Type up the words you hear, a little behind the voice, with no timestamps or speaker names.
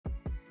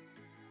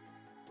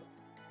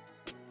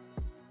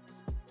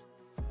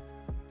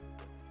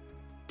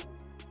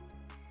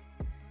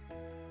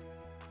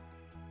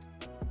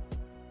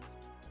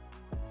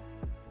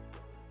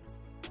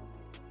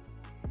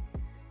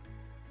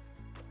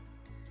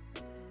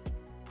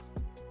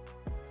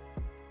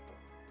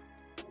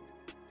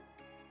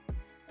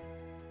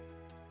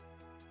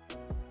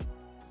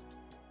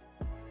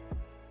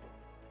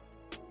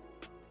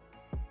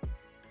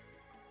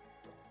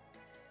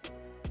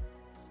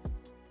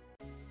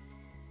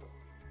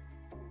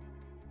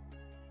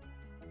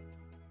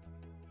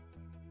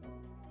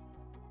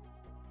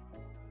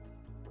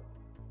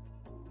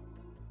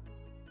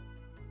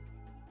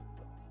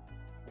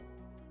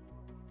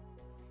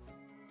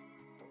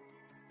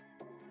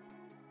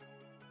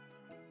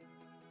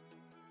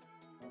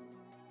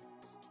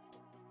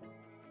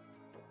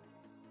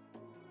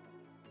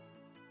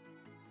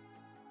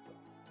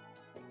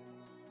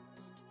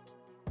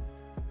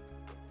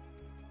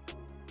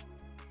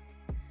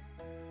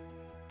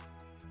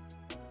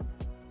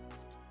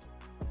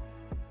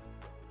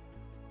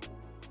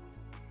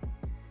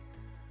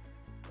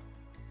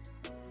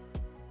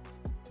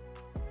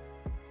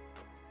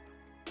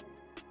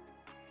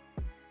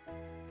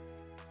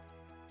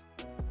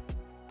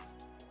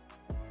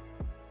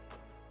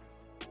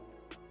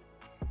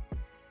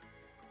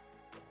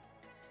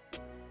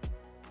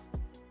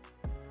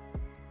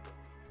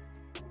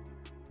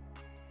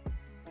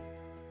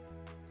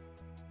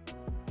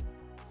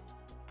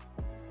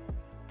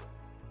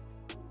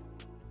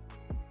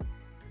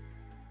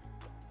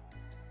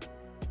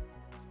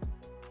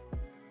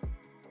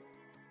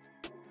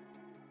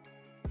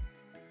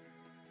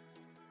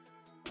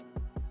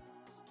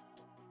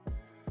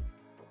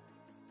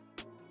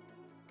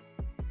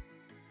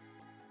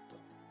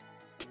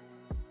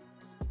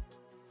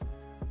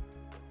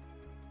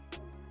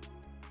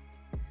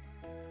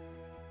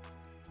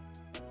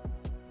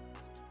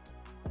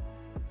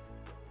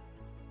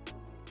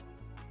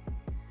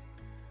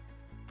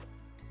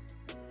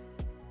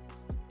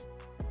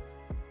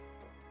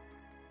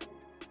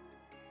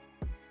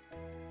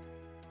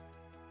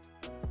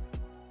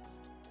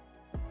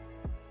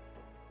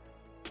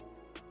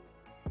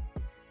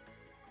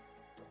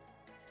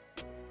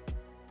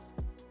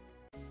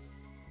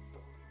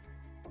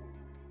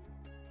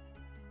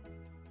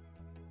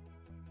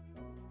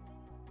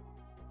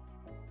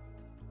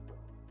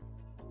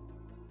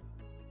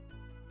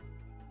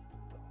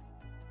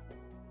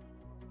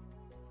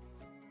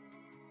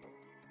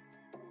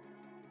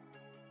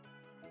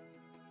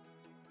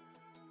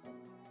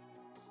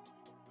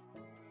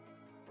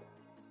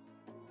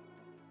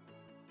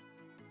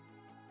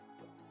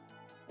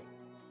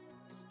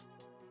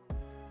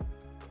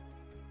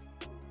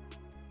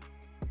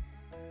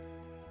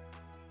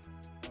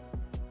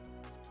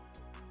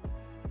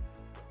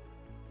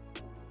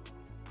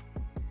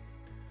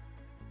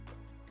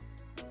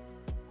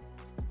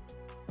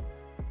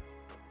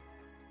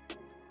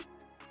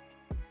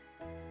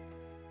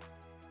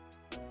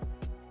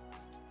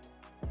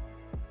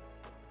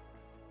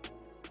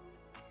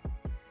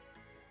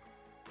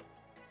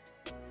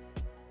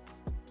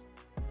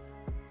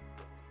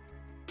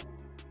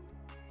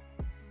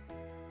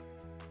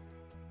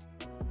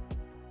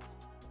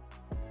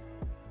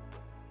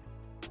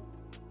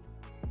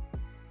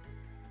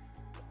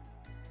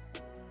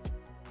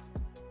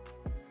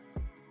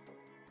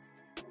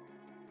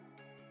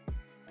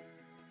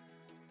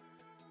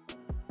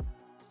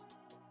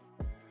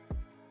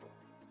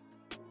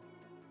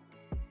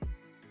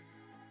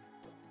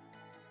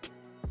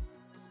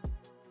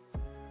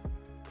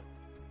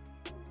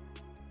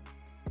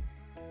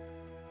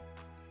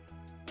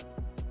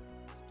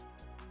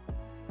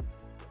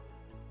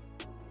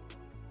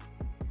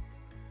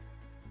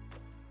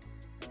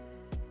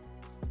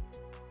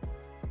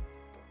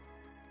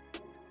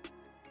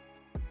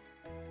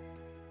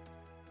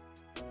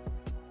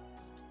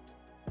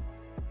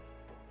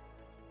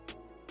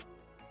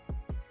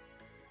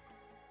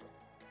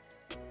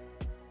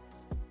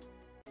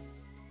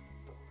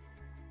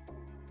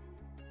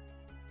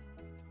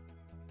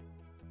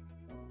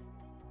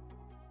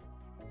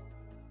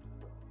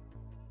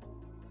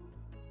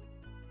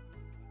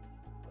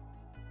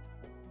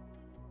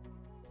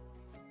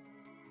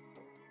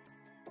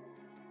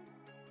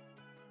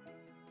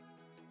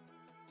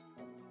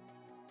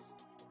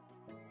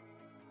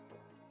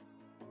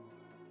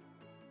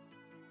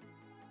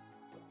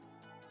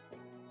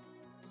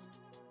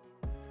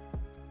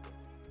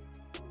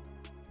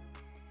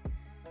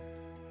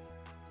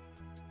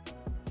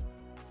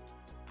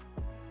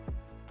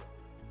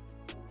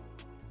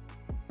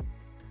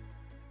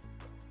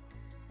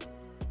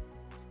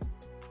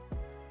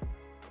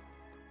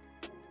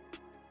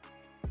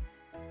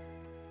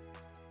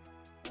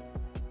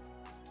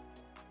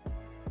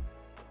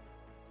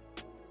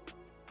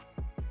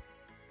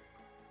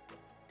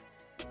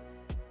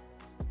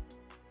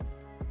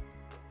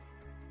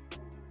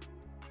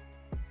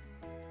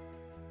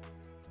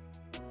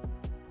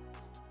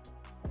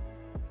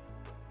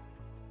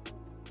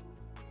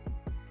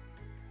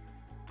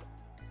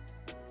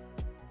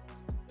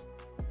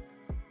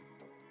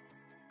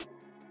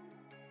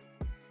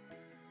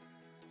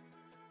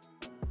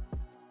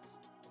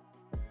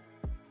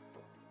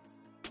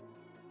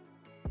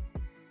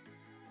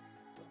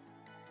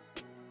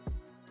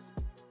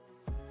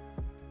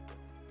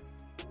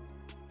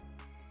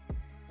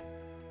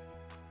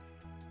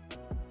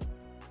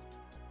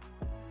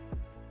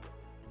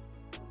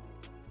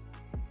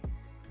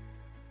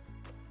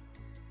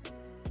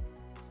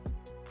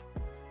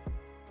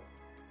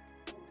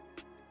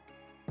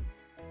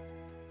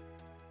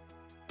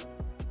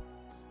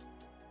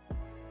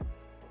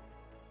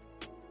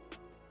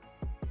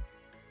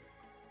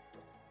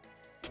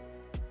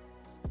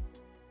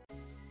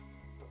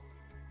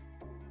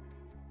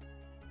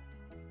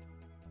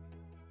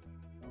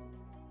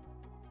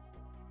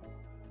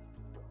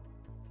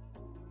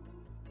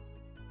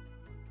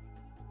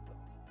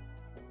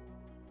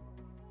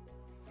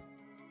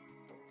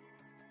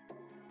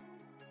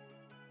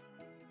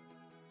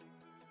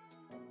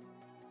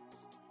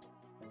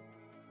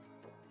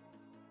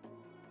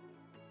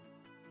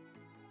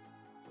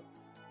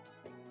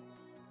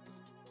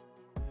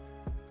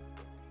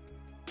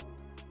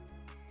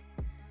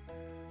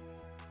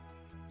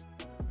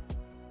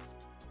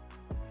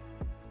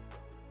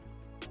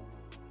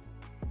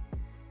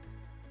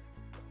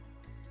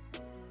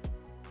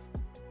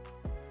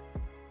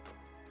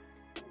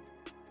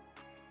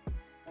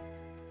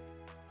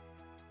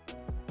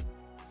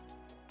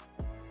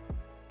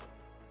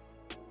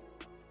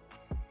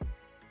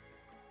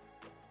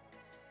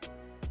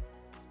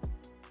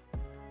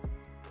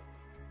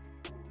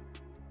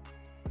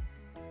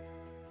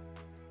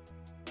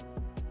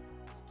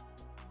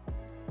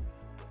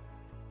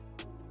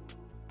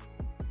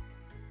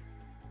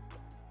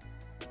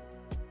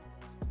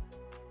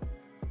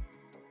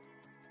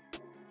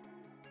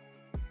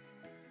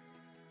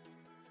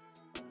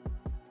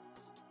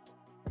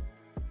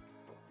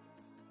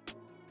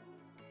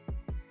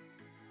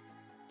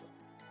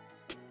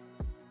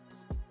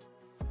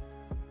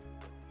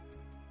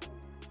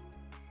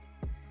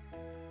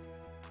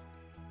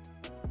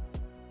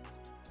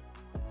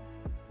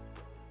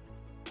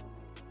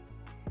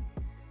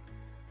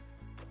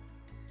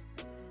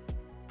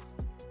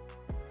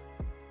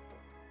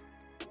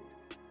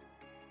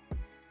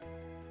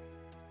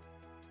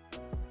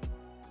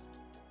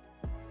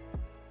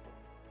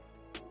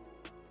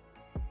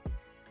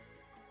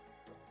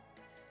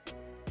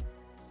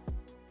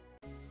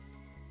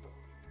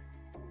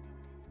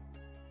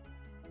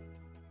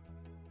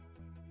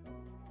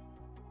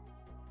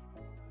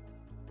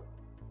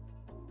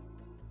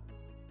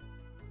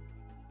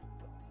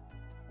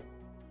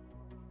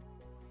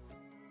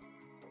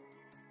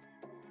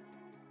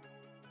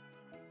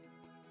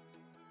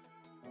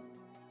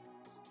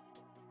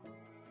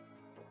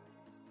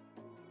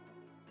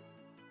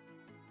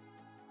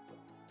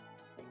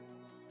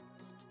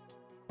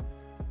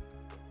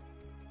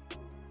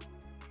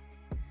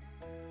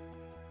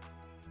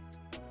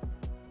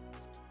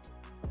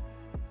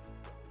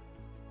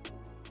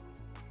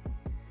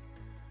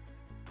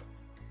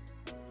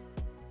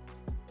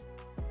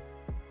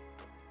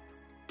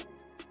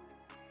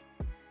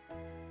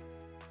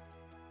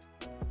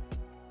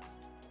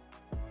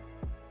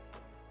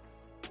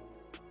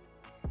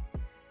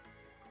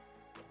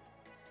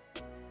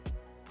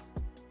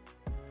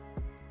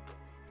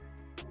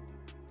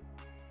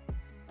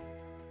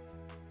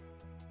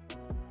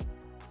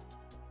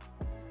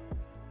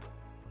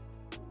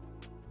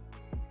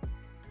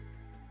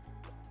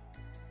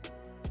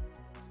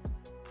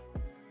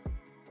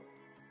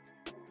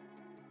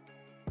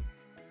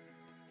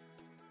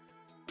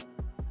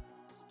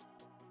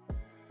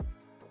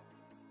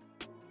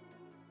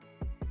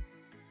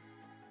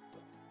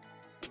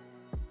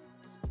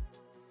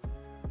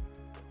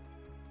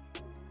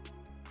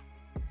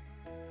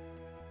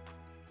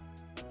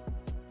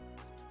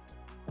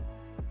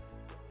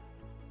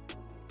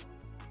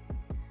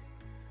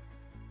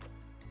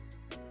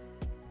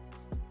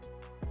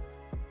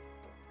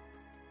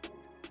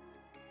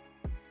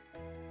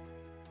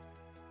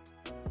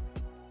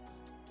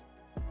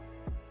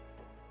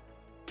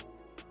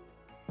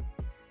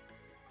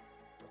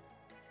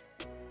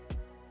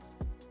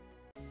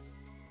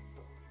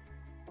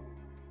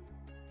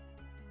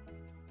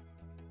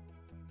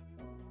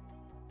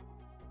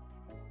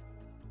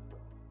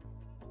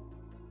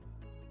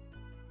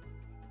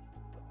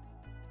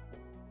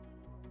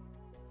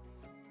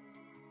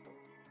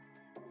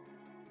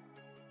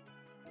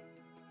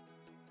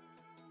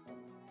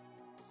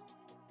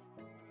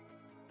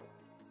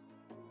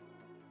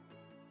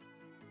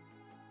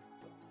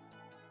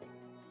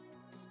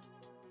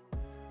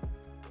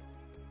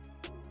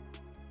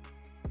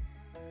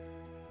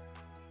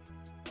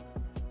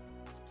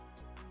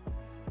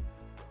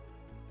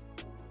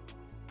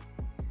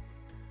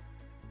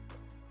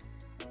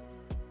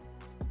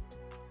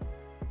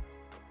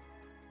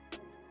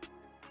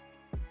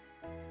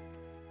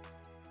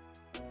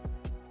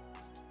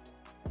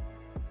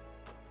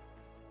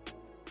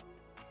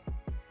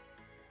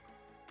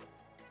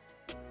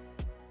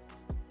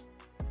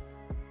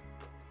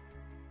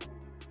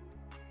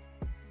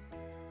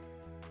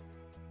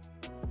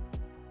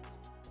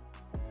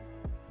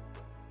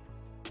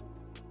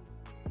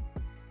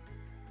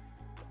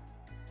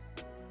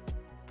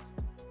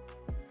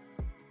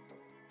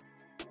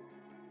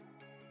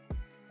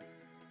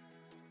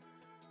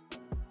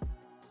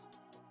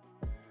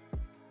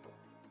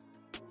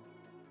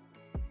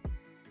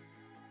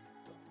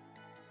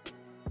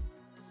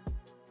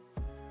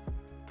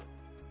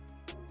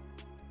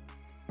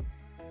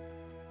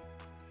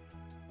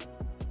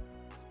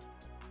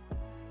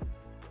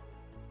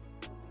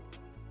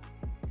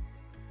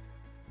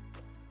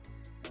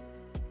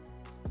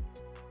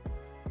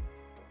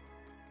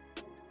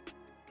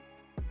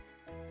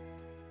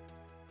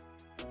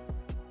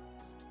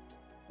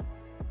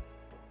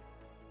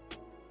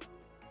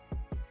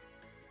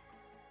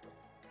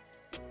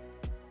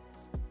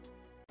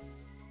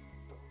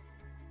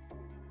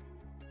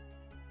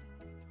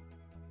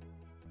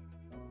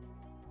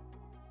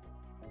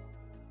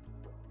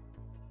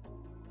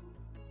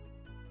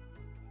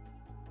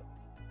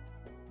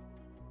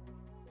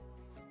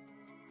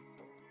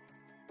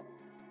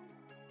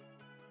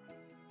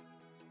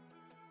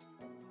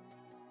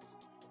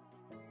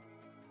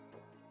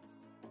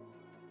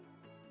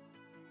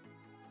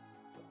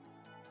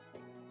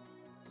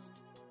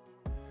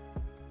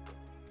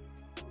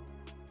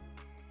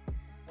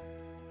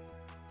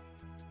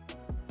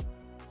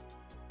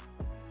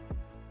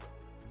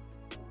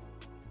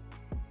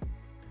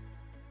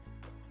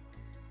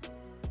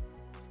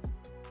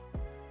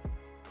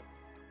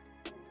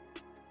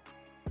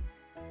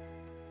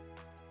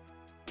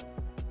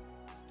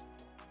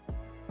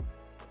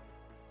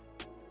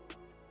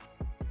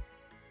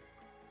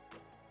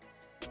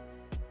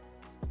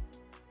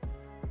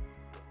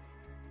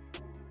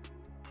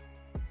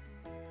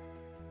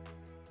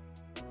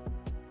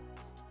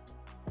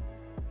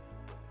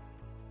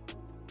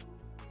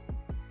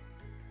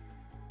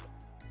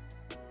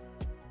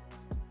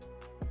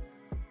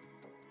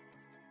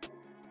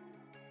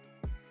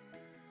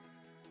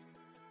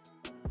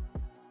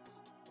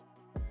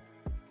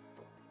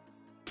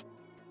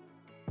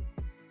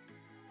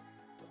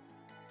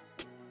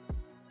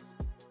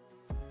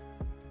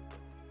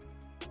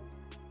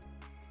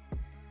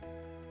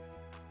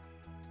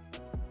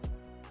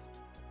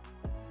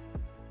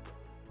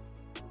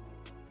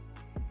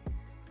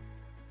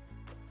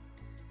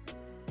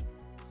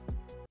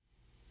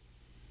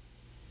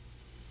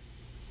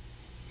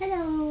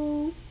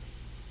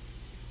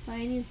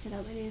I need to set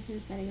up. I need to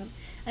finish setting up.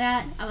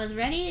 I was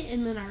ready,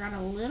 and then I got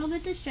a little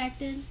bit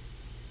distracted.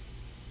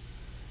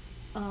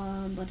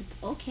 But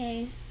it's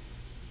okay.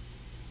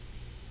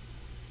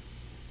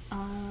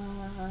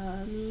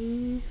 Oh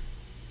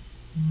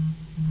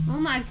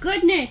my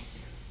goodness!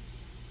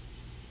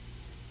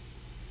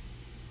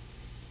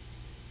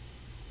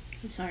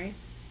 I'm sorry.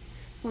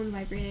 Phone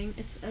vibrating.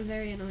 It's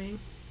very annoying.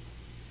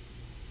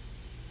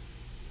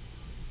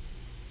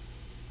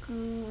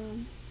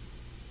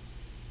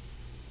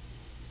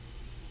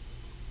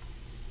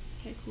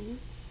 Okay, cool.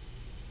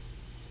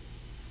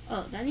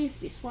 Oh, that needs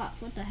to be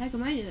swapped. What the heck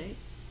am I doing?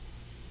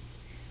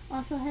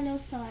 Also, hello,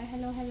 Star.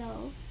 Hello,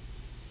 hello.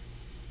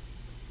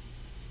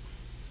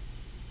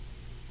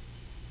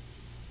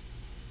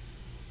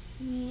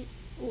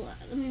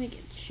 Let me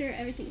make sure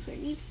everything's where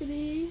it needs to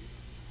be.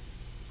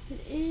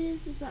 It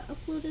is. Is that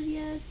uploaded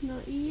yet?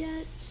 Not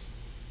yet.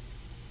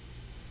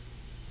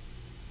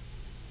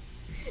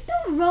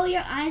 Don't roll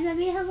your eyes at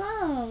me.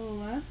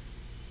 Hello.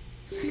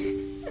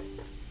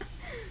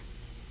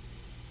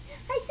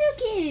 Hi,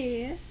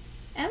 Suki.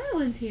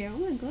 Everyone's here. Oh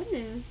my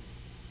goodness.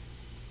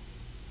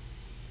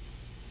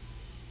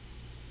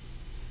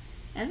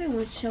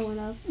 Everyone's showing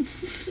up.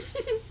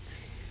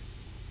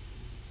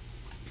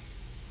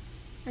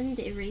 I need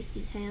to erase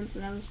these hands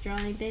that I was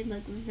drawing. They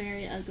look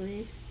very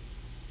ugly.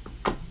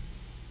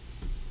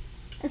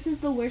 This is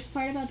the worst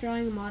part about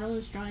drawing a model,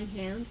 is drawing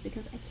hands,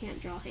 because I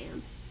can't draw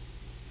hands.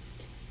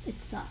 It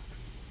sucks.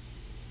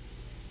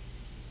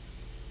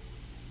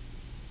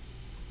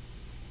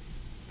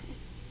 Okay.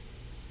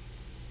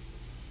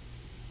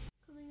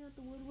 Coming out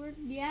the woodwork?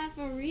 Yeah,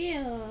 for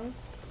real.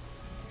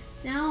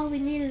 Now all we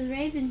need is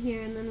Raven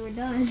here, and then we're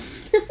done.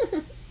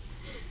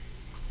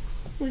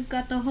 We've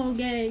got the whole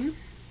gang.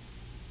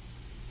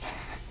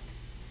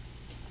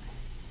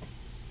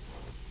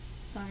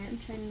 Sorry, I'm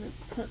trying to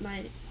put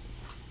my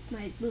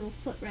little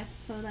footrest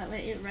so that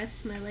way it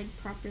rests my leg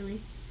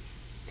properly.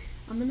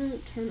 I'm gonna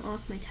turn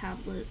off my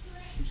tablet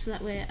so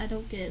that way I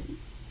don't get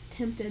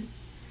tempted.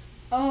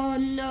 Oh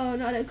no,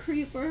 not a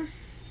creeper.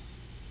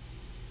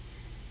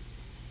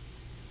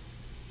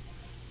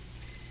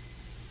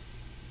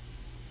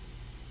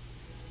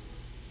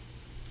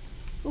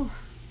 Oh.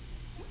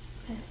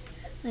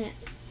 Okay.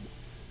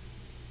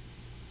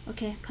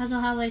 Okay,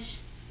 Kazuha wish.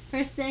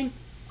 First thing,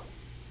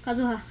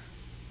 Kazuha,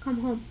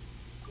 come home.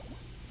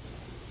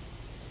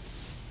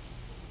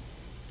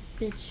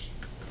 Bitch.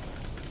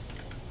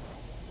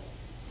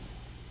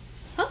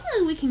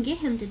 Hopefully we can get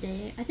him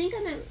today. I think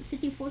I'm at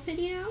 54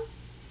 pity now.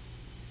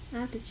 I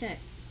have to check.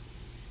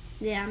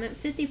 Yeah, I'm at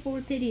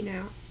 54 pity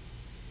now.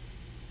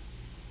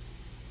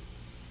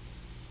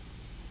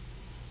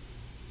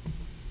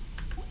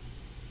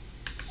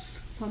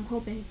 So I'm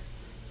hoping.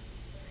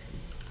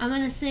 I'm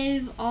gonna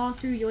save all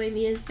through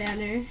Yoimiya's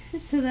banner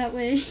so that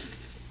way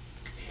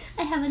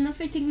I have enough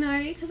for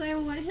Tignari, because I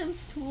want him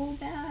so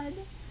bad.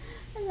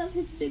 I love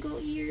his big ol'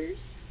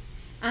 ears.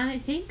 I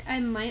think I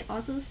might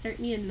also start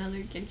me another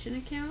Genshin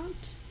account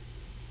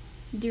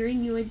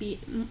during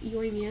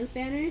Yoimiya's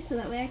banner, so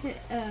that way I could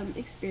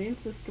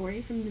experience the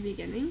story from the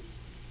beginning.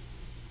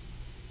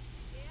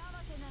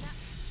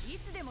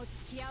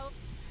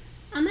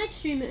 I might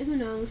stream it, who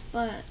knows,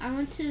 but I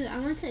want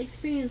to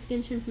experience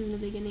Genshin from the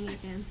beginning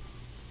again.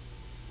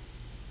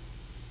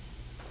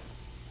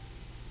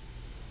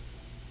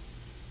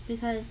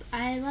 Because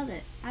I love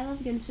it. I love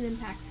Genshin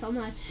Impact so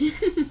much.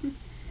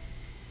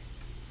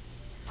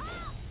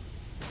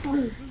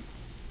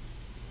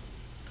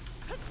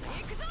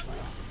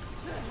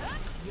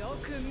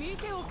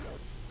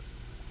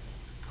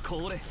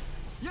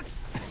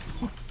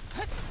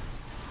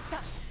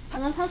 I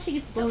love how she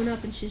gets blown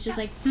up and she's just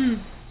like,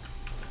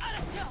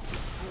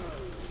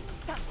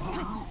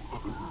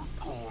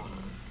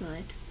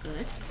 Good,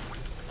 good.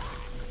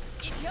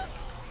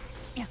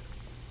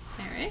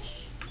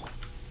 Perish.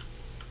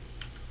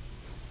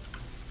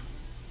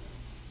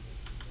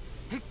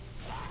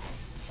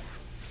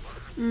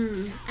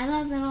 I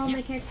love that all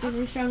my characters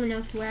are strong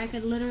enough to where I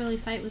could literally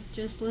fight with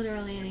just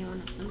literally any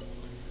one of them.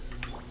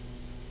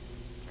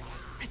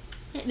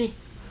 Hit me.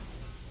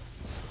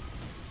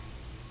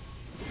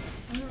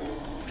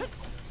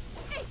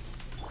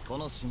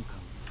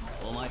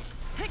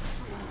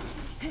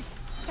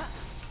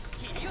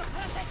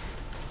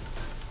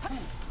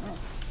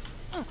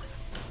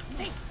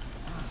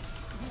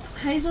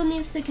 Heizel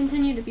needs to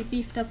continue to be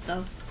beefed up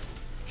though.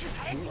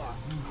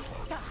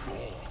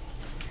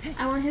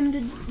 I want him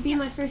to be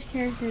my first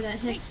character that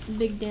hits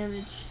big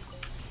damage.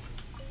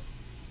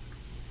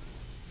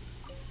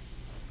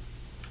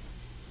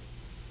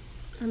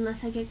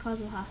 Unless I get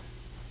Kazuha.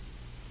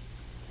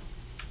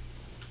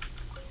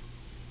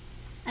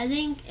 I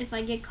think if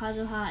I get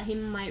Kazuha, he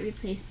might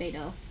replace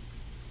Beto.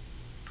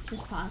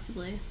 Just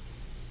possibly.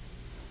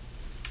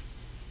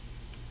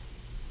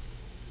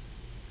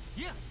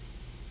 Yeah.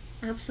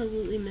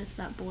 Absolutely missed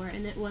that boar,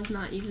 and it was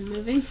not even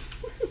moving.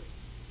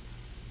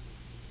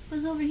 It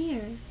was over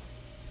here.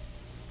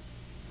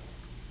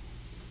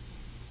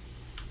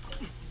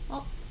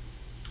 Oh.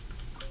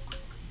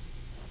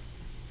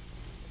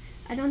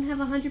 I don't have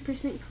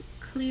 100%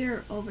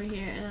 clear over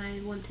here, and I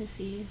want to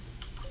see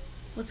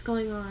what's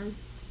going on.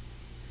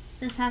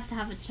 This has to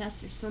have a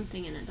chest or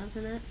something in it,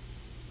 doesn't it?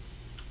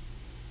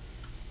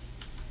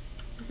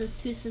 This is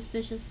too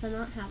suspicious to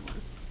not have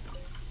one.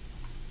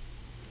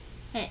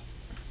 Hey,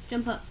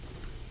 jump up.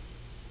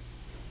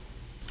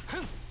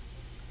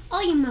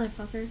 Oh, you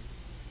motherfucker.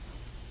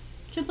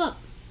 Jump up.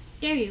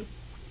 Dare you.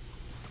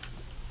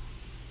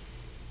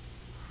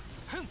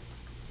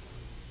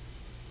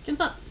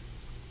 Jump up.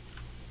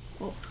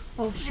 Oh,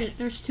 oh shit,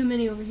 there's too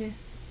many over here.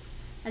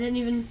 I didn't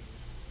even...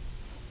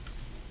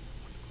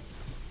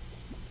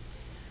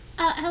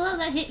 hello,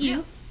 that hit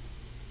you.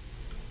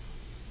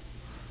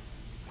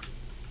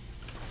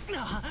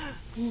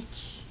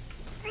 Bitch.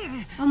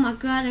 Oh my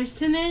god, there's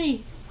too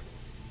many.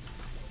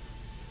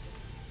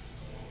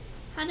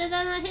 How did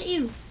that not hit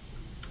you?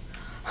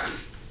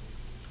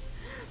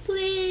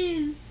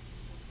 Please.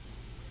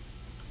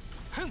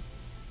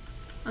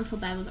 I'm so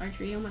bad with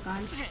archery, oh my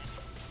god.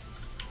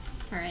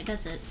 Alright,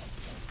 that's it.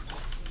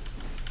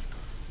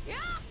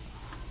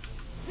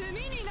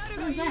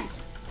 What was that?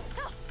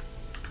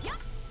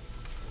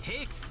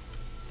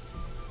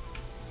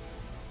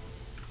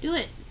 Do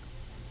it.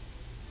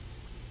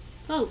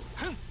 Oh.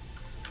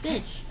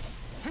 Bitch.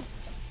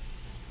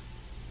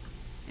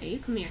 Hey, you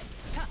come here.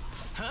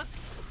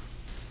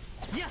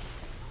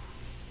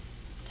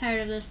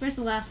 Tired of this. Where's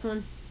the last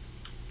one?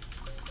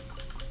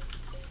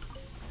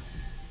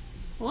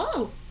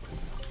 Whoa!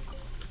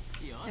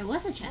 There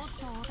was a chest.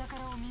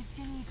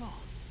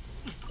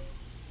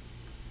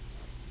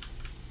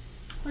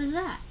 What is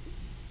that?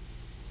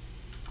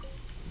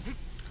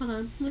 Hold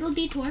on. Little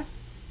detour.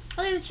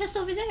 Oh, there's a chest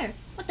over there.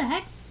 What the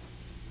heck?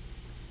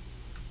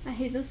 I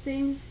hate those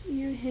things.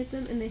 You hit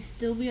them and they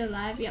still be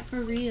alive. Yeah,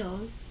 for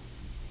real.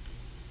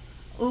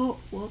 Oh,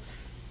 whoops.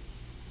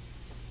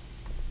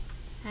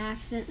 I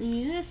accidentally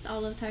used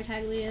all of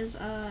Tartaglia's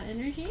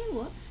energy.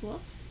 Whoops,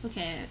 whoops.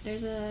 Okay,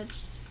 there's a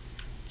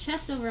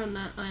chest over on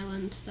that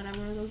island that I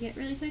want to go get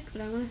really quick,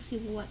 but I want to see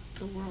what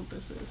the world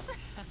this is.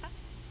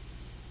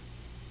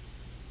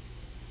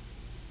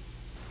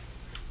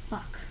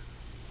 Fuck.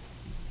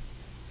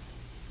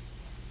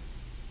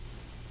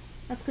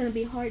 That's gonna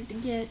be hard to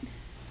get.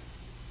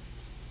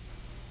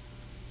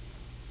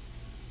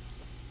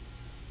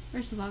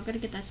 First of all, gotta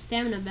get that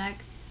stamina back.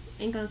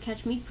 Ain't gonna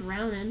catch me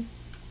drowning.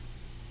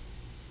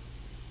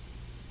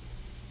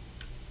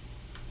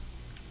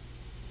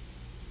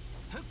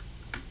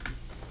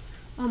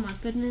 Oh my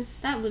goodness,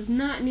 that was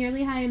not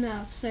nearly high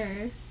enough,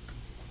 sir.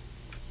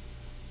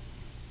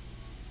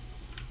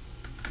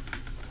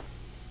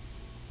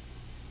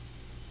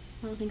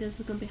 I don't think this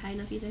is gonna be high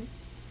enough either.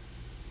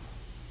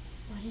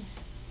 What is?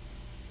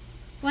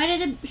 Why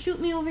did it shoot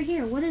me over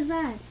here? What is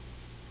that?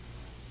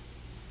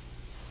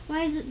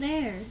 Why is it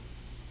there?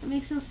 It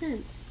makes no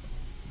sense.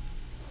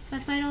 If I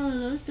fight all of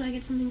those, do I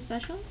get something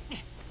special?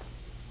 I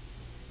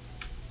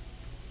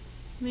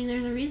mean,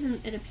 there's a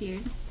reason it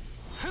appeared.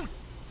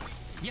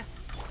 Yeah.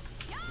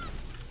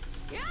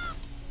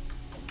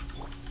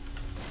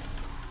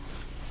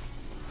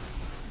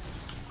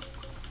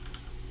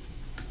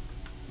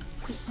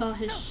 I saw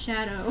his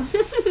shadow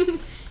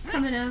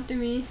coming after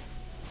me.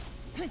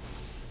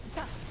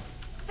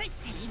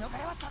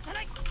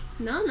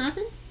 No,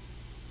 nothing.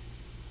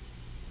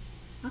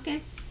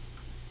 Okay.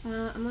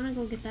 I'm gonna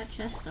go get that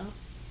chest though.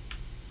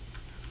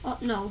 Oh,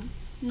 no.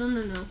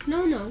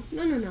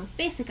 No.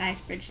 Basic ice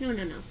bridge.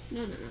 No.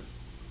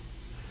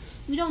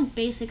 We don't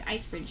basic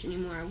ice bridge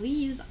anymore. We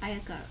use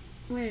Ayaka.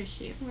 Where is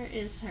she? Where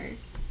is her?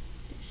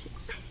 There she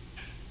is.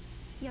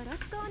 What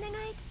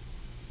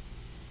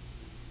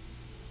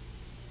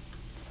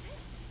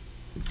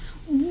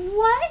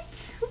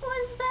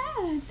was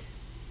that?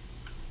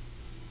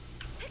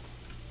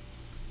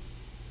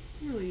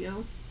 There we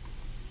go.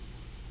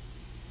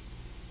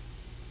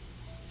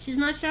 She's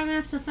not strong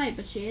enough to fight,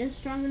 but she is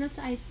strong enough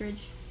to ice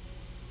bridge.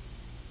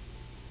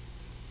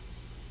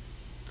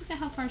 Look at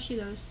how far she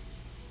goes.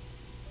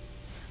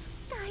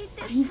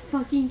 Are you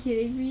fucking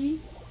kidding me?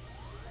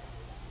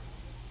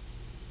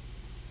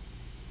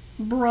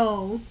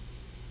 Bro.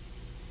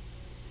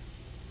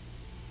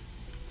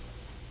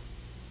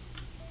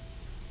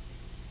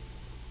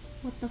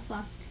 What the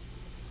fuck?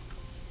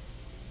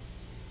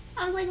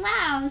 I was like,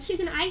 wow, she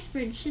can ice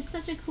bridge. She's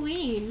such a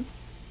queen.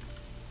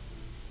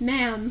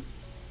 Ma'am.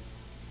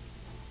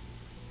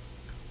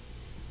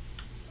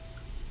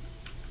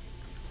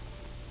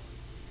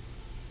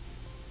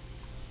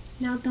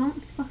 Now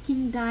don't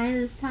fucking die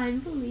this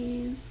time,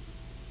 please.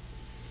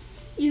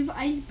 You've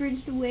ice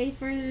bridged way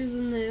further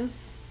than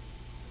this.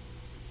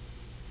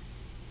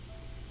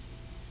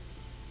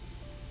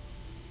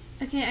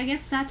 Okay, I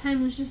guess that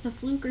time was just a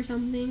fluke or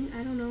something.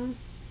 I don't know.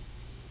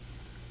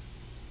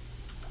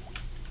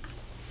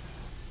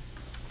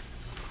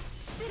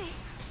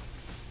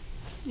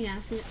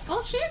 Yeah, see.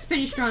 Oh, she is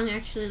pretty strong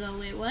actually though.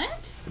 Wait, what?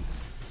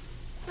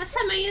 Last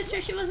time I used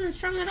her, she wasn't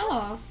strong at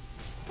all.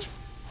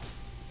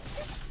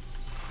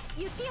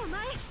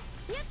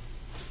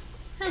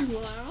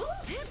 Hello?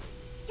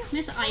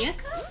 Miss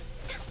Ayaka?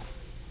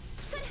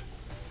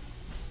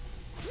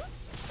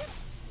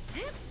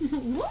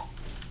 What?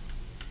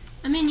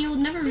 I mean, you'll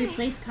never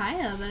replace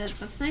Kaya, but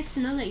that's nice to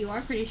know that you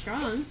are pretty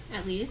strong,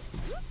 at least.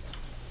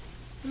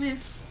 Come here.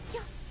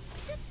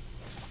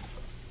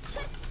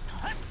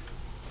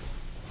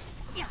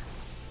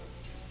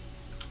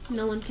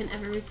 No one can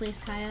ever replace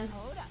Kaya.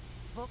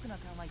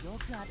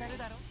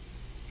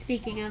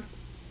 Speaking of,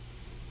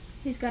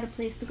 he's got a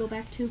place to go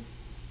back to.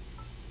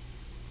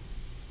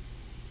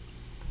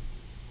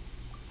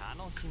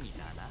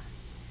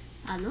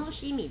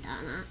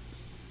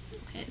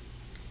 Okay.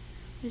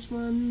 There's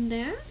one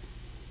there.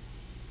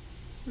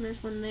 And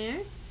there's one there.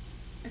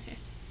 Okay.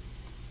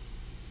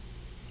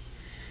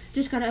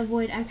 Just gotta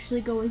avoid actually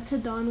going to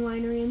Dawn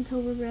Winery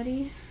until we're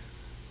ready.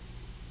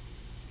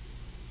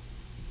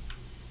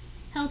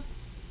 Health.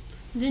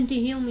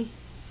 Venti, heal me.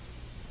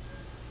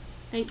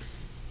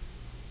 Thanks.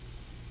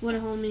 What a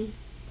homie.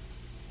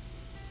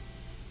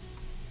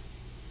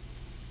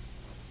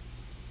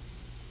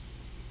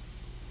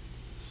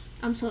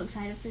 I'm so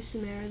excited for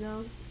Sumeru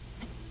though.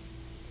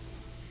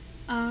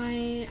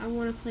 I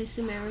want to play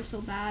Sumeru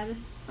so bad.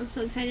 I'm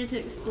so excited to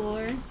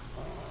explore.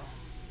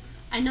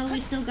 I know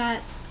we still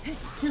got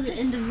till the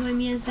end of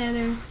Yoimiya's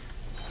banner,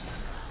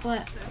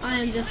 but I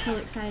am just so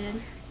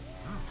excited.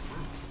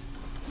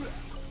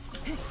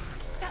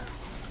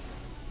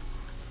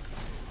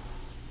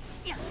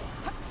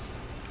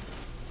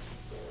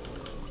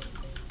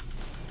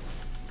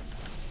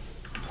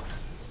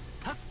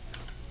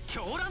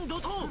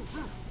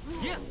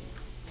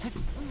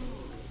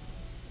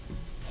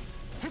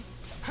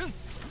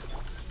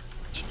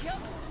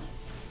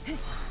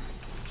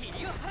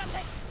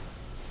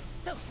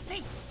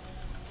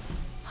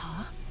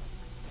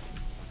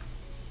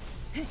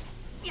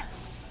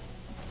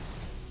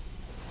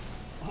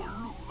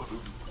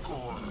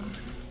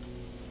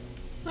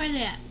 Where are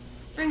they at?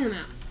 Bring them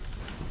out.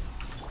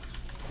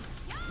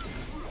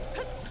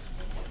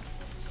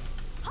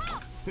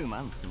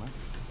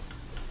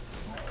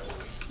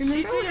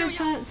 Remember when I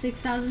thought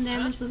 6,000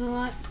 damage was a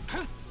lot?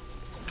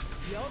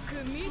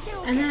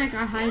 And then I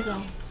got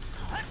Heizel.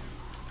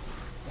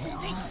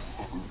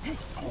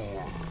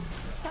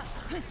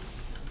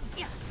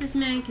 This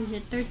man can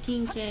hit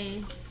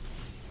 13k.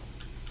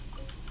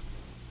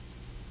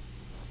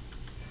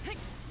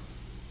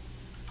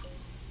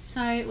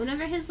 Sorry,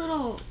 whenever his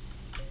little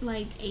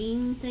like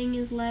aim thing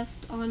is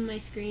left on my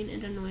screen,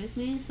 it annoys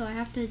me, so I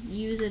have to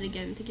use it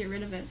again to get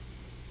rid of it.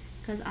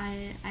 Because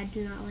I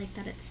do not like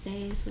that it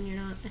stays when you're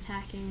not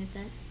attacking with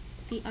it.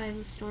 The Eye of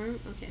the Storm?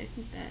 Okay,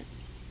 that.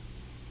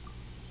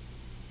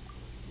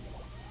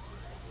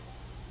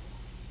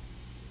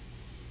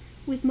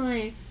 With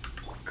my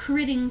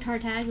critting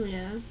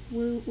Tartaglia,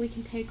 we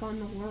can take on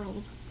the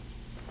world.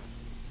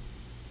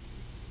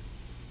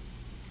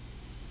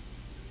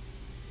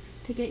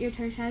 To get your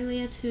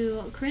Tartaglia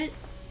to crit,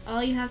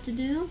 all you have to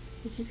do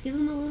is just give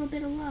him a little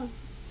bit of love.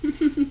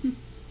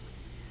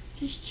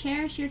 Just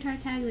cherish your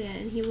Tartaglia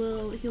and he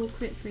will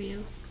crit for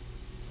you.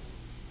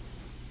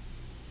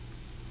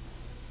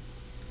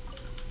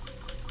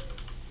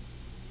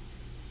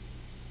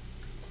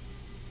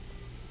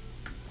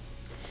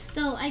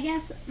 Though I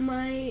guess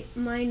mine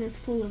is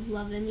full of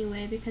love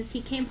anyway, because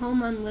he came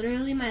home on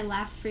literally my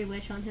last free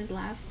wish on his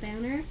last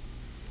banner.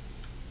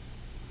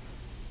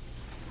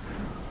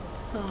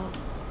 So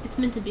it's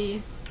meant to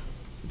be.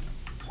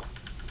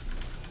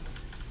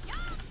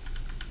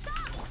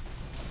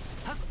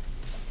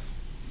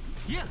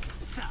 Yeah,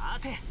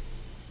 sate.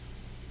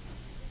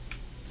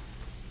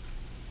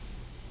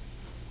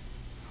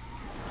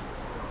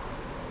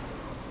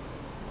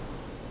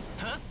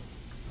 Huh?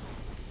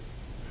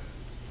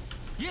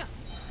 Yeah.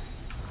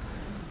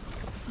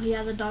 Oh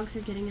yeah, the dogs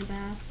are getting a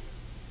bath.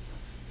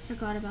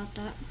 Forgot about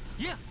that.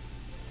 Yeah.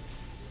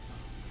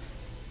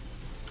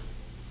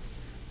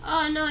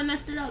 Oh no, I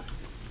messed it up.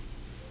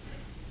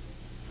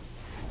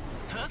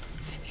 Huh?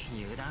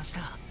 油断し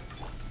た。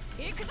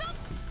行くぞ。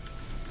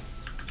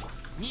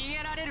逃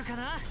げられるか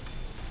な。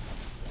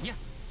や。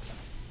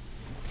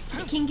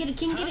King get it,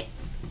 King get it.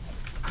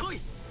 来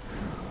い。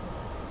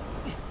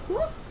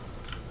Woo.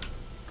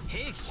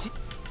 兵器し。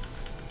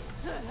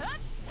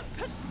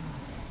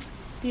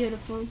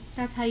Beautiful.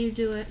 That's how you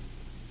do it.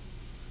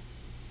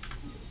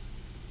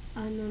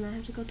 And then I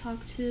have to go talk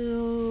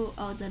to...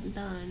 Oh,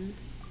 done.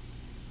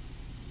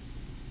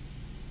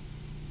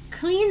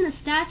 Clean the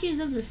statues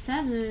of the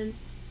seven.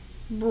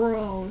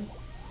 Bro.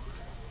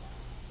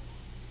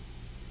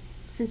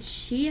 Since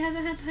she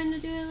hasn't had time to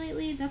do it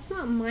lately, that's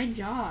not my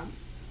job.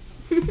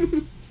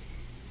 I'm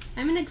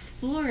an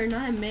explorer,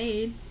 not a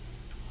maid.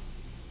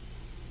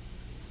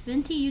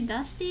 Venti, you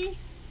dusty?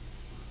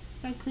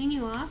 Should I clean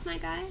you off, my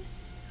guy?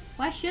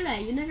 Why should I?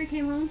 You never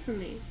came home for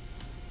me.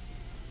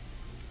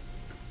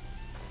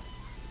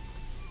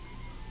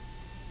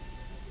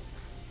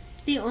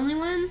 The only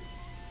one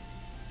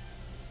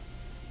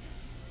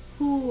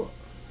who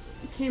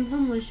came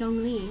home was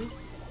Zhongli.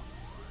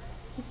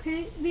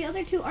 Okay? The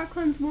other two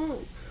Archons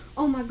won't.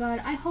 Oh my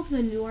god, I hope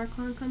the new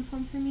Archon comes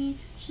home for me.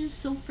 She's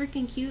so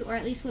freaking cute, or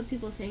at least what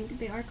people think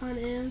the Archon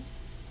is.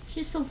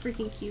 She's so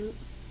freaking cute.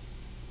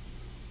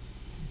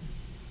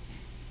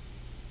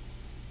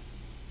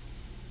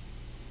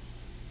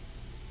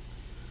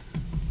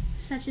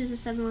 statues of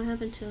 7 what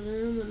happened to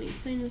them. Let me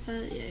explain the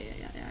fact. Yeah.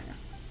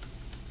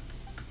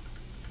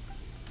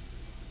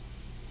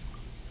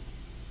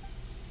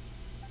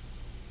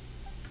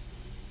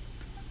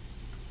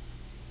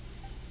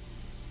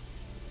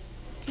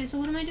 Okay, so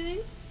what am I doing?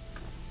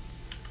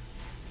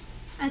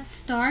 At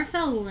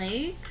Starfell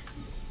Lake?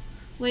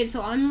 Wait,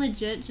 so I'm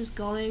legit just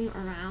going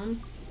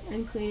around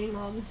and cleaning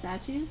all the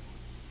statues?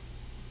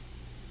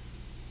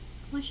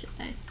 Why should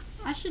I?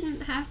 I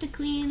shouldn't have to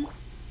clean.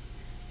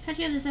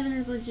 Statue of the 7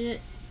 is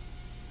legit.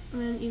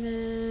 And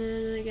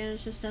even again,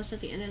 it's just dust at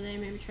the end of the day.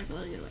 Maybe try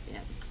loading it away. Yeah.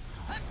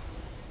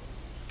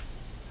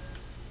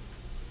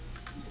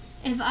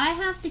 If I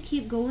have to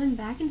keep going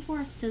back and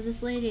forth to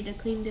this lady to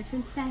clean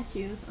different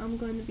statues, I'm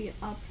going to be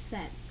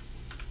upset.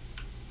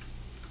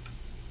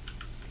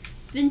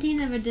 Vinty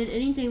never did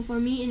anything for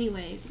me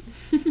anyway.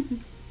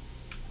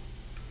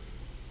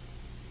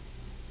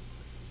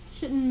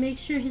 Shouldn't make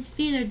sure his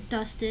feet are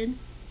dusted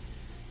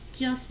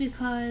just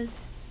because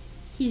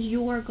he's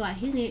your god.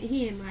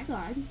 He ain't my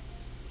god.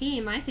 He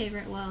ain't my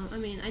favorite. Well, I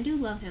mean, I do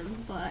love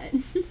him, but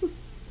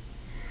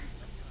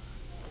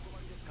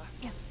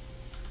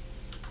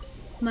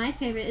my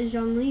favorite is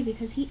Zhongli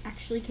because he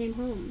actually came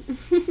home.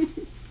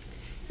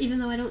 Even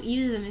though I don't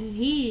use him, and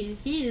he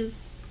is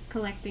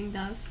collecting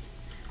dust.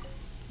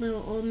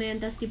 Little old man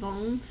Dusty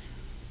Bones.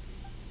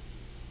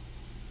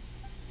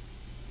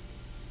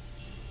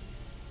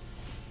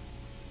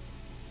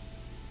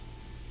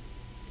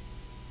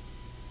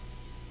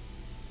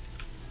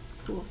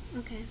 Cool.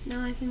 Okay,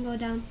 now I can go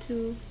down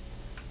to...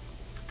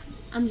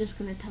 I'm just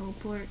gonna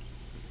teleport.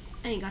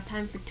 I ain't got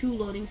time for 2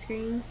 loading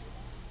screens.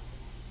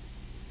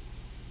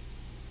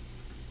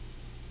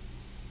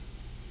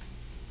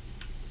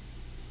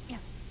 Yeah.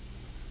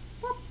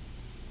 Whoop.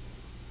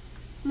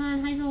 Come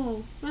on,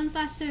 Hazel, run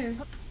faster.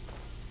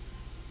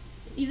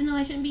 Even though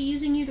I shouldn't be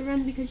using you to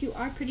run because you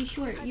are pretty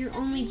short. You're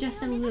only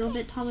just a little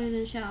bit taller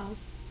than Xiao.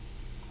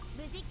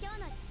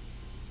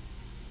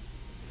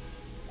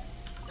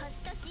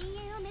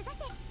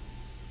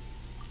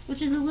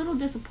 Which is a little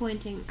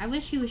disappointing. I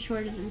wish he was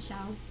shorter than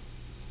Xiao.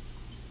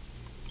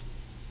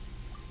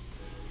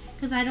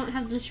 Because I don't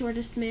have the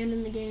shortest man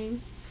in the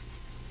game.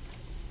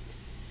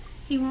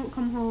 He won't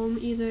come home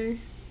either.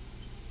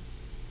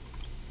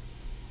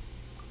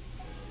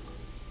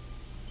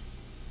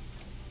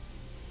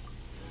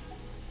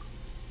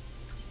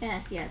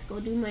 Yes, go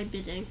do my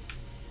bidding.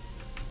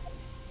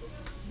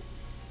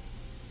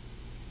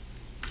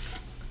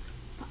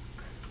 Fuck.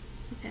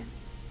 Okay.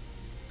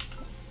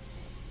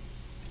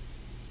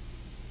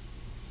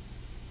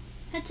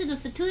 Head to the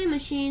Fatui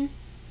machine.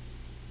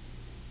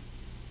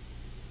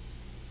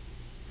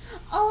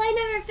 Oh, I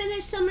never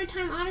finished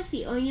Summertime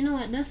Odyssey. Oh, you know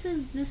what? This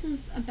is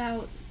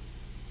about...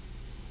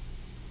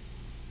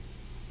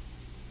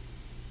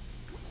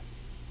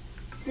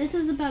 This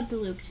is about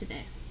Diluc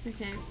today.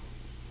 Okay.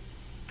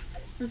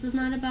 This is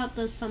not about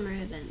the summer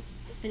event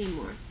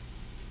anymore.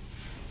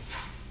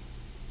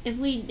 If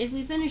we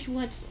finish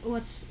what's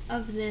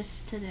of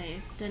this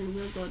today, then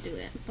we'll go do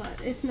it. But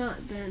if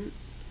not, then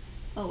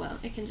oh well,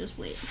 I can just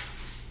wait.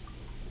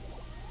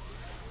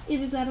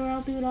 Either that or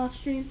I'll do it off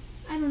stream.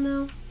 I don't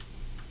know.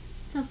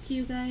 It's up to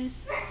you guys.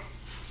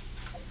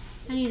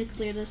 I need to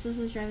clear this. This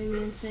is driving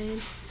me insane.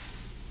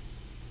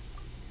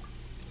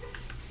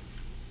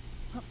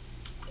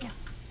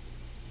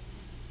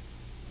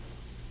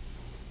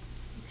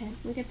 Okay,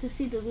 we get to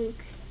see Diluc.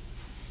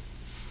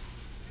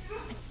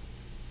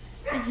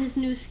 And his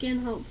new skin,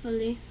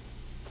 hopefully.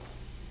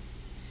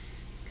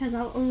 Because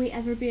I'll only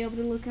ever be able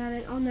to look at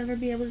it. I'll never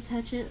be able to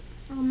touch it.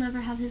 I'll never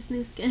have his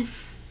new skin.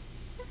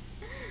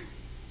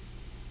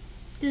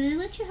 Do they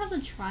let you have a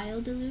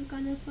trial Diluc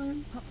on this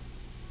one?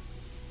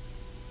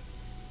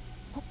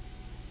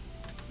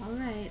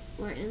 Alright,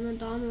 we're in the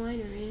Dawn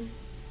Winery.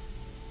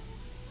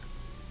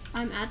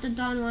 I'm at the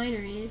Dawn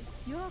Winery.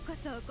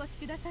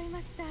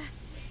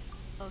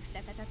 お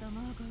二方と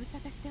もご無沙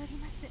汰しており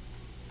ます。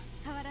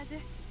変わらず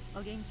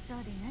お元気そ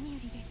うで何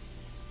よりです。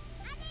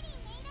アデリ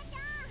ン・メイラち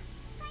ゃん、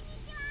こんに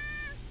ちは。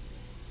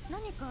何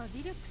か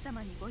ディルック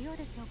様にご用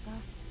でしょうか。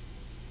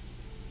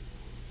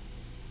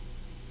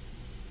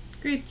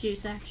Grape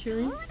juice,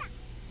 actually. そうだ。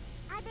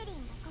アデリ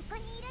ンがここ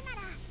にいるな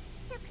ら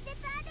直接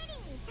アデリ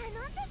ンに頼ん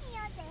でみ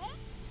ようぜ。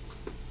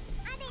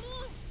アデリ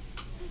ン、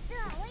実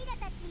はオイラ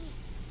たち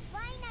ワ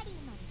イナリ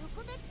ーの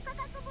特別価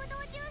格ブド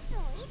ウジュース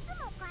をいつ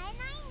も買え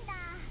ないんだ。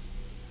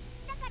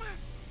だから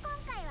今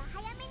回は早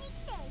めに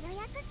来て予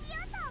約し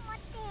ようと思っ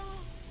て。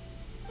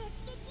手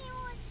付金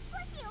を少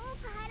し多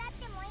く払っ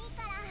てもいい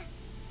から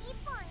1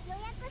本予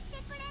約して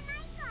くれな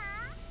いか。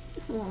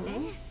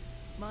ええ、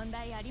問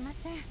題ありま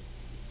せん。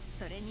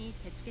それに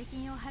手付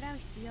金を払う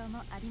必要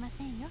もありま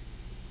せんよ。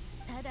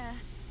ただ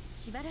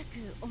しばら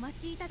くお待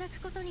ちいただく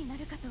ことにな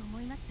るかと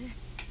思います。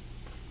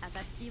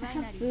暁ワイ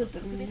ナリーの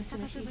特別価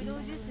格ブド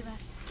ウジュースは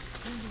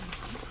準備に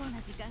結構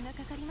な時間が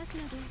かかります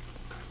ので、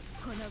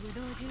このブ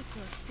ドウジュース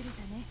を作る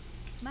ため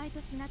毎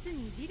年夏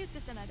にディルク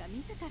様が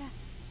自ら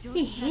上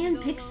手な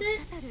ブドウを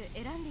2たる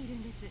選んでいる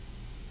んです。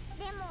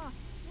でも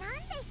な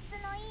んで質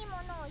のいいも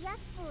のを安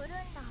く売る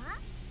んだ？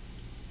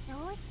上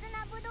質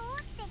なブドウ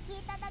って聞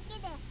いただけ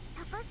で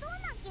高そう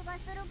な気が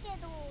するけ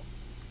ど。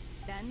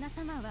旦那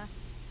様は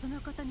その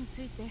ことに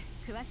ついて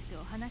詳しく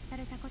お話しさ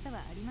れたことは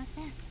ありま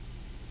せん。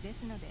で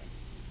すので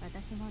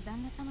私も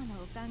旦那様の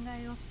お考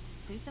えを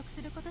推測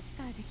することし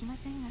かできま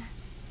せんが、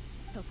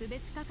特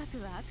別価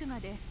格はあくま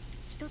で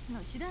一つ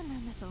の手段な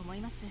んだと思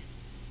います。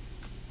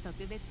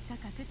特別価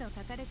格と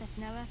書かれた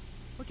品は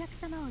お客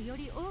様をよ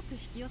り多く引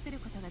き寄せる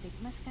ことがで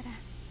きますから、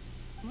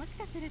もし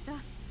かすると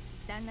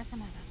旦那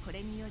様はこ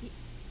れにより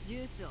ジ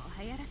ュースを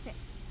流行らせ、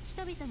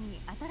人々に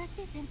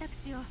新しい選択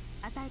肢を与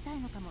えたい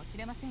のかもし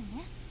れません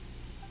ね。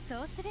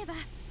そうすれば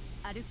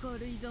アルコー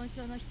ル依存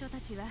症の人た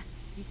ちは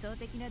理想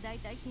的な代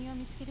替品を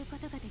見つけるこ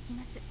とができ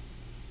ます。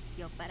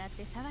酔っ払っ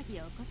て騒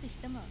ぎを起こす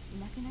人もい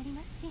なくなり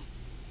ますし、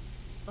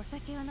お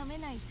酒を飲め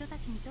ない人た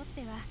ちにとっ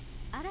ては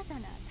新た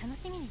な楽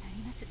しみにな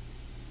ります。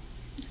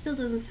 It still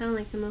doesn't sound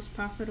like the most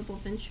profitable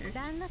venture.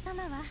 旦那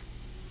様は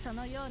そ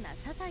のような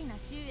些細な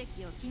収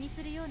益を気に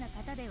するような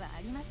方では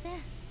ありません。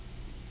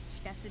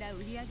ひたすら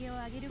売り上げを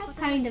上げるこ How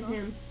と kind よ of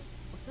りも、 him.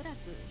 おそら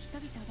く人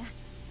々が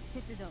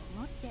節度を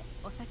持って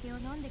お酒を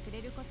飲んでく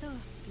れることを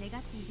願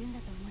っているんだ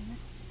と思いま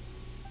す。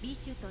美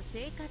酒と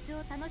生活を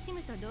楽し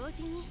むと同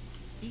時に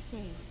理性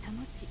を保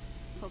ち、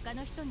他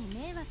の人に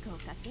迷惑を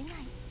かけな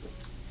い、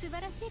素晴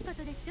らしいこ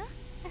とでしょ。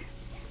デ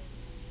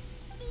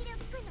ィル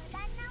ックの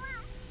旦那は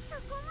そ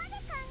こまで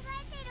考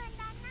えてるん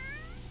だな。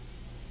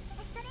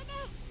それで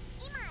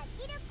今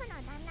ディルックの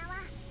旦那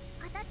は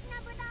今年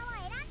のブドウ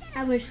を選んでる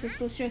I のか wish this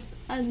was just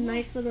a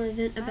nice little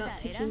event ま about だ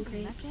選 picking ん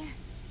でいま grapes. せん。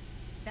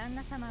旦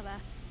那様は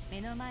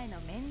目の前の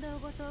面倒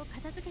事を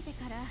片付けて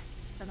から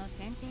その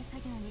剪定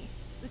作業に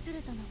移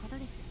るとのこと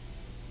です。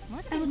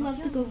もし I would ご love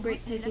興 to 味 go を持っ grape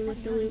てくだ picking さ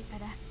with るよう Dilly. でした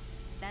ら、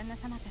旦那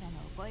様から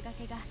のお声掛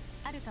けが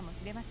あるかも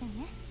しれません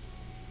ね。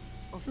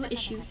お二 What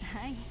方 issue? が、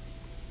はい、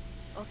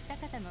お二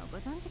方もご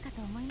存知か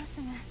と思います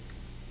が、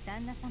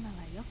旦那様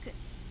はよく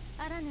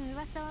あらぬ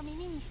噂を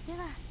耳にして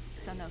は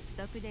その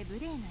不徳で無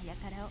礼な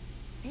輩を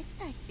接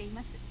待してい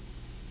ます。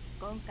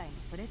今回も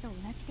それと同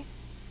じです。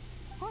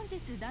本日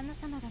旦那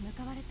様が向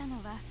かわれた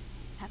のは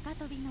高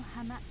跳びの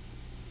浜。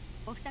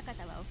お二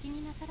方はお気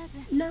になさらず、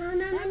 No, no,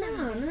 no, no,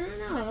 no, no,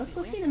 no. Let's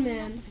go see the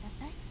man.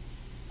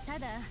 た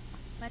だ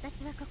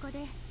私はここ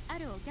であ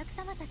るお客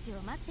様たちを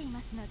待っていま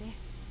すので、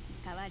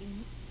代わり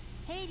に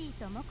ヘイリ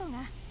ーとモコ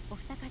がお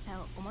二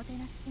方をおもて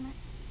なしします。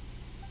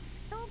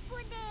不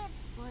徳で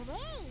無礼？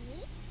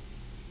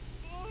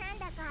なん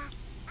だか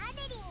ア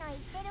デリンの言っ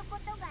てるこ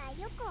とが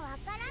よくわ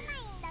からな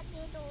いんだ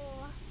けど。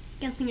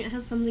 Guessing it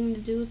has something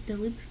to do with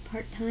Dilly's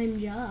part-time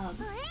job.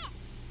 も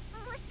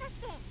しかし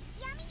て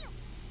闇よ。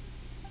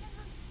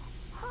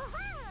ほほん。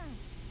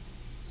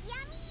闇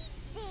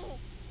で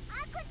悪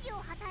事を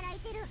働い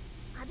てる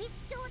アビス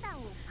教団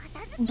を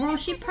片付ける Bro,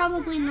 she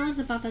probably knows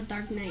about the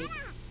Dark な Knight.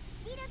 ら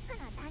ディルック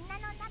の旦那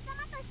の仲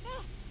間として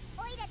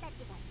オイラた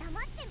ちが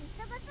黙って見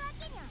過ごすわ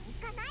けにはい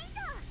かない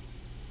ぞ。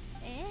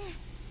ええ、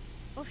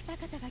お二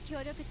方が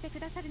協力してく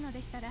ださるの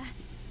でしたら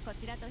こ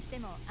ちらとして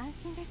も安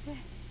心です。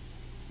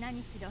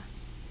何しろ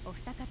お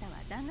二方は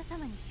旦那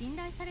様に信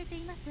頼されて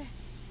います。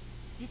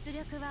実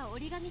力は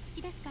折り紙付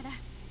きですから、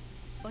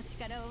お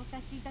力をお貸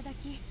しいただ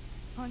き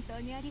本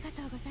当にありがと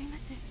うございま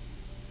す。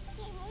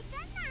気にすん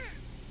な。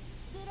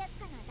ディルッ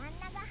クの旦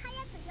那が早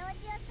く用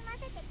事を済ま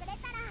せてくれ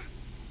たら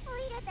オ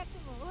イラたち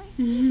も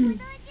美味しいブ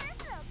ドウジュー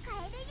スを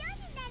買えるよう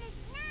になる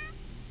しな。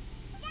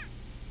じゃ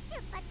出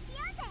発し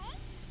ようぜ。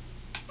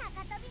高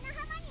跳びの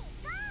浜に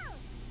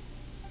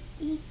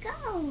行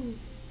こう。 Go!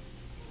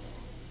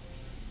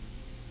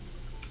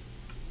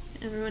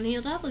 Everyone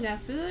healed up, we got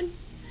food.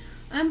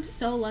 I'm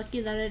so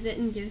lucky that it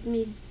didn't give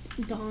me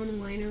Dawn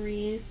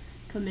Winery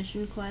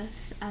commission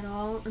quests at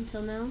all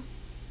until now.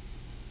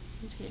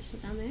 Okay, so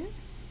down there.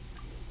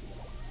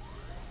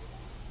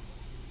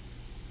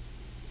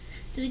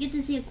 Do we get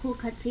to see a cool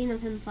cutscene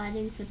of him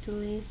fighting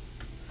Fatui?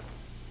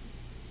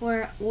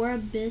 Or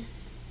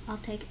Abyss? I'll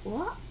take it.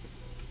 What?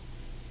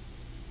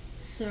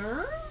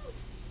 Sir?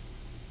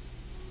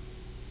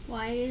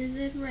 Why is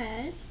it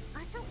red?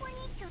 あそこに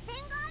拠点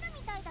がある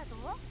みたいだ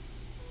ぞ。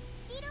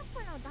ディルッ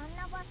クの旦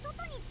那が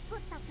外に作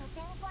った拠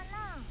点か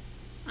な。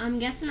 I'm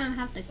guessing I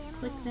have to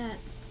click that.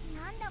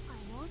 なんだか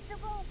様子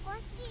がおか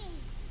しい。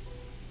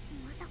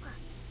まさか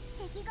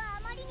敵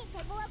があまりに手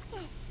強く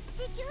て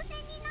持久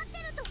戦になって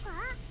るとか。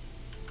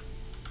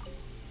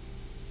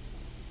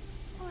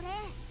これ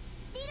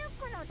ディルッ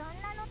クの旦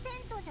那のテ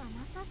ントじゃ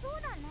なさそう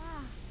だ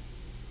な。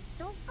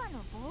どっか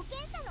の冒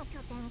険者の拠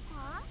点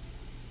か？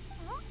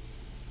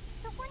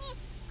そこに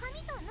紙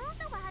とノ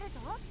ートがあるぞ。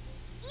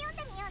読ん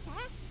でみようぜ。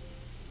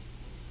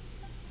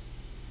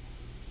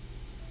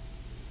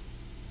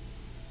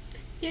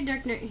Dear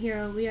Dark Knight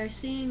Hero, we are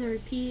seeing a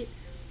repeat.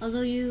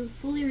 Although you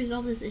fully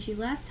resolved this issue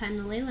last time,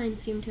 the ley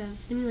lines seem to have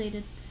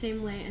stimulated the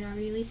same way and are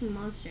releasing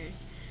monsters.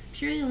 I'm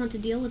sure you'll want to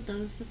deal with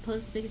those that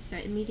pose the biggest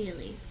threat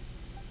immediately.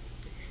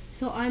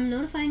 So I'm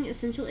notifying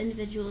essential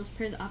individuals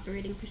per the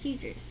operating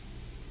procedures.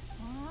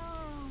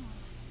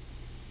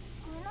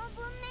 この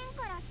文面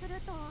からす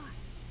ると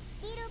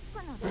ディルッ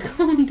クの旦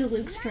那 Going to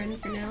Luke's friend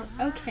for now.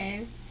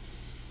 Okay.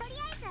 とり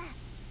あえず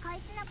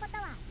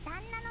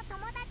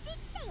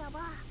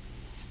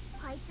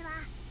あいつは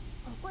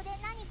ここで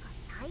何か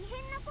大変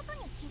なこと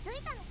に気づい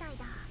たみたい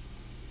だ。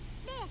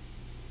で、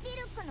デ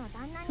ィルクの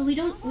旦那に So we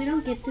don't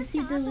get to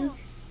see the Luke.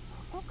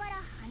 ここから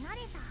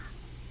離れた。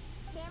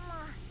で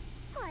も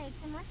こい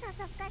つもそ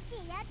そっか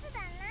しいやつ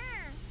だ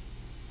な。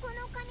こ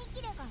の紙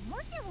切れが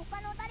もし他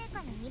の誰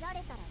かに見ら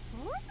れたら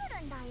どうす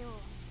るんだよ。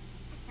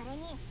それ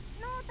に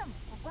ノートも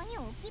ここに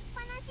置きっ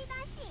ぱなしだ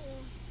し。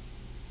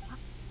あ、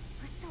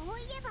そう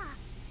いえば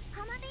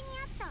浜辺に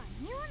あった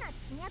妙な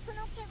地脈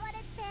の汚れ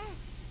って。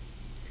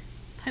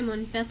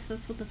Paimon bets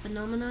that's what the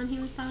phenomenon he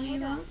was talking け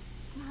ど about.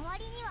 周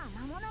りには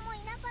魔物も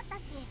いなかった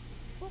し、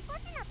おか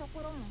しなと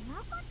ころも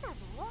なかったぞ。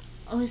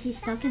 Oh, is he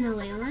stuck in a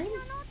旦 ley 那の line? 友達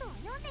のノートを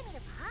読んでみ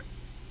るか。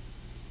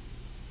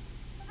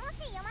も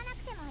し読まなく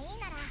てもいい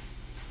なら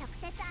直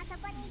接あそ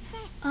こに行って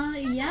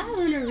Yeah, I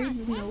wanna read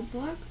the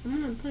notebook. I'm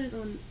gonna put it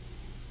on.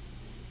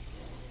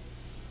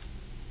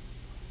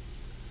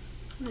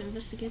 I'm gonna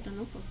investigate the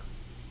notebook.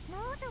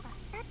 ノートが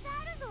2つ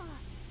あるぞ。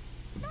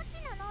どっち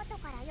のノート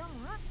から読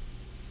む？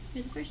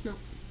 Here's the first note.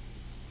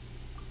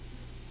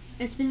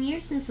 It's been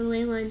years since the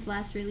ley lines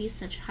last released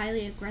such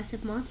highly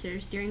aggressive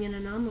monsters during an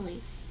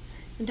anomaly.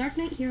 The Dark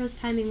Knight hero's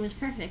timing was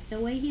perfect. The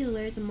way he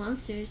lured the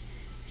monsters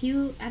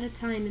few at a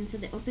time into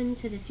the open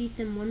to defeat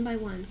them one by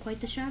one, quite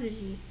the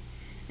strategy.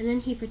 And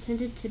then he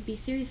pretended to be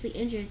seriously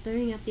injured,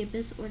 luring out the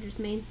Abyss Order's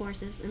main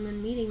forces and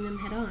then meeting them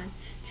head-on.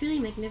 Truly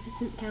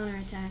magnificent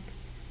counterattack.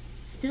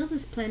 Still,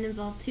 this plan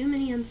involved too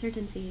many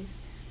uncertainties.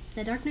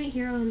 The Dark Knight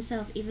hero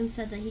himself even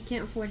said that he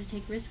can't afford to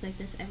take risks like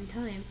this every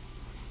time.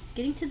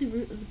 Getting to the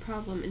root of the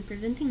problem and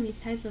preventing these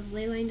types of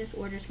ley line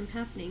disorders from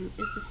happening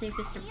is the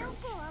safest よ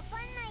approach. くわ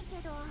かんないけ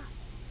ど、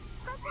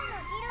過去の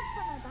ディルク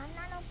の旦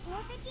那の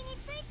功績に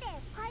ついて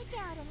書いて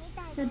あるみ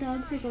たい The だな。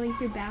 dogs are going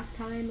through bath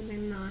time and they're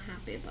not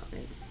happy about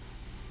it.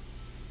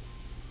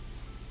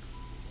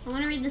 I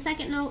want to read the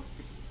second note.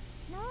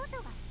 ノー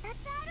トが2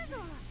つあるぞ。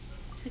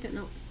 Second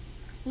note.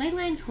 Ley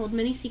lines hold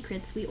many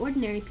secrets. We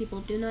ordinary people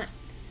do not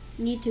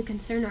need to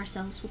concern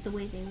ourselves with the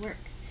way they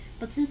work.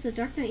 But since the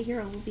Dark Knight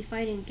hero will be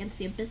fighting against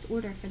the Abyss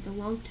Order for the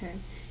long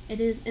term,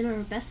 it is in our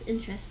best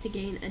interest to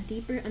gain a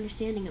deeper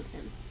understanding of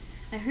them.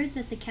 I heard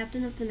that the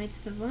captain of the Knights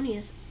of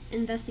Favonius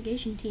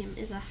investigation team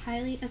is a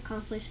highly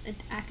accomplished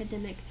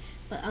academic,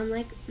 but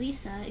unlike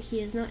Lisa,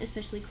 he is not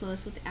especially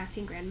close with the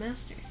acting Grand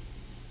Master.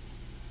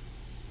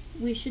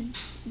 We should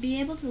be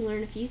able to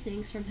learn a few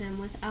things from him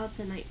without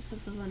the Knights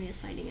of Favonius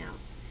finding out.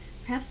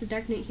 Perhaps the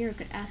Dark Knight hero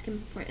could ask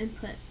him for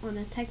input on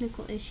the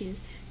technical issues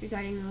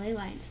regarding the ley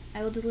lines.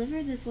 I will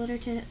deliver this letter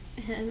to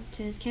him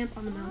to his camp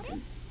on the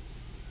mountain.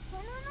 こ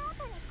のノー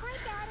トに書い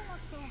てあるのっ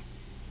て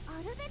ア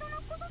ルベド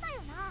のことだ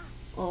よな。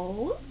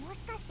 Oh? も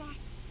しかして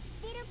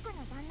ディルク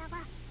の旦那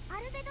がア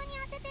ルベドに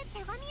宛てて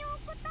手紙を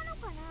送ったの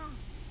かな。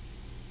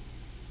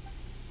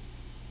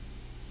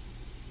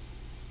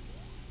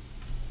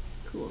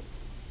 Cool.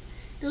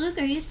 Luke,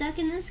 are you stuck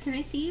in this? Can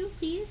I see you,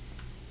 please?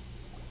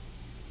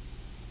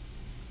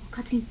 Oh,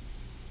 cutscene.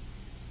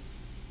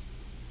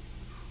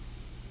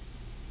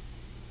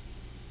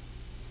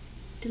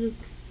 Luke.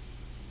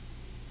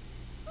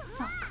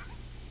 Fuck.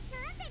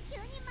 なんで急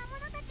に魔物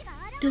たちが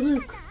現 Luke.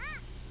 れたんだ。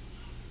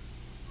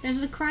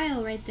 There's a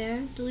cryo right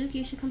there. Luke,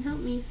 you should come help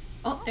me.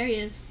 Oh, there he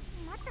is.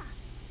 また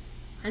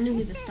I knew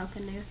he was stuck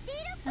in there. デ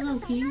ィルクの Hello,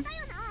 旦 King. 那だ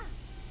よな。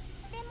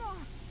でも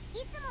い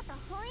つもと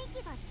雰囲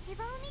気が違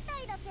うみた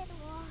いだけど。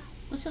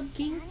 What's up,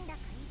 King? なんだか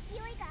勢い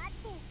があっ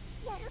て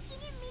やる気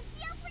に満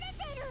ち溢れ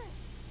てる。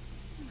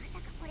まさ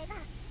かこれが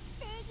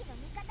正義の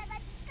味方が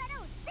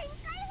力を全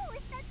開放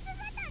した姿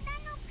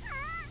なの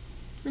か。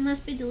 It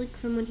must be the Luke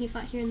from when he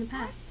fought here in the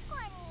確 past.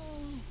 か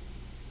に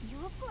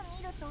よく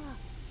見ると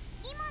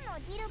今の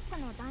ディルク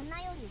の旦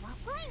那より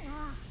若い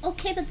な。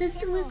 Okay, but this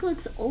Luke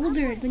looks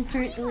older than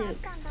current 何があっ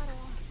Luke. たんだろ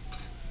う。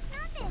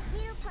なんで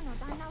ディルクの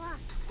旦那は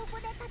ここ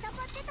で戦っ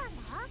てたん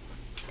だ。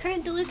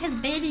 Current Luke has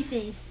baby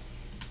face.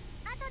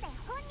 後で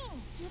本人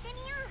に聞いてみ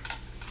よう。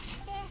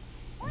で、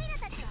オイラ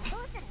たちはど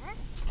うする？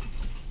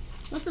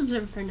 Let's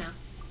observe for now.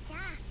 じゃあ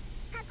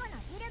過去の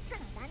ディルクの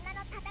旦那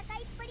の戦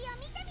いっぷりを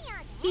見てみよ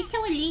うぜ。 He's so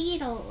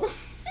little.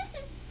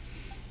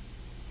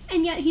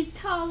 And yet he's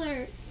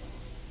taller.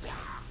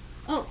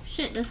 Oh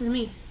shit, this is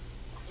me.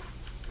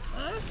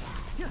 Oh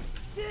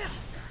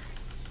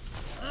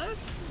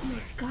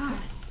my god.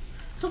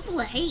 So full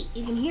of hate,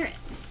 you can hear it.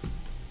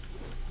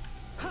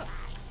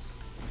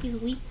 He's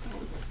weak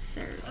though,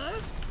 sir.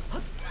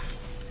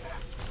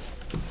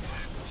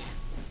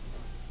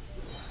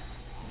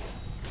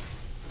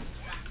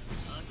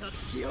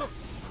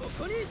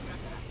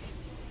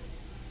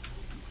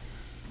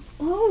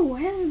 Oh,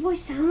 why does his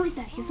voice sound like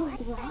that? He's so rough.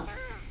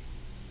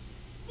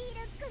 ディ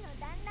ルクの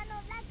旦那の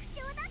楽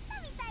勝だっ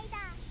たみたいだ。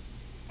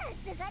さ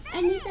すがだ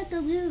I ね。 need that to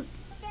Luke.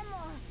 で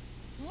も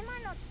今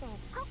のって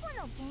過去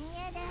の幻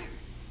影で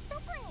特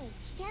に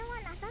危険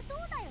はなさそう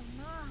だよ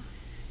な。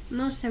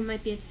 Most there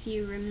might be a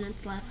few remnants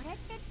そ left. れっ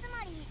てつ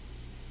まり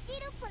デ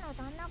ィルクの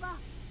旦那が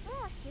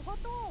もう仕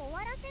事を終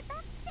わらせた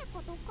って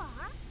ことか。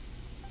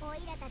オ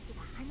イラたち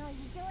があの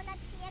異常な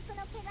地脈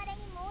の汚れ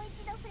にもう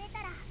一度触れた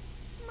ら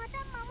ま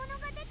た魔物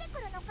が出てく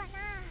るのか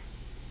な。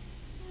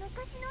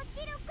昔の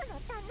ディル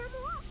んな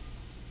もん。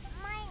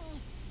前に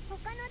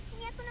他の地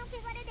脈の汚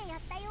れでや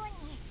ったよう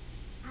に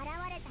現れ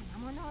た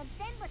魔物を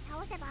全部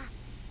倒せば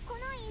こ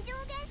の異常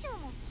現象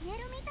も消え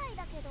るみたい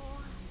だけど。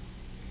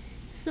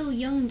 So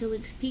young to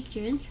piqued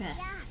your い interest.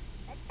 や、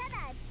た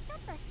だちょっ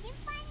と心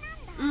配な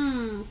んだ。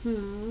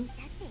 Mm-hmm. だ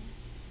って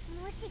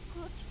もし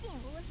好奇心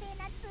旺盛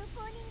な通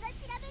行人が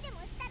調べで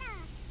もしたら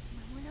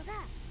魔物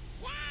が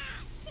「や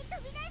ー!」って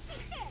飛び出して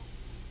きて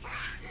「カ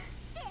ー!」っ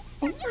て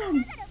叫び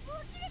ながら棒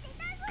切れで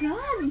殴る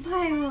God,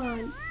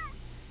 Pyron!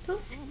 Don't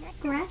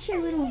scratch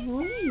your little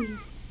voice.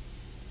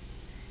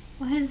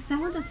 Why is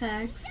sound effects?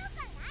 緊張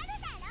感がある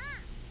だろ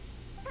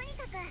う。とに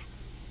かく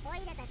オイ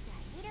ラたちは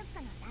ディルッ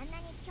クの旦那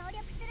に協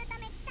力するた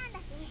め来たんだ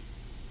し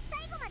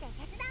最後まで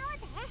手伝おう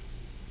ぜ。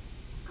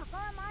ここ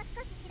をもう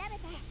少し調べ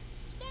て危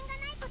険が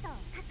ないことを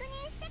確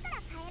認してから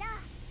帰ろ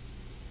う。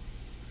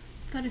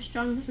 Got a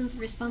strong sense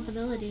of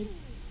responsibility.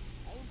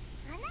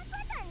 そんなこ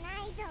と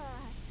ないぞ。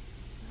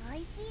美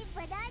味しいブ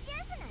ドウジュ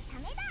ースのた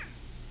めだ。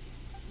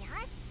よ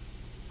し、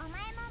お前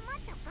ももっ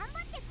と頑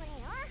張ってくれ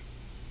よ。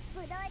ブ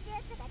ドウジュ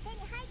ースが手に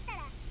入った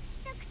ら一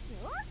口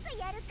多く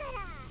やるか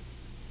ら。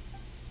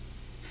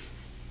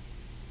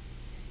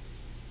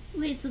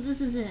 Wait, so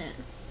this is it.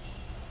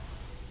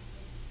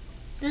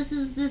 This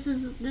is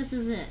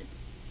it.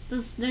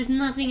 There's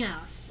nothing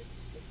else.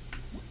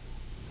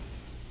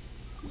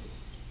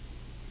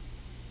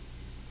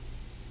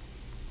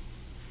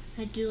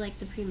 I do like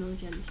the primo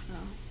gems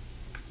though.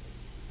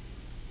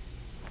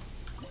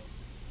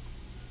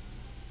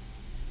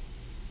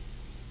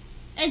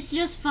 It's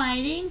just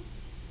fighting?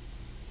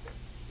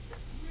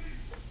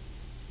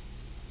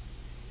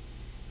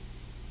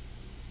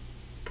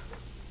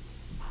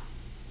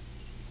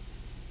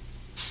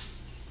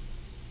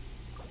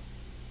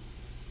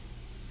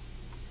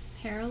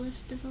 Perilous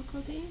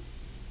difficulty?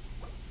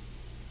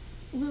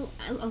 Well,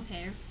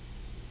 okay.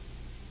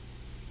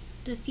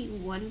 Defeat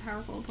one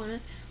powerful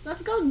opponent.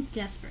 Let's go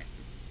desperate.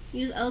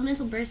 Use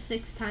elemental burst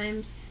 6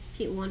 times.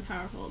 Defeat one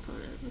powerful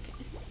opponent. Okay.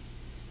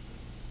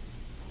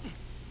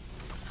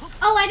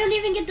 Oh, I don't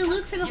even get the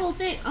loot for the whole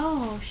thing.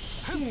 Oh,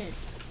 shit.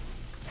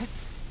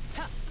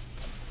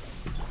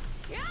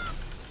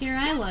 Here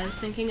I was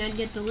thinking I'd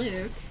get the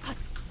loot.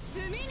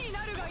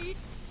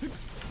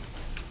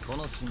 こ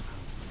の瞬間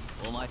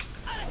お前言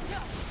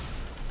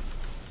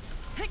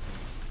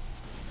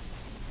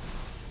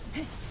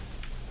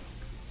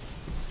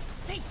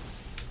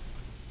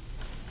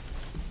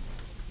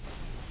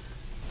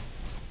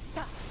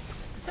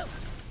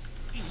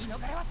い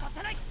逃れはさ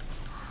せない。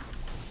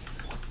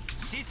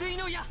止水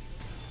の矢。はっ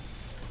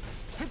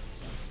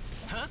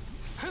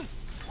ふん。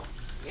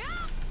や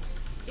あ、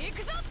行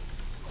くぞ。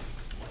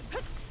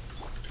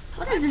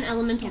 What is an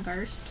elemental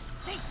burst?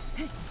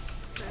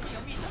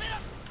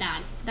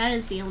 That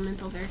is the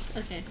elemental burst.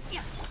 Okay.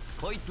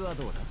 こいつは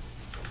どうだ。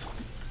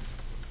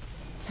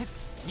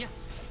や。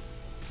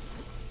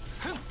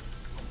ふん。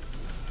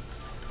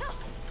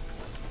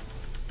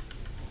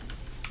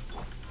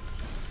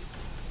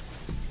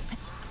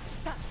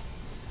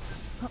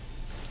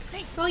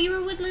 Oh, you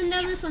were whittling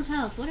down this one's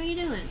health. What are you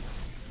doing?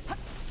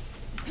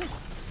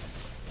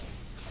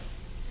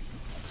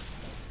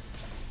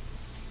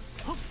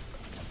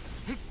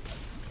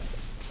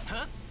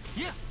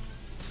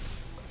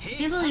 I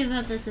can't believe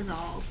that this is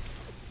all.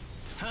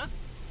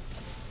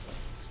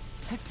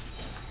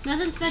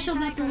 Nothing special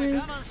about the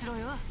loot.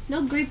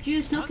 No grape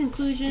juice, no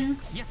conclusion.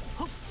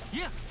 Fuck.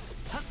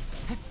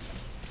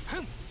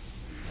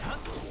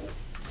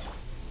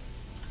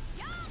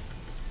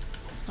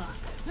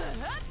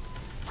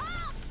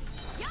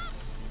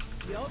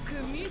 よく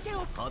見て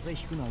お風邪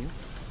ひくなよ。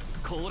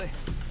これ。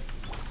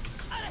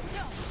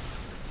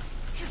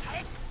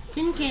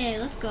 10k,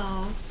 let's go.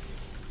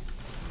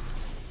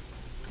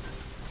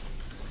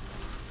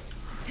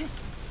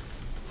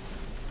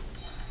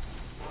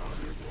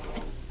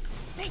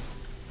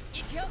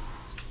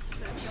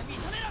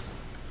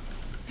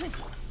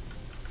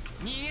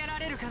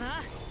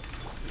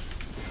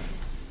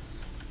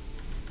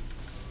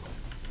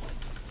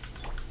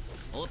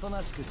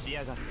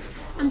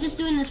 I'm just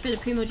doing this for the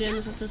primo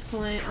gems at this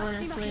point,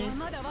 honestly.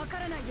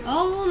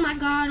 Oh my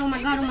god, oh my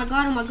god, oh my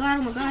god, oh my god,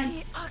 oh my god.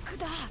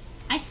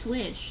 I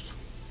switched.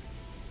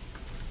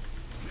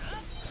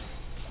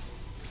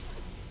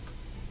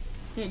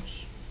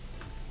 Bitch.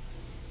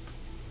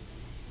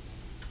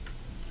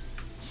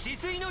 止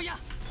水の矢。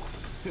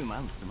すま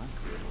んすまん。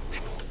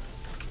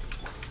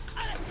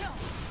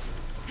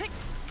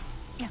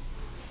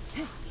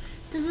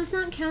 Does this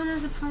not count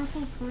as a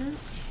powerful opponent?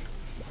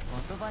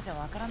 言葉じゃ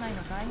わからない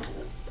のかい。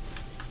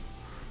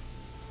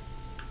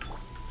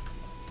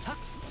はっ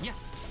や。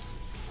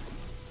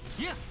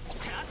や。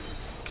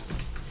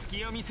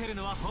隙を見せる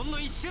のはほんの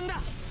一瞬だ。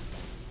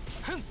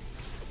ふん。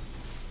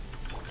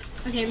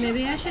 Okay,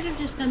 maybe I should have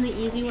just done the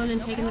easy one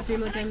and taken the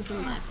primo gems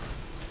and left.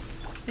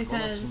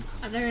 Because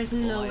there is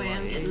no way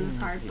I'm getting this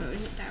hard mode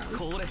hit down.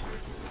 これ。は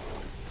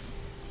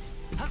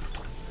っ。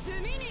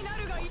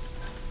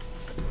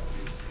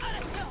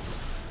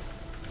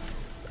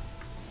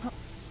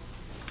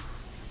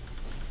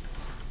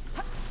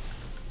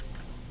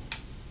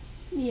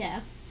 Yeah,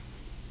 Yeah.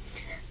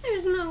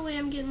 There's no way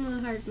I'm getting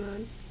the hard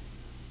mode.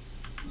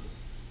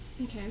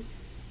 Okay.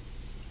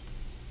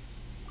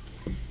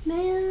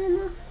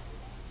 Man.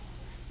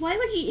 Why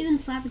would you even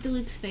slap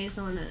Diluc's face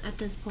on it at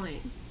this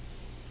point?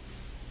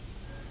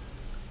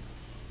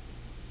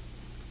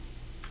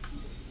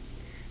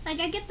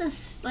 Like, I get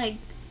this, like,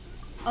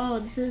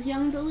 oh, this is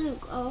young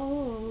Diluc.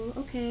 Oh,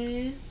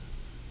 okay.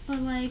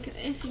 But, like,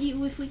 if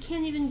we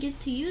can't even get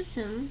to use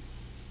him,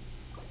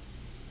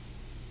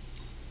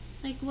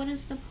 like, what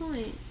is the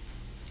point?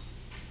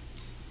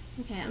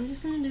 Okay, I'm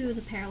just gonna do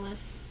the Perilous.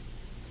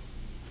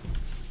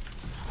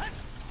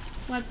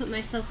 Why put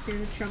myself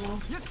through trouble?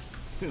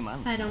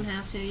 I don't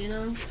have to, you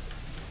know?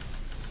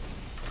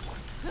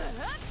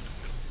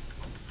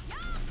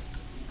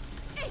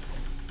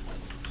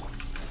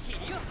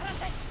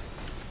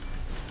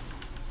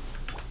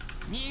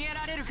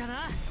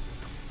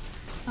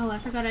 Oh, I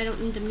forgot I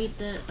don't need to meet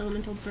the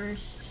elemental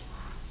burst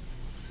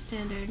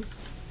standard.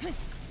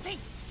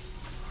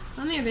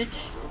 Come here, bitch.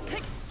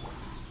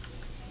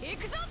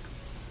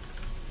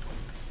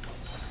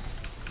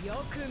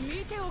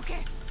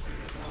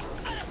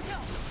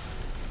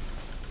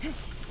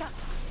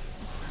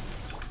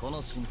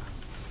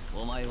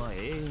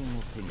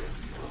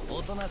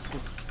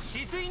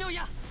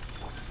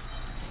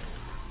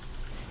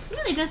 It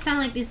really does sound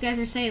like these guys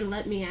are saying,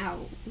 let me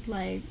out.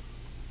 Like...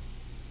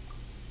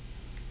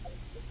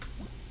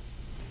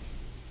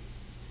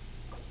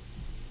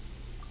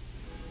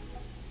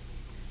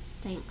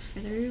 Thanks for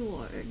the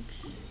rewards.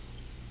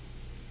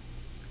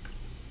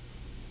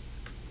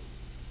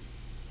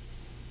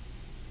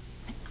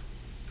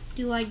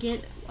 Do I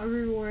get a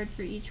reward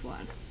for each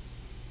one?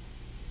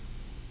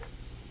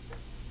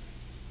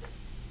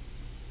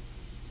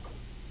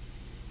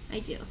 I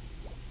do.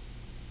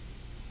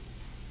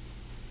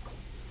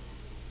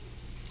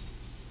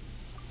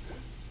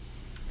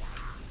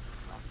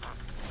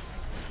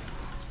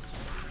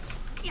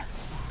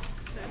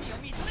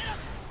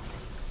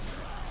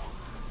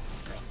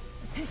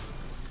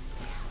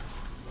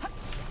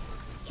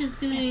 Just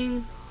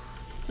doing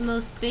the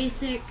most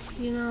basic,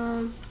 you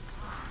know,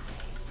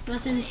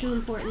 nothing too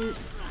important.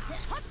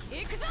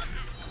 Because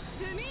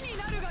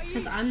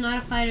I'm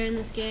not a fighter in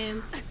this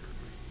game.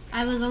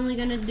 I was only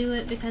gonna do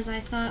it because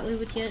I thought we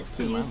would get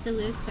to use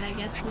Diluc, but I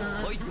guess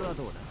not.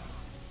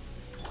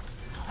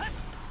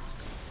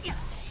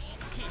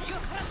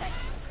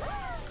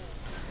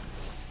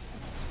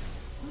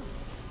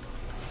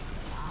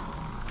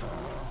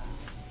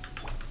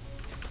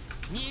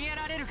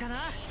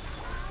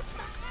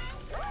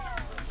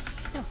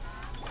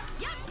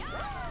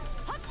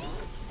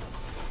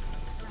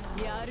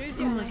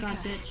 Oh my god,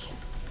 bitch.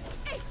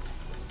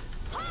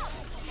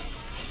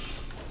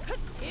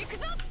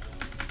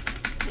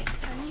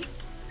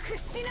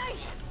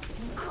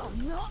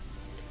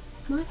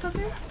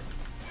 Motherfucker.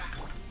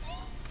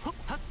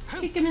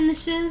 Kick him in the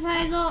shins,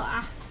 Heigl.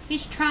 Ah,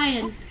 he's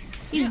trying.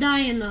 He's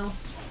dying though.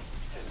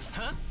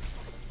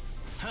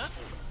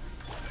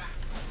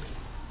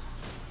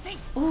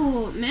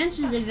 Oh, man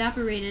just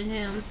evaporated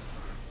him.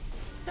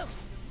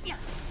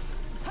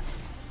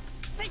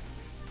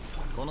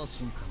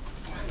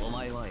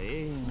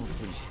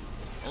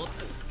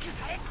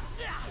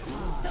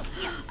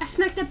 I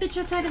smacked that bitch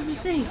outside of the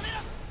thing.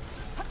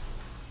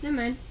 Never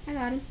mind, I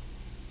got him.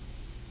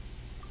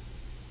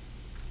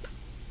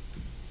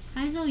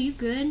 Heigl, you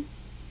good?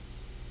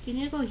 Do you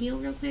need to go heal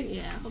real quick?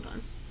 Yeah, hold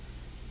on.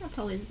 That's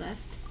always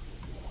best.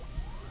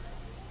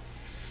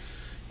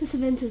 This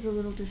event is a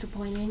little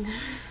disappointing.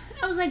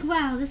 I was like,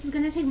 wow, this is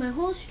gonna take my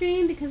whole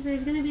stream because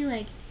there's gonna be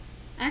like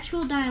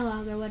actual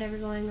dialogue or whatever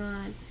going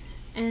on.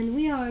 And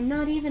we are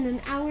not even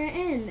an hour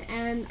in,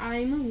 and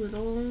I'm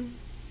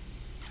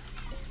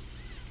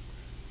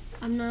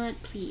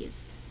not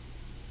pleased.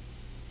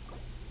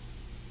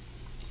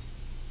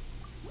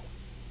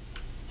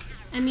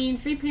 I mean,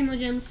 free Primo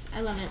Gems,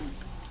 I love it.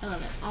 I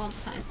love it all the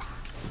time.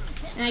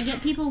 And I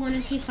get people want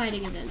to see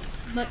fighting events,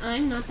 but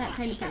I'm not that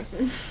kind of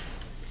person.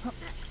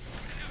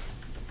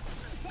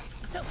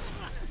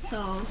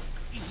 So,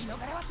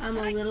 I'm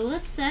a little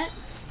upset,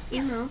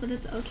 you know, but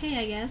it's okay,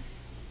 I guess.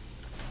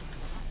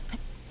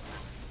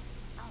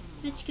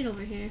 Bitch, get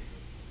over here.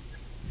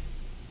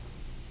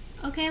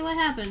 Okay, what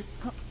happened?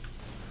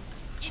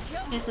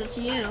 Guess it's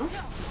you.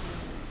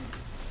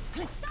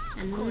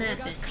 And that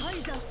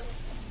bitch.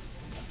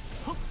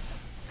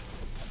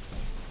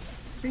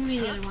 Bring me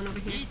the other one over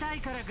here.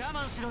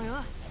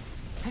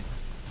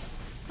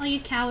 Oh,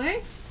 you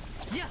coward?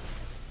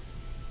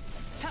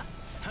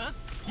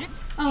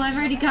 Oh, I've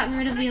already gotten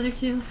rid of the other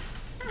two.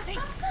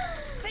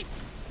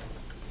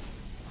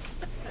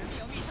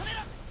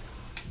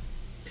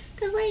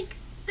 Cause like,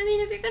 I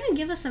mean, if you're gonna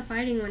give us a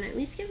fighting one, at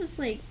least give us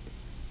like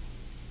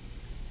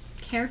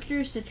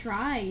characters to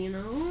try, you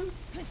know?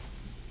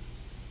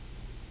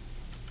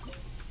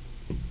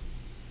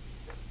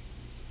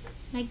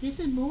 Like, this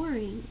is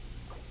boring.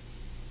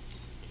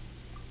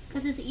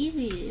 Cause it's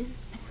easy.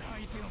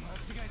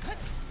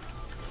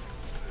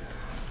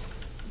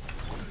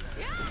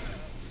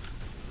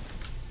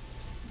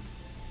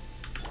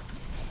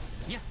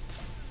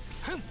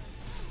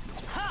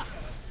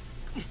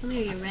 Come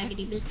here, you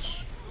raggedy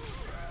bitch.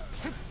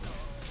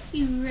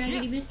 You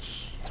raggedy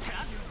bitch.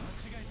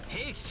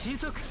 兵器神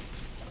速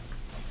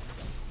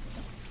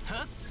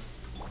はっ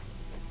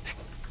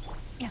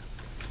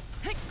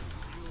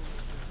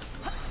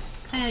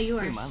Kaya, you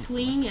are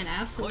swinging at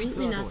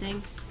absolutely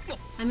nothing.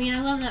 I mean,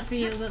 I love that for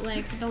you, but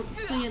like, don't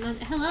swing at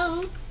nothing.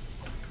 Hello?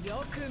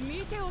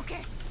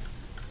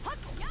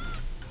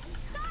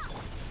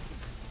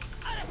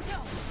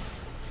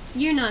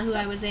 You're not who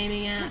I was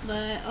aiming at,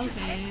 but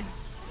okay.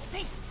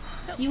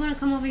 You want to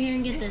come over here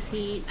and get this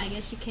heat? I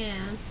guess you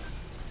can.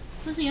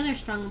 Who's the other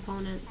strong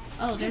opponent?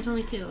 Oh, there's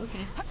only two.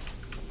 Okay.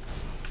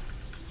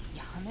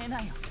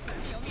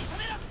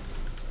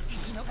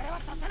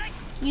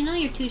 You know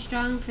you're too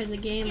strong for the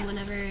game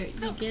whenever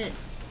you get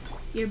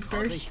your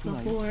burst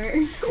before.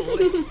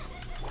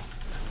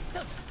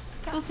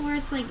 Before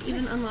it's like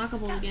even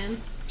unlockable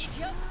again.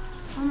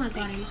 Oh my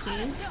god, are you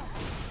serious?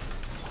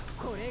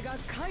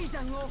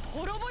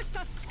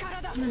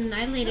 I'm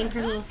annihilating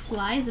her little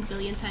flies a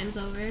billion times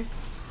over.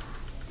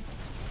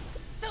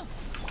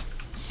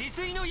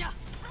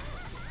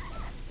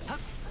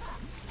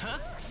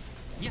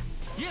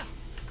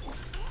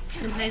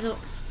 And Hazel.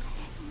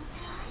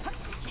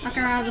 Knock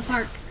her out of the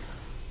park.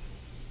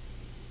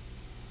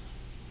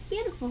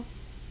 Beautiful.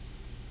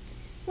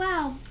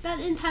 Wow, that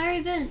entire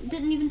event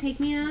didn't even take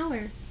me an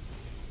hour.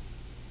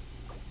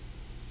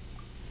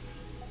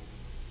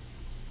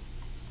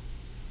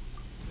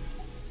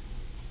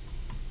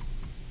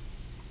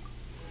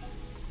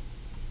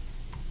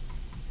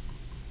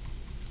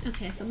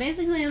 Okay, so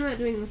basically I'm not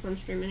doing this on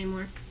stream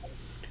anymore.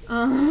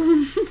 Are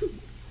you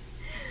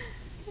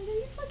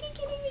fucking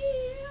kidding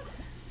me?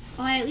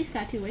 Oh, I at least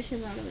got 2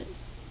 wishes out of it.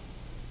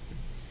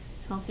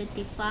 So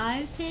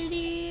 55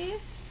 pity.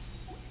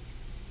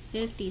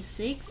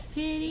 56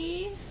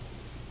 pity.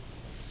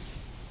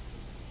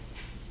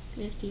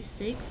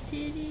 56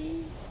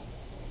 pity.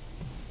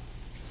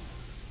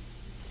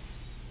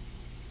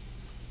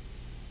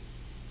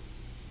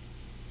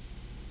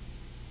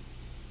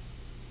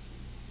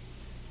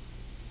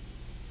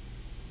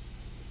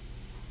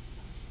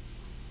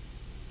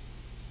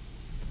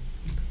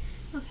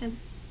 Okay.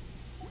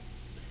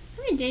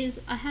 How many days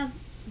I have?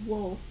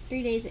 Whoa,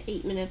 3 days and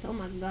 8 minutes. Oh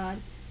my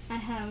god. I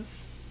have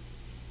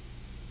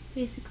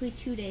basically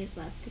 2 days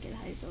left to get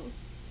Heizo.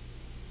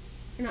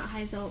 Or not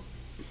Heizo.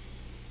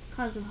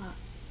 Kazuha.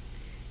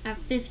 I have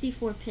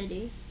 54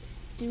 pity.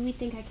 Do we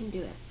think I can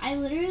do it? I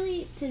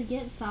literally, to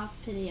get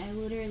soft pity, I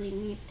literally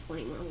need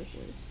 20 more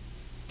wishes.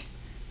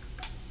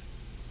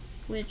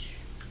 Which,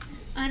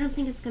 I don't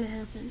think it's gonna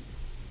happen.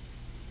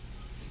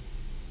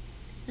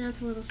 And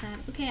that's a little sad.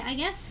 Okay, I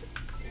guess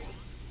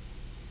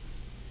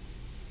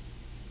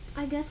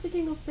we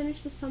can go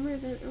finish the summer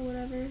event or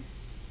whatever.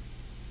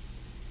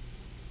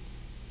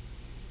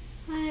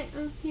 Hi,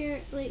 I'm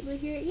here, late but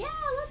here. Yeah,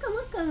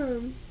 look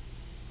 'em.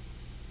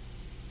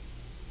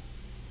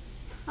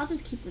 I'll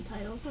just keep the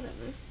title,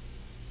 whatever.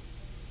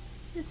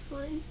 It's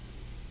fine.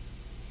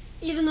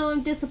 Even though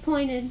I'm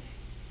disappointed,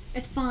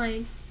 it's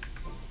fine.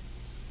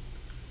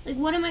 Like,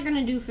 what am I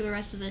gonna do for the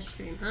rest of this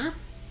stream, huh?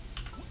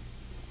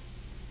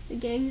 The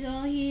gang's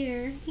all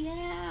here.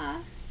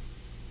 Yeah.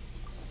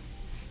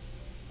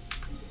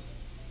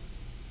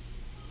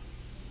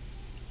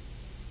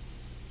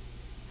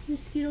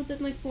 Mosquito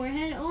bit my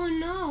forehead. Oh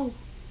no.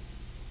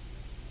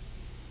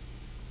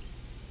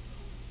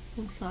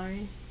 I'm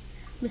sorry.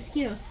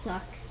 Mosquitoes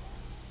suck.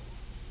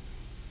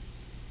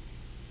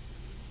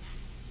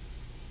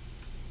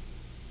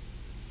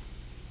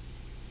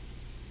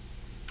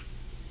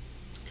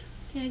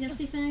 Okay, I guess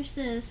we finished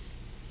this.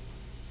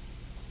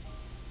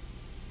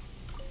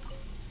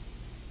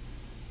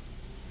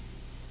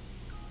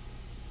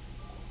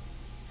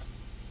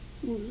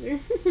 Loser.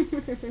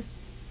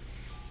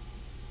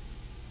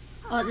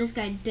 Oh, this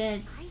guy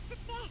dead.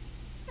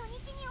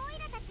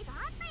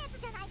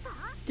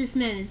 This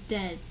man is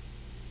dead.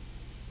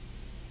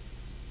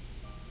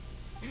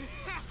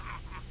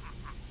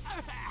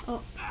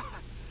 Oh.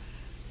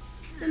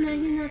 Oh no,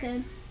 he's not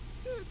dead.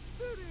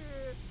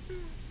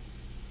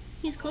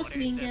 He's close to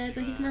being dead,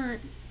 but he's not.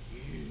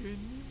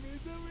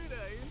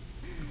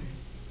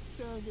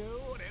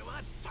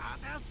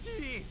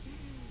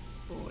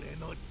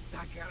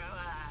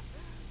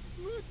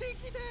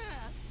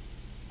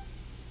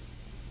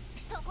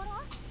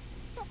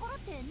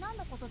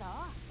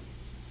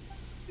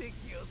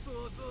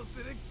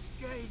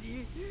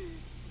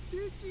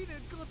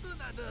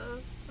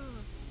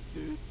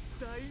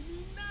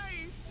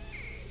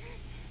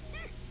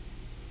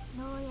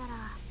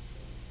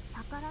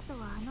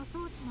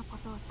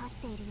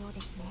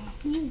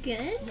 You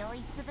good?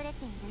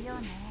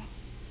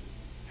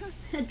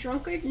 A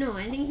drunkard? No,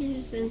 I think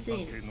he's just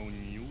insane.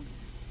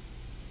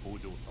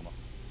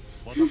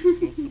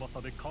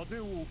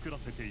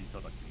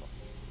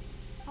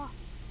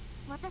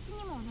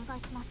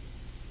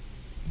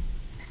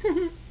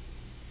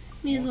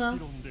 Me as well.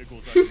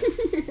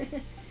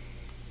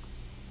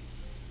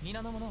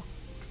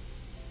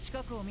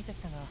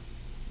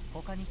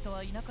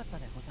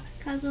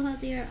 Kazuha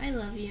dear, I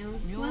love you.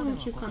 Why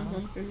won't you come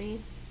home for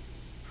me?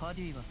 ファ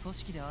デュイは組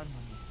織であるの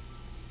に、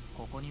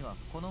ここには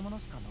この者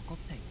しか残っ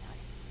ていない。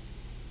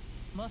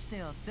まして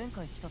や前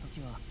回来た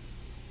時は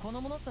この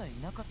者さえい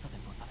なかったで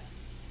ござる。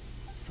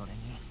それに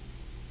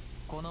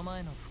この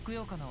前のふく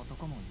よかな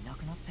男もいな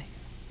くなっている。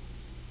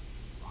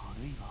あ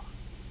るいは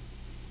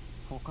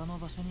他の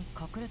場所に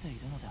隠れてい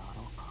るのであ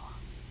ろうか。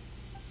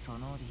そ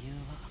の理由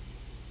は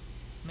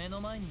目の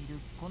前にい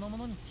るこの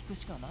者に聞く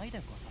しかないで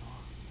ござろ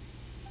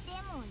う。で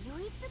も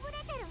酔いつぶれ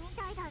てるみ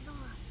たいだぞ。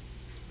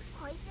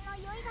こいつの酔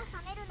いが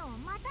冷めるのを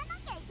待たな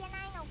きゃいけな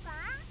いのか。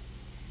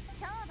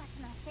懲罰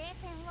の聖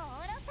戦を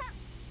下ろ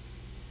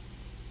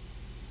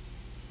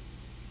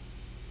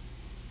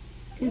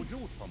そう。お嬢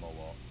様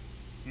は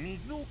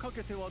水をか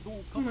けてはど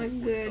うかとおっ Oh しゃ my って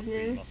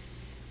いま goodness.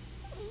 す。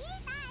いい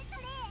な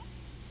それ。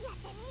やっ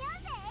てみよ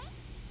うぜ。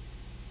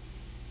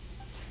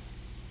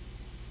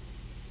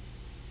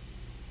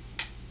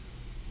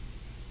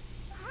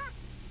あ、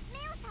目を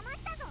覚ま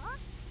したぞ。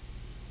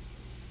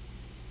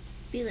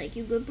Be like,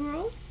 you good,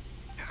 bro?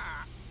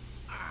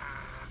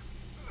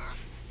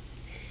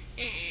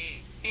 You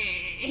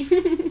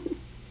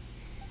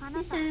あ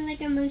なた sounded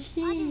like a アディです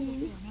よ machine.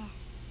 ね。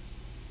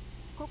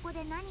ここ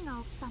で何が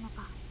起きたの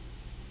か、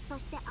そ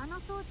してあの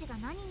装置が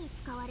何に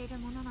使われる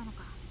ものなの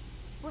か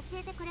教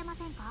えてくれま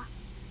せんか。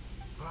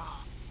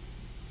わ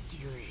デ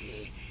ュ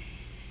イ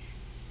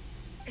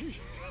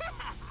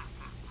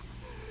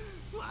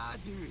わ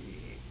デュイ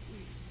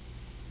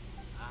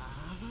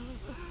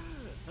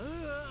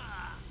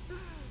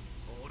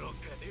愚か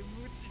で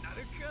無知なる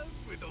か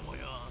ぶどもよ。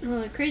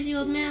 Oh, a crazy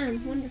old man.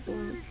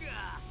 Wonderful.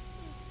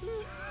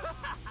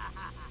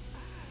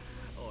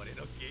 俺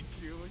の研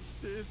究を否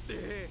定し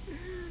て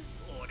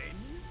俺に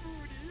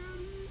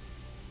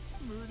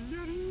無理や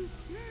り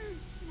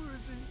無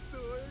人島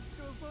へ来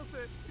さ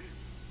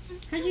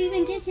せ。 How'd you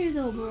even get here,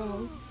 though,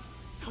 bro?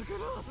 宝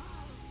が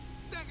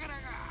なん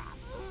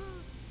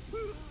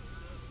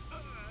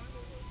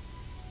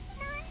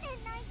で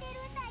泣いてる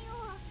んだよ。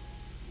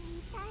一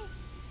体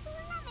どん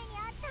な目にあ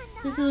ったんだ。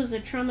 This was a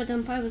trauma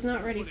dump I was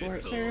not ready for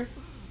it, sir.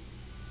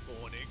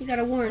 You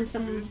gotta warn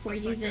someone before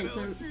you vent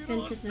them.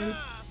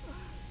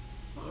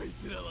 あい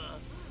つらは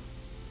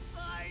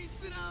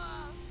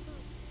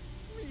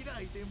未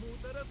来でも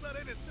たらさ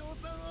れる賞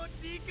賛を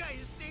理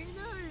解していない。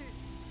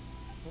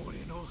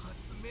俺の発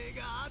明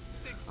があっ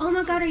て Oh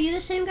my god, are you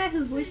the same guy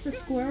who voiced the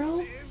squirrel?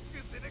 征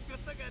服するこ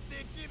とが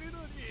できるの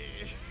に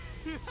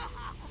愚か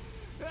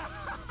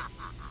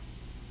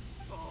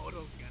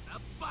な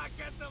バ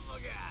カどもが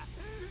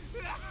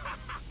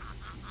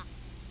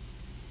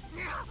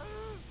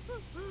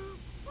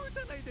撃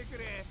たないでく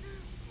れ。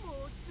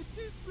もう実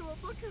験室は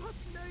爆破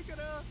しないか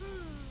ら。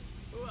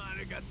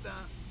悪かった。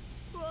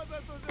わ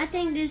ざとじゃ I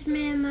think this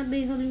man might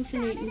be ダメ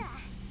hallucinating. だ。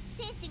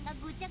精神が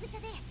ぐちゃぐちゃ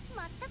で全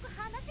く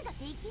話がで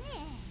きねえ。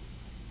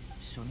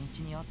初日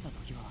に会った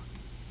時は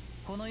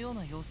このよう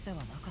な様子では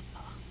なかっ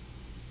た。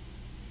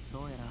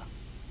どうやら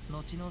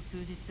後の数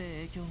日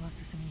で影響が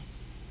進み、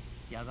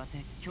やが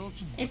て狂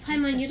気に Hey, 陥って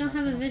Paimon, you しま don't った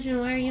have の a で vision.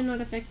 ござ Why ろ are う。 you not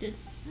affected?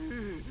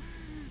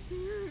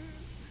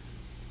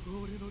 俺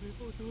のレ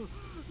ポ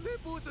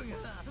ートが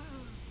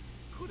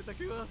これだ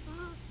けは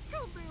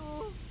勘弁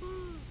を。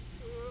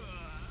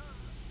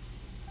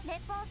レ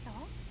ポート？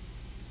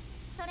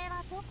それ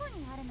はどこ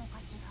にあるのか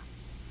しら。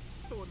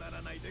怒鳴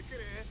らないでく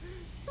れ。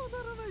怒鳴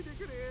らないで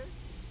くれ。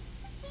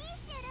フィッ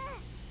シュル、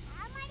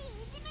あまり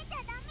いじめちゃ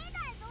ダメだ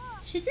ぞ。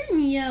 She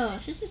didn't yell.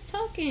 She's just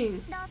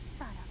talking. だっ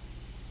たら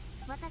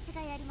私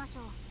がやりまし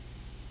ょう。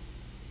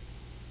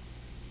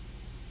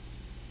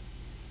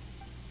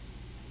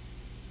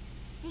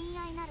親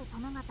愛なる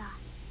殿方、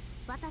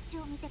私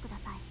を見てくだ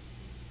さい。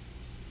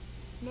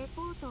レ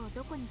ポートを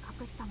どこに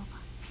隠したのか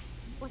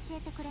教え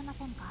てくれま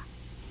せんか。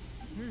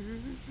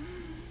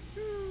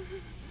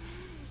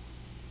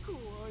怖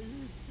い。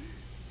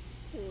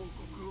報 Oh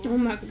告を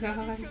my 書 god. か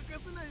せ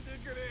ないで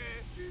くれ。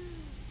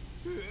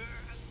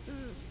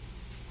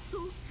ど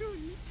っか行っ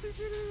て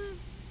くる。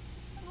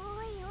お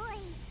いおい、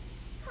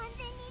完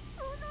全に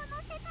想像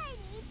の世界に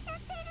行っちゃっ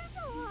てる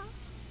ぞ。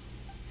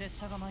拙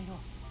者が参ろう。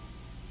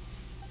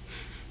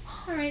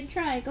 Alright,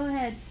 try. Go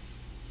ahead.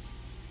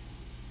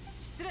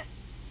 失礼。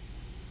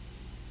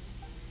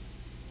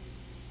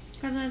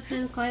 Kazuha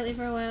stands quietly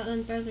for a while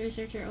and throws the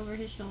researcher over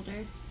his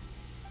shoulder.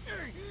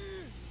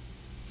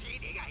 尻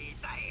が痛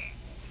い。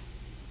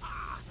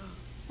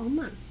 Oh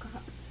my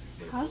god.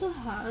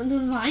 Kazuha, the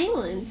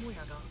violence. 母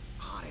屋が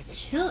腫れて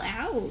Chill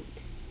out.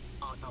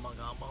 頭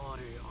が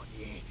回るよう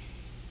に。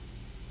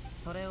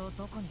それを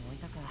どこに置い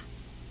たか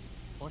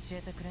教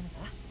えてくれぬ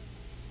か。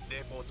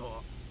レポー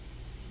ト。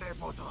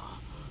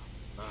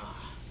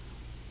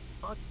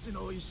あっち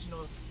の石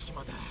の隙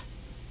間だ。よ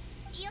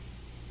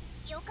し、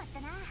よかった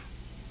な。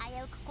危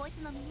うくこい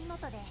つの耳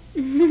元で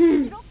直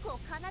接ロックを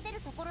奏で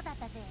るところだっ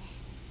たぜ。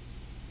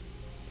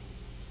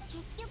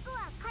結局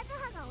はカズ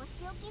ハがお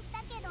仕置きし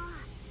たけど、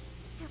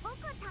すごく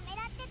ため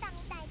らってたみ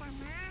たいだな。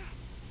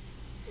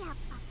やっ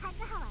ぱカ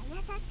ズハは優し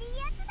い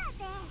やつだ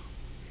ぜ。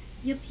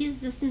 Yup, he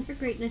is destined for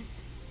greatness.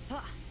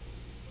 さあ、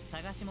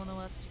探し物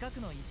は近く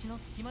の石の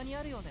隙間に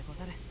あるようでご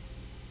ざる。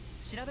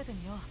調べて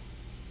みよう。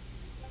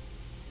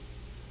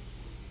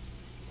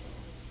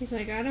He's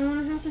like, I don't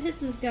want to have to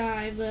hit this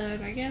guy,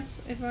 but I guess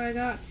if I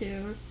got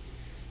to.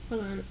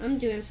 Hold on, I'm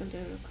doing something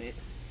real quick.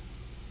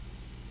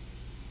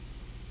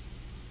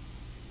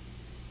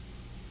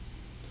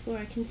 Before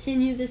I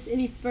continue this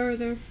any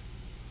further.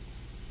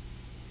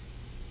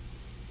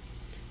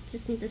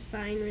 Just need to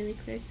sign really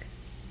quick.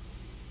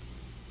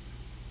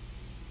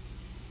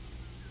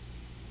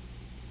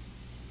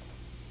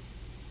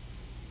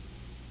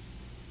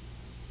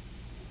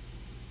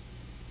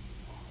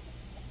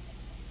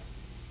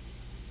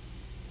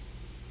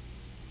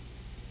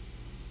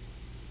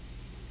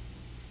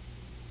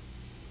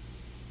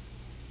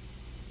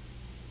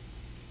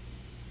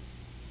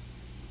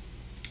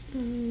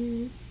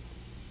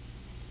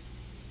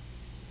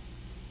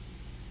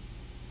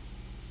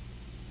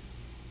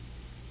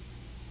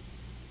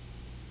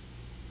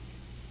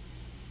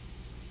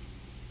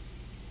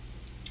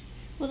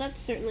 Well, that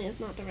certainly is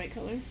not the right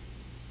color.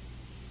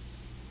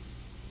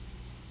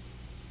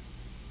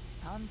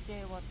 探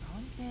偵は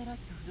探偵ら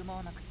しく振る舞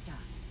わなくっちゃ。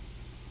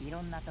い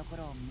ろんなとこ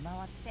ろを見回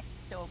って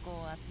証拠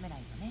を集めない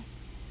とね。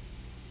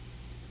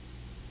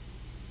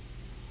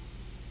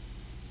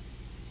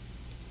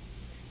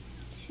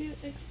To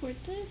export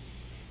this,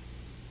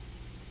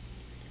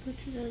 go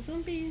to the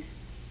zombie.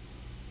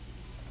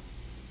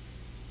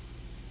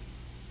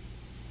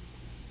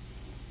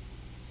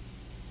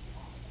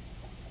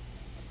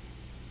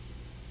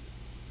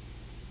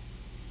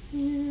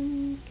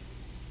 And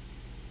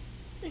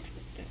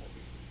export that.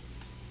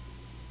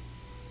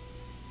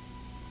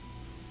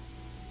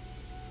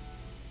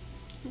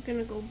 I'm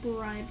gonna go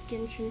bribe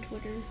Genshin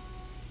Twitter.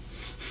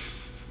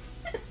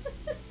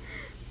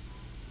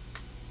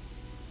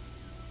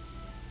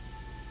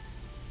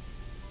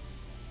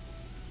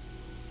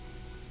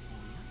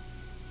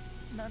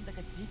 なんだ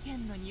か事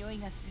件の匂い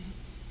がする。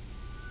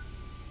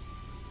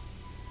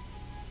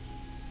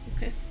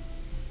Okay.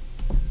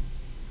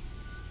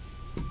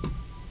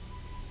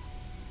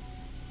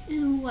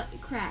 And what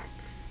crack?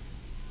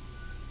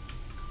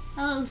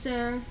 Hello,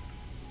 sir.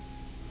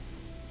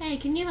 Hey,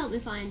 can you help me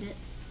find it?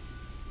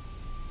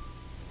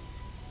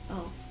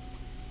 Oh.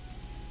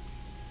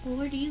 Well,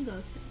 where do you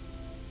go?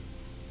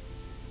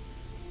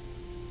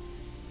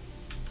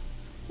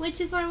 Way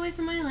too far away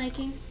for my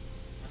liking.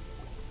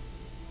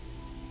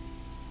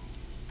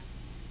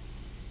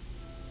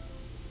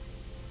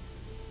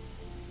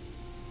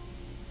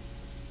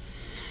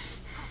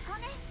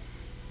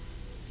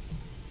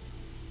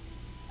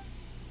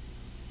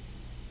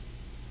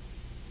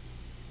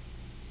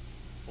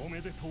おめ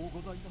でとう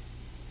ございます。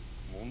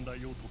問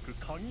題を解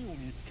く鍵を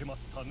見つけま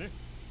したね。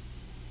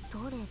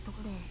どれどれ。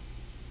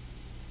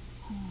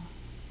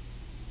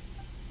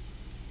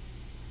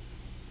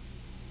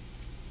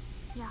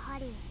やは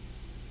り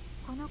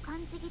この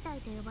感知擬態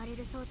と呼ばれ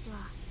る装置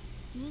は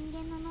人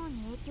間の脳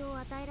に影響を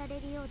与えられ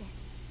るようで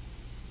す。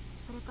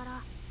それか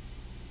ら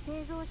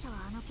製造者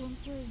はあの研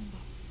究員で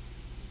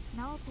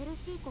名をペル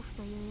シーコフ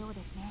というよう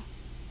ですね。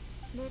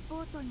レポ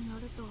ートによ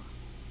ると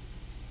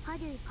ファ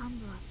デュイ幹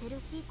部はペ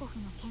ルシーコフ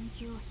の研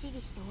究を支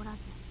持しておら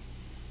ず、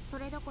そ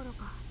れどころ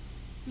か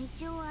道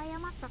を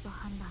誤ったと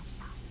判断し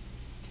た。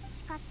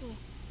しかし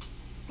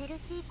ペル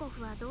シーコ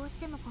フはどうし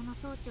てもこの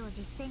装置を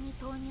実戦に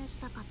投入し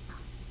たかった。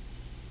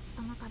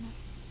そのため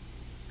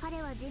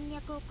彼は人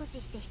脈を駆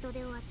使して人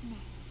手を集め、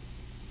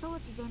装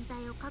置全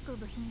体を各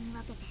部品に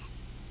分けて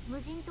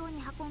無人島に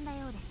運んだ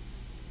ようです。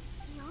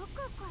よく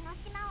この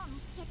島を見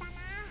つけたな。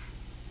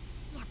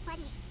やっぱ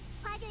り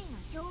ファデュイの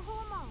情報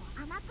網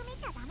を甘く見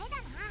ちゃダメだ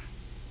な。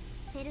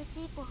ペル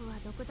シーコフは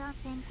独断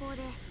専行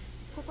で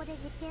ここで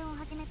実験を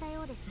始めた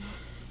ようですね。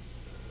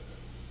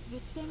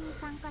実験に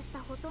参加した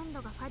ほとん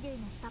どがファデュイ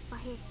の下っ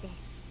端兵士で、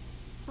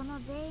その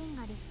全員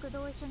がリスク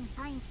同意書に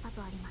サインした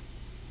とあります。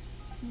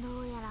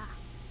どうやら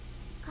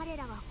彼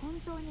らは本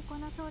当にこ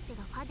の装置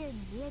がファデュイに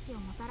利益を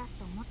もたらす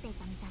と思ってい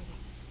たみたいで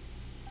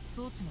す。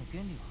装置の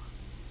原理は？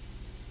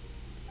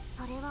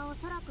それはお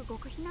そらく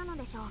極秘なの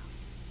でしょう。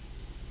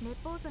レ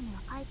ポートに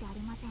は書いてあ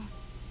りません。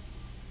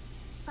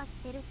しかし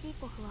ペルシー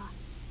コフは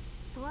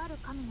とある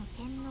神の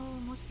権能を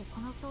模して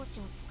この装置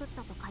を作っ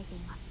たと書いてい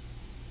ます。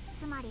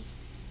つまり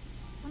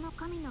その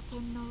神の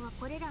権能は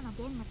これらの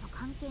ゲームと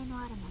関係の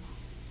あるもの。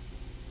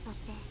そ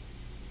して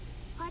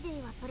ファデュ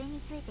イはそれ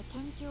について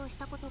研究をし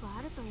たことが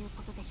あるという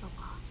ことでしょう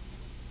か。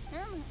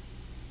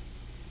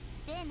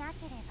でな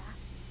ければ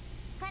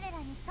彼ら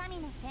に神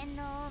の権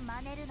能を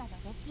真似るなど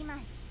できま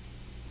い。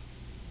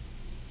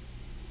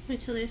 Wait,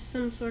 so there's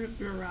some sort of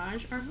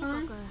mirage とに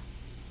archon? かく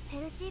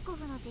ペルシーコ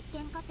フの実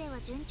験過程は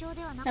順調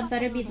ではなか That っ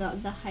たよ better う be で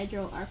す。 the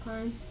hydro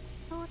archon.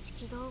 装置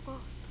起動後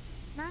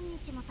何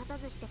日も経た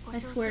ずして故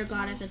I 障 swear し to てし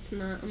ま god い if it's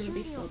not, I'm 修 gonna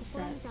be 理 so を試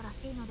upset. みたら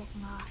しいのです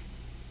が、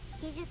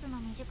技術の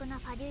未熟な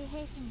ファデュイ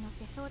兵士によっ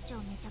て装置を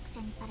めちゃくち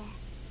ゃにされ、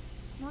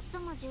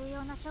最も重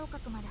要な昇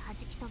格まで弾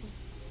き飛び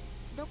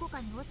どこか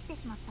に落ちて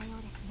しまったよ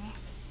うですね。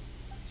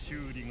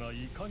修理が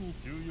いかに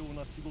重要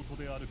な仕事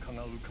であるか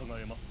が伺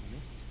えますね。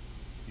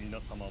皆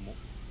様も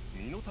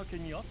身の丈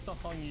に合った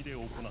範囲で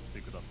行って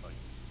ください。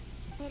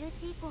ペル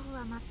シーコフ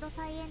はマッド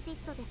サイエンティ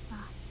ストですが、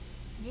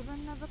自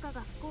分の部下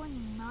が不幸に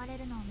見舞われ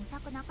るのを見た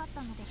くなかっ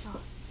たのでしょう。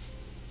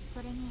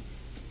それに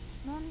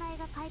問題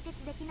が解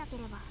決できなけ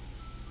れば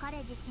彼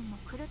自身も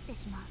狂って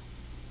しまう。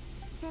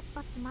切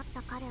羽詰まっ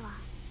た彼は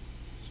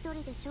一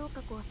人で昇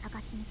格を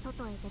探しに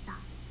外へ出た。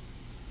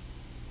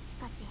し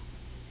かし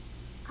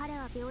彼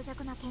は病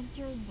弱な研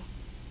究員です。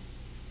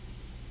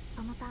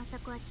その探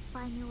索は失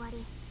敗に終わ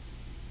り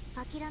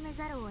諦め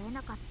ざるを得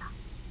なかった。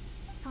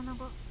その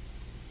後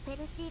ペ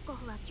ルシーコ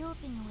フは狂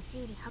気に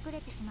陥りはぐれ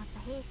てしまった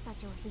兵士た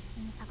ちを必死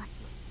に探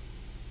し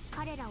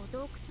彼らを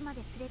洞窟ま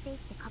で連れて行っ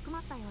てかくま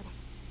ったようで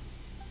す。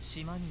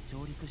島に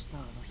上陸した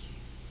あの日、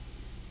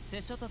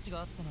拙者たち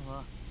が会ったの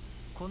は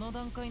この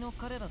段階の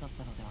彼らだっ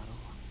たのであろ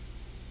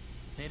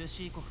う。ペル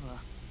シーコフは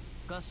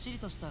がっしり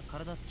とした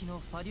体つきの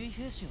ファリュイ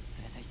兵士を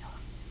連れていた。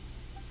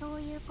そ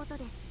ういうこと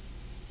です。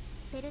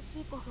ペルシ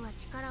ーコフは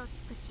力を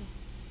尽くし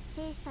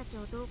兵士たち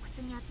を洞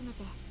窟に集め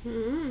て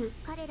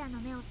彼らの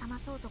目を覚ま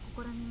そうと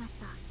試みまし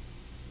た。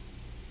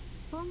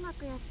音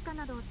楽や歯科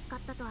などを使っ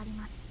たとあり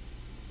ます。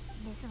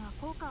ですが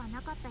効果は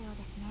なかったよう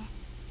ですね。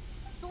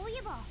そうい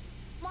えば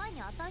前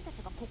にあたいた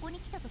ちがここに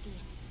来た時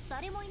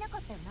誰もいなか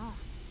ったよな。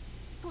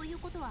という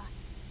ことは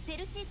ペ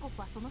ルシーコフ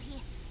はその日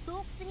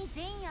洞窟に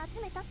全員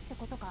集めたって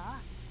ことか。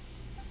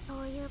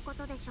そういうこ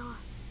とでしょう。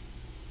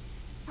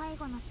最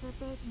後の数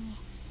ページに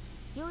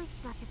良い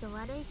知らせと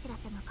悪い知ら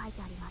せが書い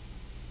てあります。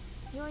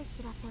良い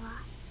知らせ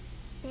は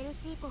ペル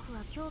シーコフ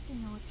は狂気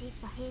に陥っ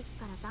た兵士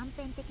から断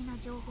片的な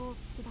情報を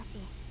聞き出し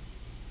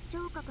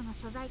昇格の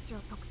所在地を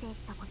特定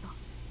したこと。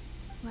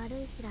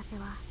悪い知らせ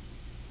は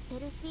ペ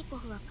ルシーコ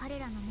フは彼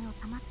らの目を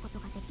覚ますこと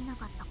ができな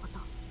かったこと。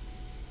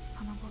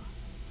その後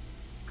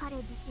彼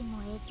自身も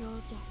影響を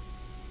受け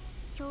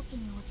狂気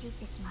に陥っ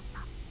てしまっ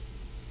た。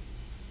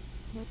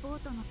レポー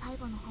トの最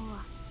後の方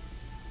は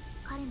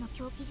彼の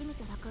狂気じみ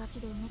た落書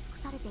きで埋め尽く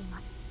されていま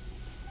す。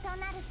と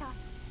なると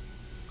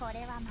こ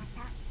れはま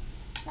た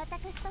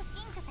私と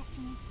シンクたち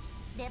に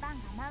出番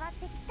が回っ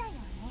てきたよね。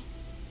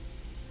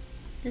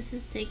 This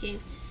is taking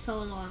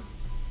so long.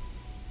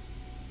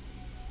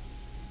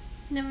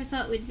 Never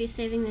thought we'd be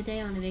saving the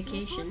day on a レポ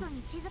ー vacation. ト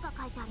に地図が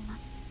書いてありま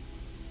す。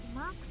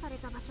マークされ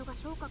た場所が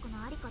昇格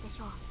のありかで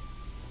しょう。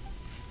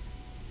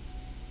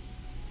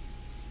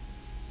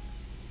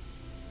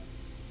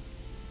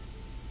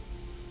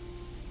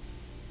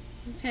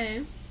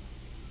Okay.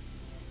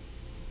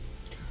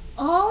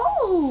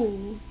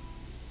 Oh!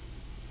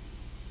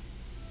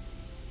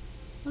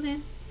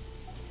 Okay.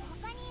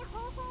 他に方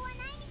法はな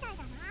いみたい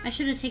だな。 I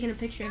should have taken a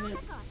picture 昇 of it.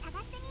 格を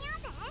探してみよ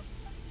うぜ。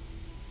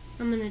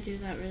 I'm gonna do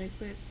that really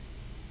quick.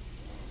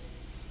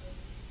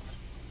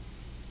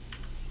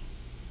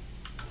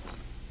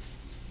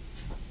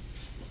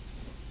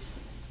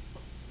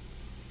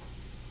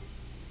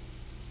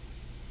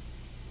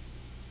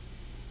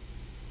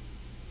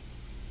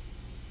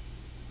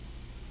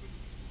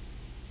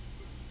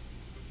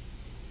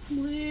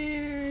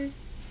 Where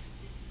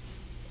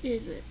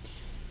is it?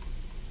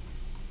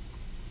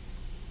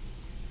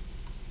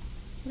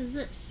 What is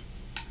this?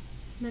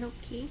 Metal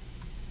key?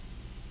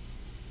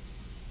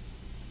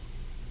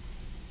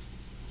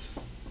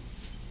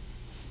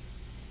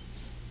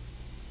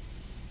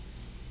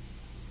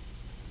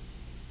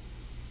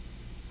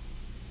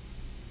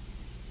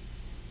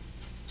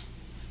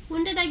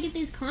 When did I get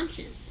these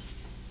conches?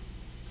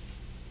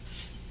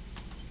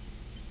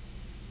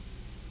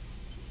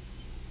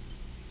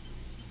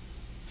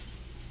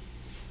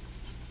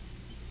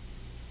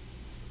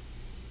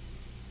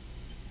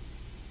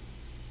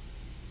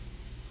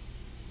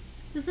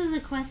 This is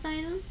a quest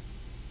item?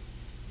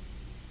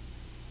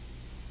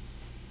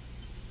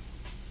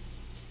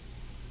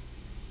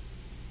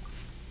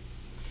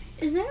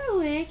 Is there a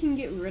way I can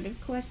get rid of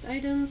quest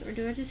items, or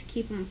do I just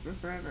keep them for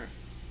forever?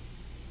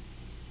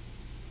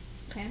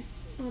 Okay,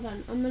 hold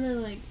on. I'm gonna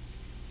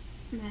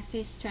my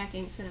face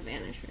tracking is gonna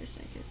vanish for a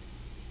second.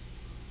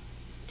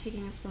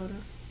 Taking a photo.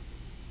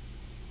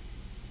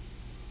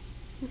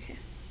 Okay.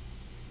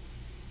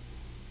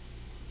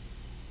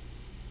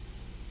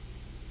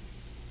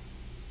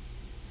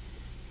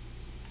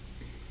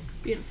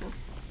 Beautiful.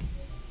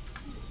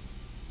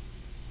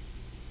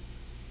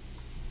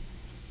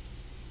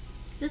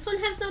 This one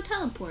has no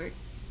teleport.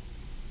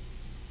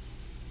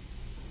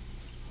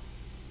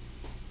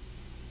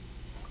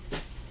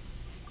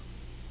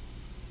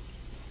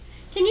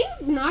 Can you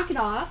knock it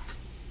off?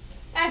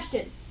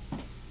 Ashton.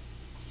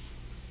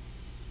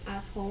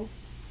 Asshole.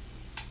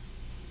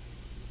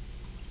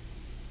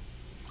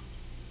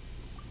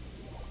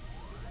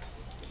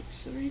 Okay,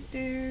 so right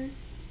there.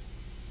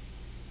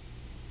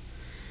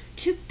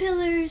 2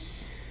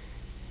 pillars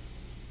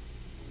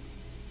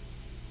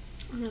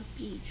on a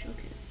beach.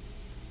 Okay.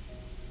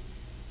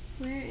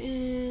 Where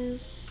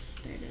is...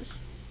 There it is.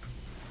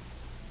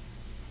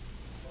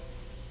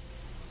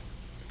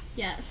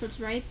 Yeah, so it's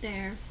right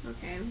there.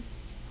 Okay.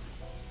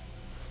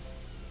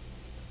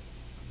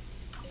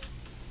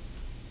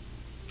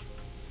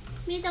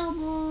 We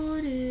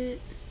doubled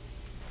it.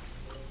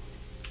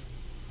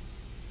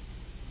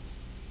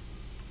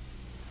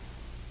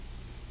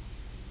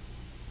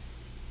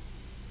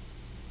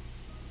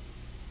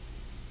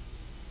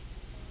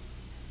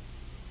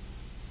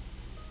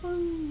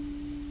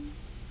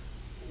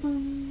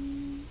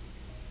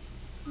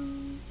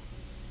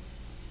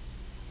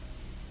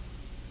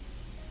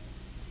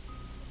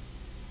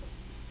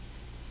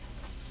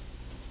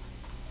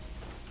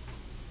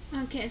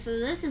 Okay, so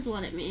this is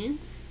what it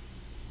means.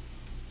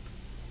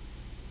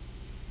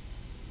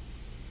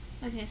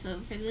 Okay, so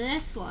for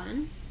this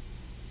one,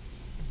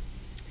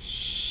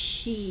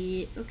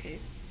 okay.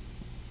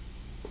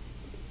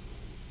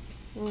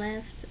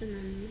 Left and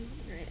then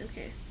right,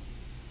 okay.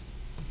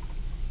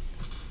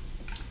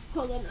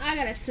 Hold on, I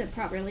gotta sit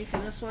properly for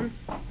this one.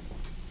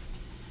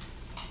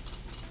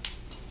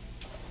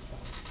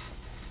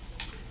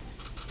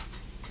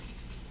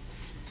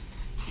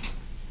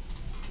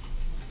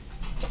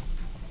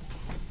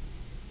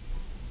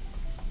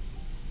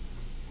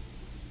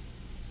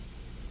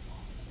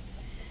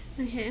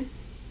 Okay,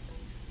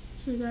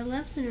 so we got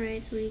left and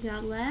right, so we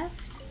got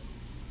left,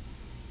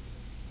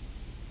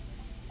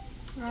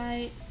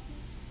 right,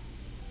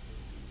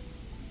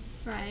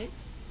 right,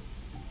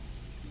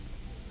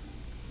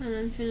 and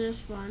then for this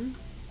one,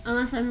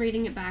 unless I'm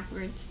reading it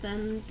backwards,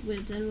 then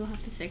we'll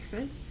have to fix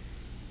it.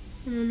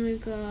 And then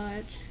we've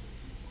got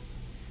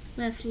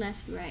left,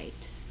 left, right.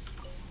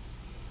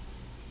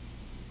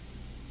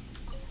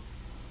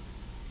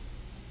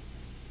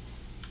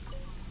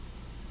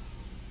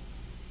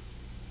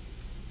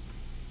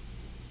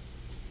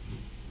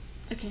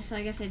 Okay, so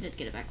I guess I did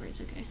get it backwards,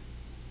 okay.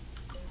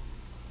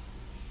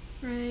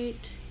 Right,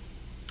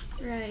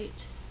 right,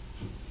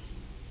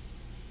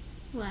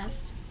 left.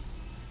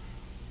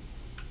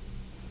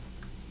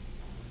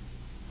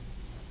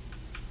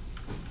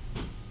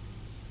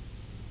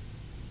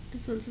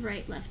 This one's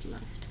right, left,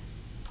 left.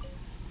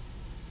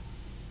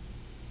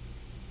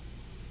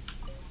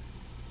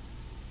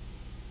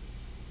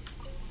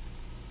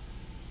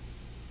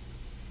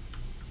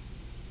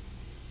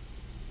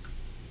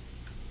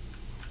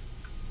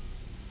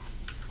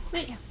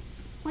 Wait,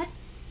 what?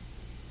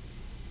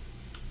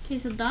 Okay,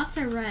 so dots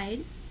are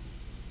right.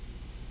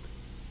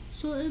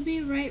 So it would be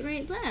right,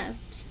 right, left.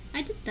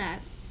 I did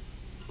that.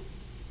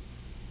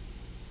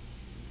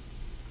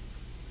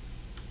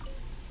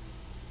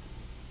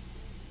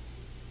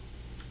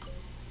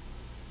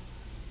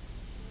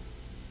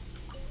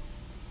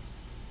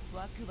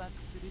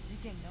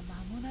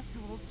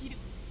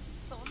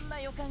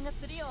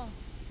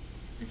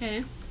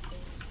 Okay.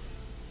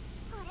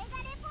 これが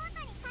レポー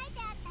トに書いて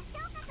あった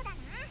昇格だな。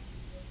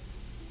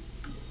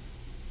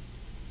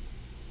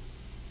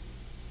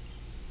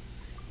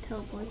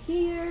 Teleport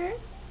here.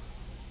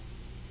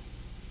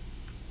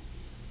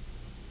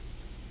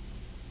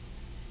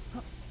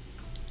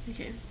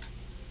 Okay.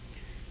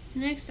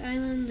 Next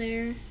island,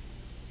 there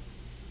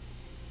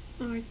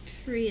are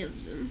 3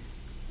 of them.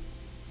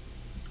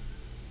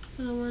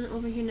 So the one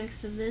over here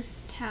next to this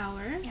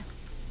tower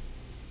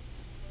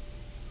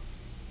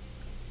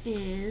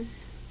is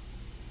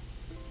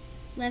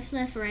left,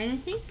 left, right, I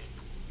think.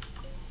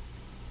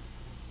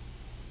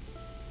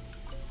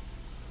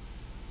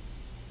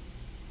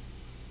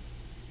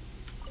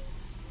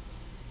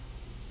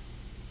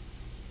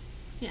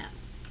 Yeah.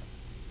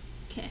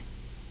 Okay.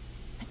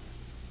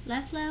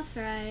 Left, left,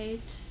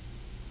 right.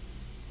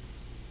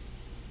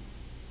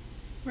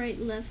 Right,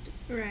 left,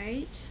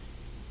 right.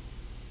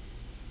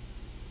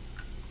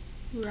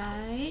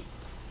 Right.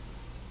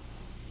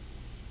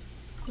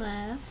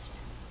 Left.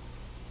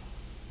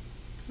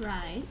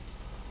 Right.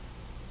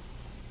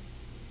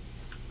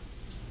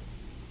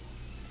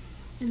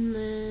 And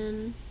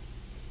then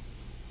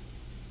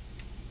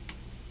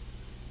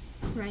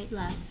right,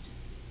 left.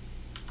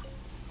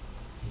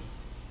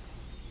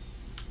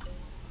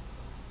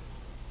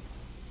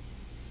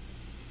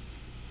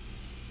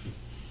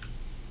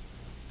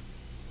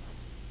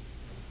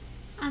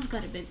 I've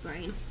got a big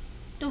brain.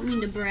 Don't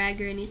mean to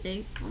brag or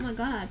anything. Oh my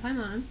god,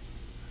 Paimon.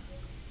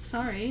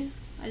 Sorry.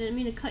 I didn't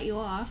mean to cut you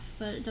off,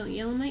 but don't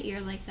yell in my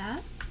ear like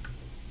that.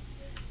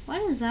 Why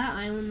does that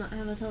island not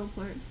have a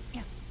teleport?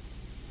 Yeah.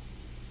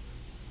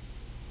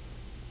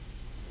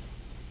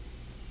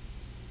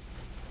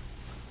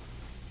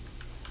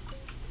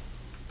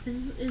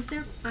 Is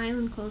there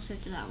island closer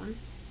to that one?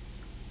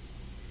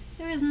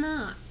 There is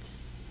not.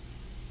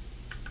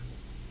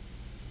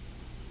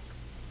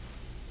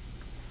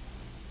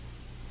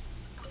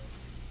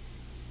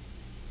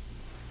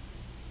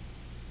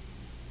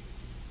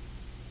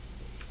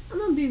 I'm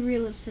gonna be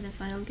real upset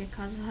if I don't get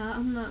Kazuha,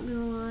 I'm not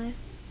gonna lie.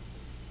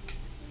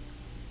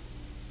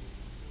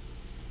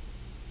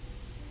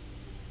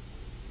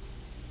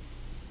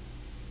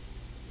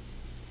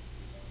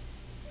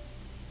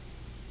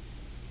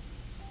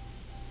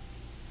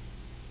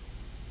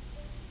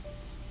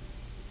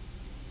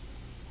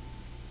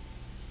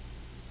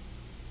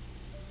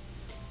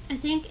 I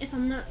think if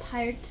I'm not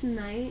tired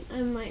tonight,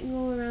 I might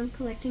go around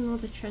collecting all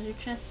the treasure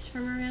chests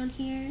from around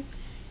here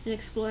and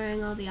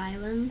exploring all the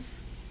islands.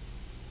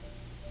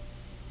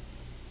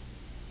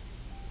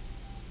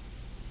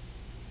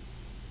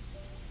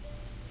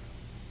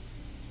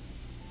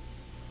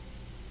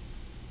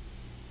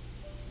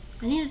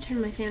 I need to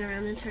turn my fan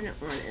around and turn it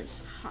on.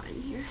 It's hot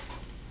in here.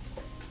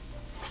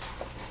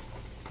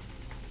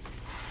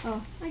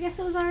 Oh, I guess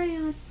it was already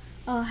on.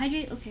 Oh,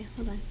 hydrate? Okay,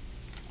 hold on.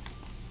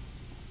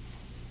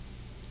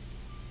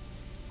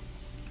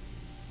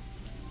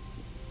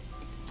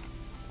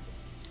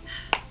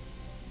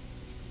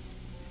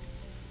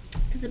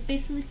 because it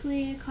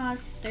basically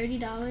costs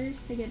 $30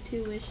 to get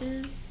 2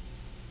 wishes.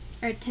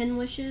 Or 10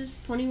 wishes,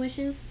 20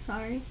 wishes,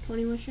 sorry,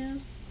 20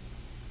 wishes.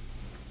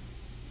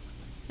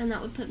 And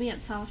that would put me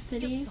at soft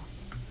pity.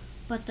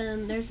 But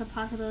then there's a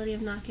possibility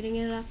of not getting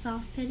it at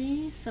soft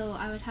pity, so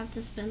I would have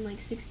to spend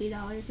like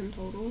 $60 in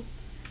total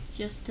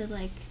just to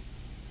like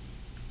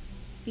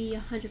be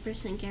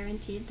 100%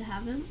 guaranteed to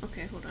have him.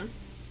 Okay, hold on.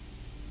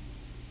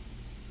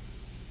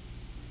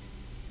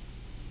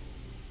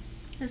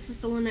 This is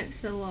the one next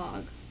to the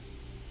log.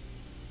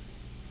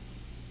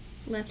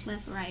 Left,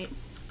 left, right.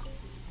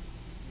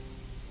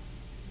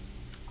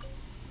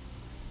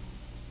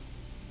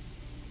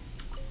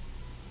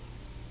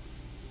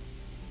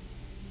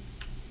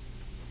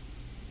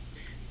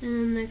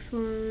 And the next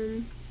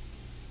one,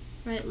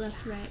 right,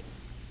 left, right.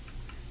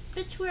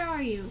 Bitch, where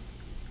are you?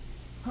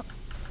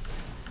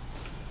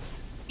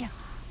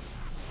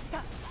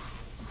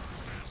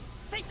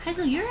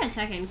 Hazel, you're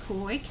attacking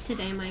quick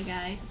today, my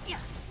guy.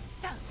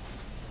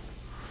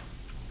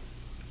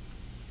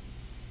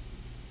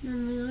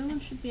 And the other one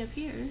should be up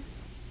here.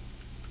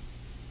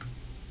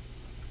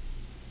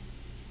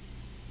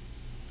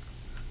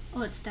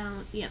 Oh, it's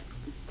down. Yep.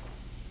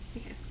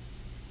 Okay.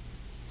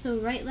 So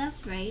right,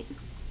 left, right.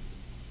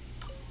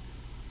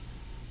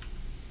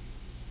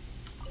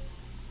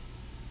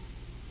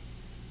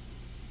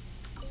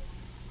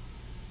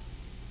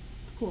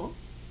 Cool.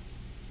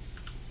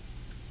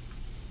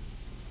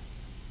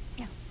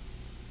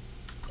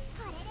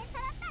 これで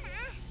揃ったな。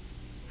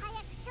早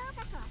く昇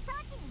格を装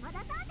置に戻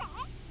そうぜ。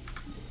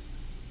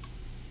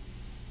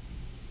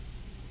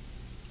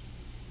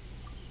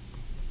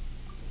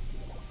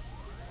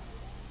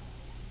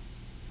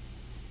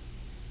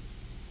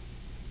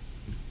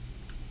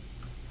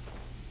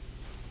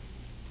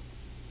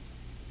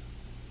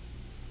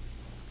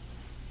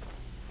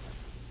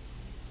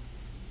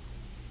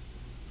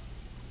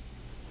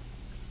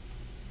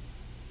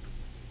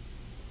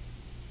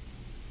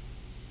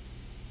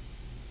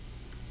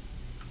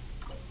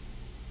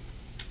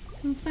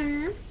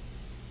Confirm.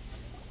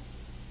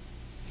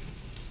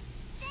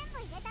 全部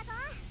入れたぞ。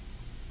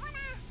ほな、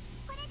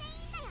これでい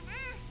いんだよな。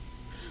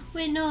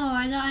 Wait, no,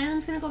 are the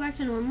islands gonna go back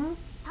to normal?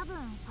 多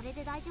分それ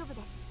で大丈夫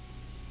です。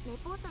レ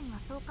ポートには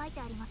そう書い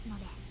てありますの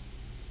で。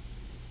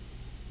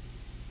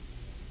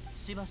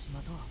しばし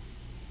待とう。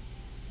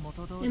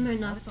元通り Am I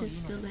にな not るといい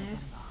just ので still ござる there?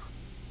 が。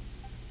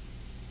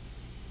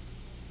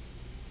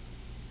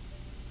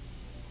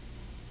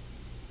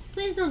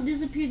Please don't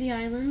disappear the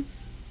islands.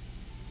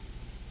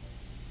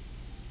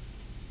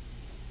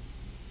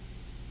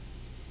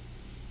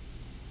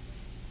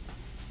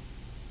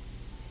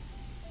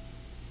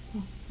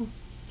 Oh,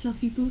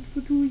 Fluffy boat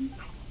for Tori.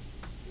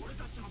 俺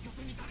たちの拠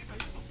点に誰かい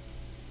るぞ。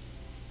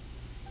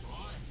お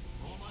い、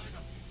お前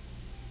たち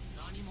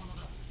何者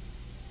だ。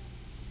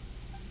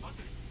待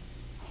て、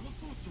あの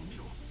装置を見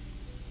ろ。治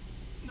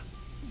っ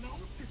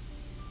てる。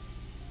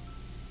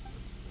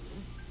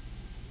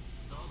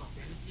だが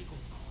ベルシーコン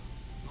さん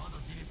はま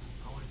だ地面に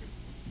倒れてるぞ。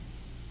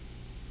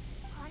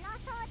この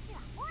装置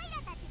はオイ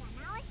ラたちが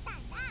直した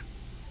んだ。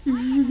オイラた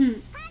ち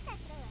に感謝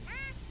しろよな。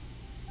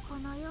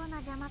このような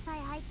邪魔さ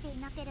え入ってい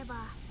なけれ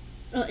ば。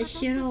 Oh, is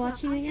Shiro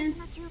watching again?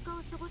 な休暇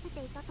を過ごせ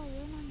ていたという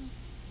のに。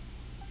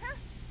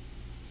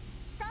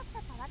さっ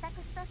さと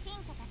私とシン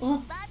カたちお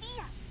にバービー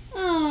ラ。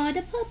 Oh, the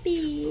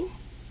puppy.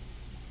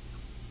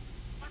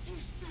 先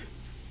に失礼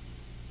す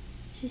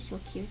る。 She's so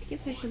cute.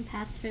 Give her some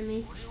pats for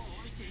me. 俺を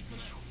置いていく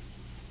なよ。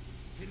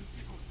ベル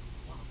シーコンさ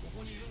んはまだこ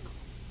こにいるんだぞ。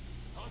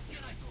助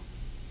けないと。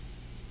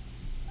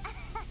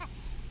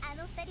あ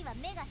の二人は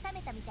目が覚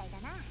めたみたいだ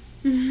な。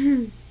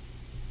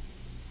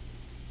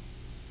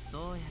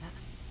どうやら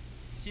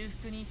修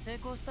復に成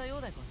功したよ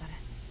うでござる。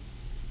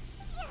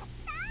やっ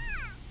た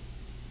ー。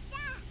じ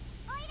ゃあ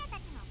オイラた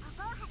ちもこ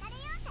こを離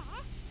れようぜ。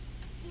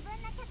自分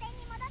の拠点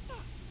に戻って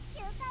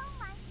休暇を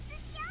満喫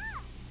しよ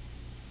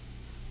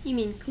う。 You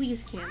mean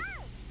Cleese camp?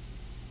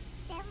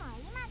 でも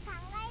今考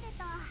える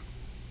とあ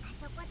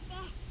そこって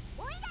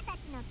オイラた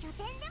ちの拠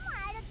点でも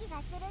ある気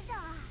がするぞ。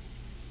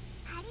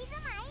仮住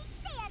まいっ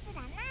てやつ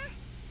だな。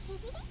ヒ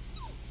ヒヒ。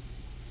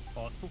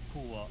あそ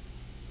こは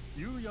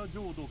夕夜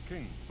浄土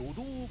兼土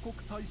道王国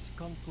大使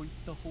館といっ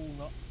た方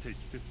が適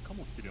切か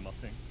もしれま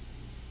せん。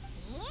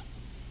言い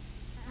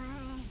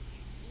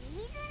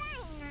づら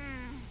いな。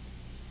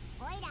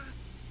おいら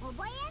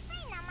覚えやす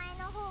い名前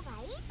の方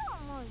がいいと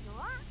思うぞ。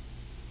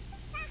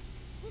さあ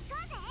行こ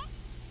うぜ。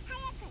早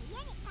く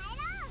家に帰ろ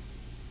う。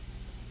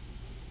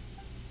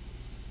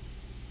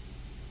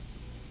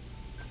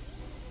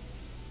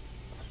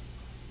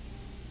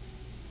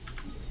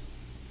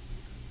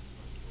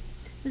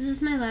 This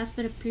is my last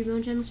bit of primo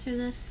gems for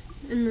this,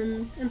 and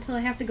then until I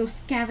have to go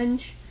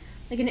scavenge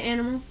like an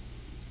animal.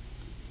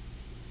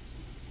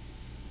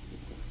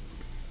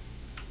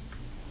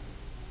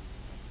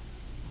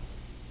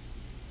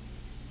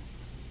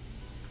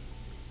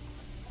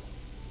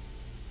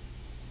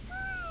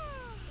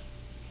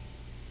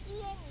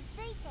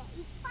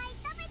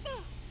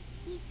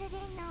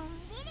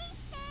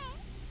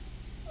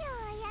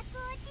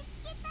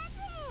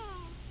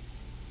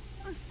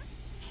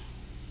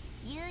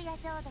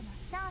 浄土の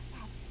正体、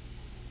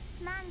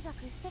満足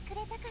してく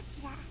れたか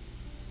しら。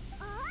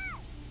おお、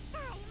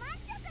大満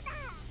足だ。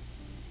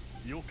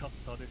よかっ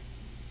たです。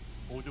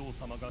お嬢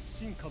様が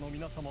臣下の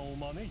皆様を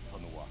招いた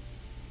のは、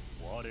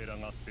我ら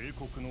が聖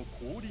国の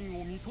降臨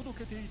を見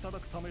届けていた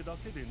だくためだ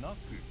けでなく、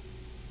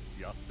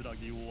安ら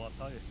ぎを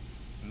与え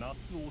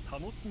夏を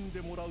楽しんで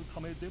もらうた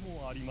めで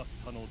もありまし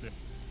たので。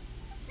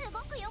す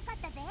ごく良かっ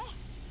たぜ。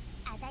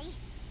あたい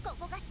こ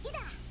こが好きだ。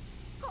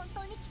本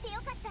当に来て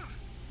よかった。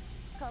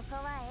ここ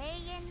は永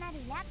遠なる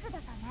楽土とな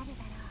る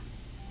だ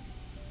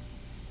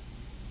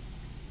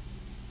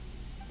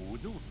ろう。お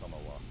嬢様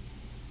は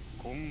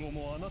今後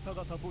もあなた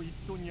方と一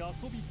緒に遊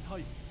びた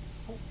い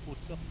とおっ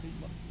しゃってい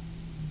ます。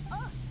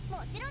お、も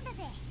ちろんだ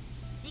ぜ。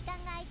時間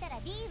が空いたら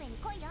リーウェに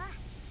来いよ。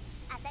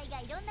あたいが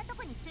いろんなと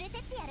こに連れて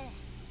ってやる。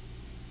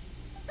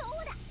そう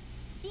だ、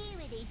リー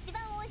ウェで一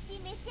番美味しい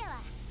飯屋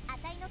はあ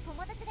たいの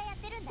友達がや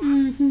ってるんだ。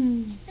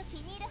きっと気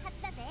に入るは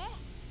ずだぜ。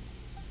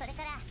それ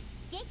から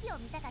劇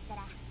を見たかった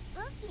ら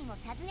ウンピンを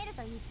訪ねる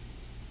といい。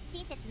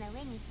親切な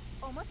上に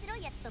面白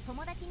いやつと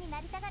友達にな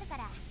りたがるか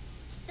ら、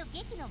きっと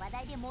劇の話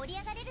題で盛り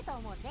上がれると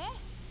思うぜ。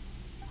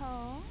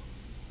ほう、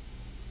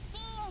深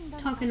淵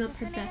殿が Talking up her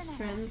勧めるな best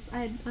ら friends.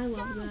 I 興 love 味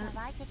が that.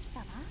 湧いてきた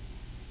わ。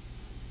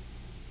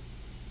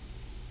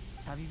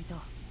旅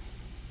人、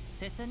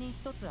拙者に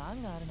一つ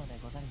案があるので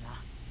ござるが、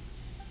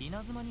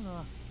稲妻に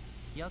は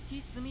焼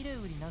きすみれ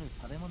売りなる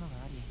食べ物が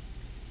あり、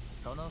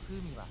その風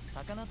味は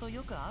魚と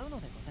よく合う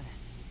のでござる。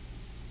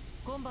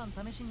今晩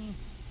試しに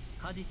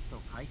果実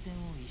と海鮮を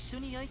一緒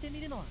に焼いて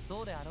みるのは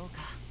どうであろうか。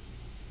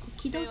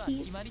 Okie では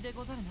決 dokie. まりで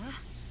ござるな。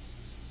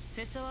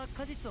拙者は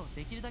果実を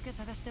できるだけ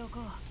探しておこ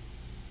う。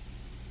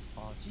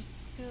味付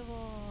け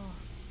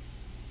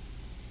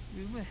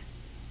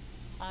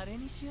はあれ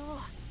にしよう。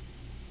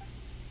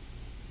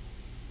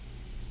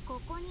こ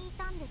こにい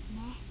たんです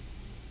ね。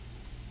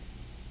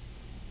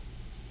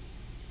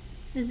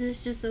 Is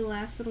this just the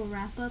last little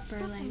wrap up 一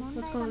or つ like 問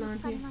what's 題 going が見 on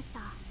つかり here? ました。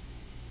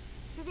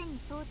すでに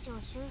装置を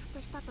修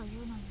復したとい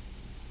うのに、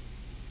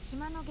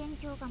島の元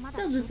凶がまだ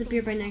They'll 消えてい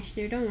disappear ま by せん。 next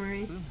year, don't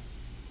worry.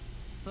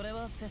 それ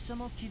は拙者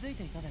も気づい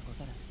ていたでご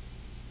ざる。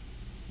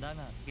だ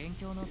が元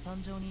凶の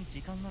誕生に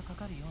時間がか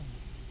かるように、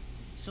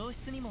消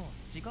失にも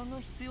時間が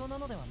必要な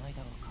のではない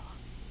だろうか。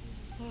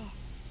ええ、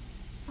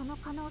その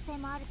可能性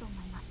もあると思い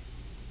ます。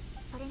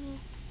それに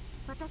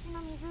私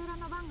の水浦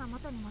の番が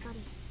元に戻り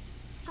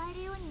使え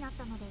るようになっ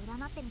たので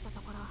占ってみたと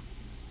ころ、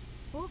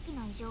大き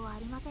な異常はあ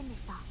りませんで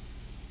した。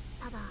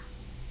ただ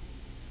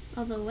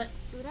Although what?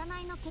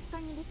 占いの結果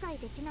に理解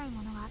できない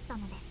ものがあった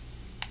のです。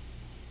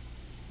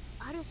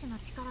ある種の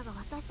力が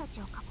私たち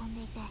を囲ん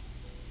でいて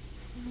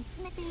見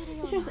つめている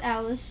よ It's う just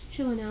な。 Alice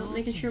chilling out,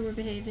 making sure we're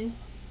behaving.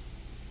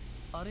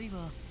 あるい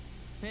は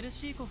ペル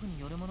シーコフに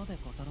よるもので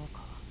ござろう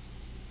か。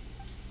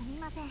すみ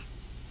ません、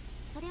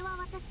それは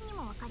私に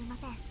もわかりま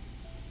せん。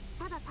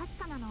ただ確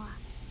かなのは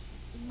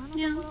今の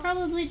Yeah, ところ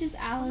probably just こ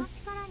の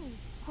Alice 力に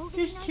攻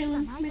撃 just の意志が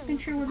chilling, ないとい making う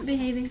sure こ we're とだけで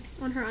す。 behaving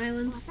on her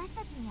island. 私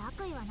たちに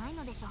悪意はない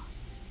のでしょう。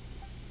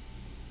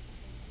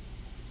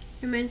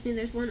 Reminds me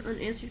there's one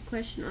unanswered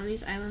question on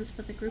these islands,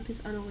 but the group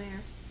is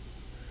unaware.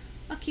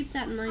 I'll keep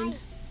that in はい、 mind.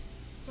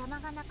 邪魔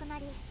がなくな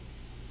り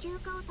休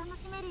暇を楽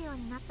しめるよう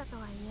になったと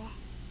はいえ、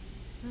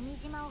海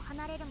島を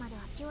離れるまで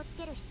は気をつ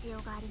ける必要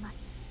があります。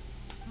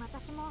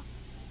私も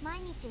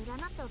毎日占っ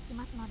ておき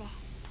ますので。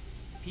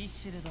ピッ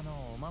シュル殿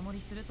をお守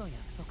りすると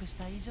約束し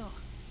た以上、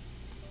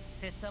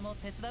拙者も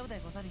手伝うで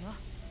ござるよ。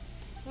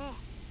ええ、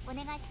お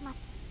願いします。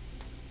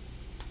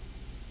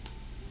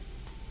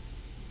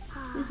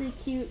は This is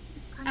cute.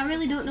 あ、 I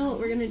really don't know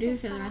what we're 彼 gonna 女 do た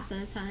ち for は the rest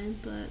of the time,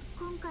 but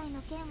今回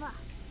の件は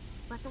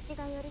私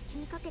がより気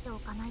にかけてお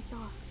かないと。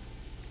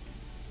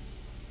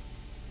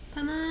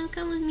 come on,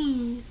 come with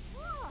me. お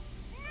お、なん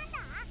だ。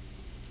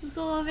 Let's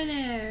go over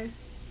there.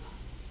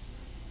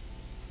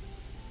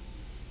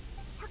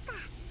 そっか、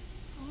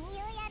金融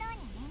野郎に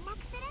連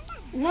絡するん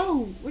だな。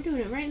 Whoa, we're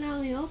doing it right now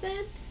in the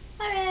open?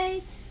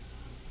 Alright.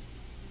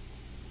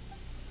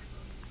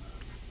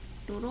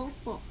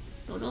 Doroko,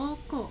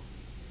 Doroko.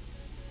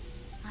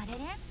 あれれ、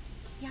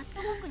やっ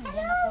と僕に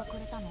連絡をく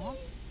れたの？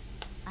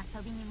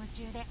遊びに夢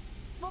中で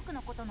僕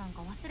のことなん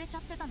か忘れちゃ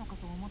ってたのか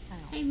と思った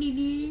よ。 Hi,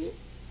 Bibi. 違うぞ、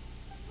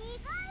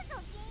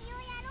金融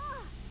野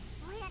郎。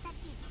オイラたち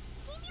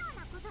奇妙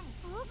なことに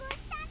遭遇し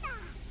たんだ。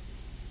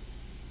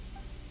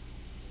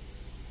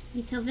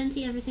 You tell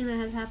Venti everything that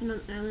has happened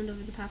on the island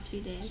over the past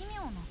few days. 奇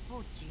妙な装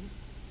置？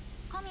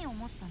神を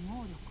模した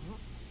能力？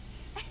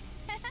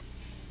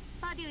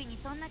パデュイに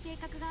そんな計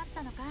画があっ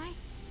たのかい？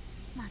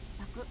まっ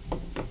たく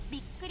び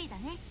っくりだ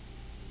ね。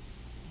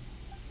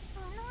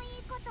その言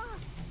い方、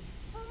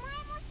お前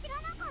も知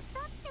らなかっ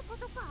たってこ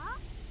とか？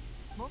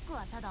僕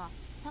はただ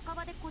酒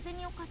場で小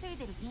銭を稼い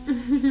でる銀融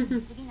主人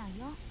に過ぎない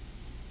よ。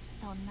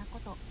そんな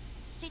こと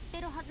知って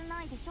るはず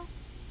ないでしょ。こい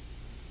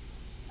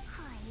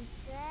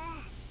つ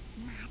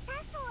また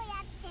そう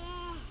やって。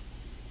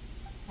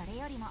それ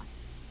よりも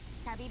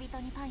旅人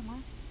にパイモ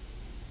ン、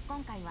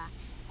今回は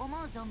思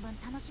う存分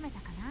楽しめた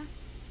かな？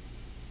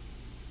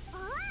おう、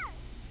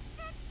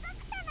すっごく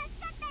楽し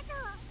かったぞ。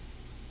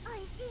おい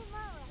しいも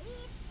んを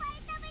いっぱい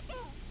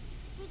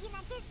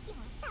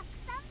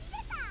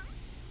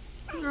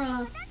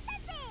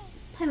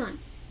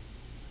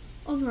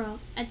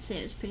I'd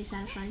say it was pretty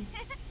satisfying.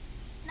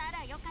 な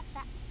らよかっ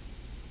た。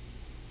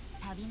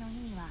旅の意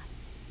味は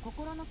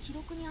心の記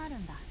録にある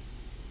んだ。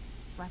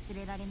忘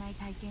れられない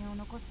体験を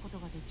残すこと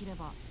ができれ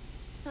ば、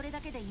それだ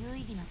けで有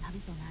意義な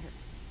旅となる。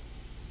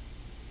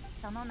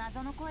その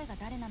謎の声が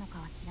誰なのか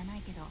は知らな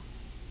いけど、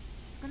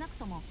少なく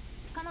とも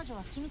彼女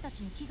は君たち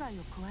に危害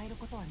を加える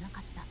ことはな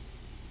かった。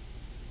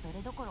そ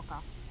れどころ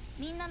か、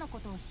みんなのこ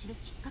とを知る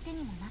きっかけ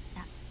にもなっ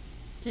た。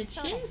Did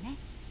そうだよ she? ね。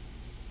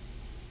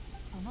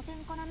その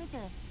点から見て、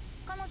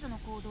彼女の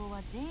行動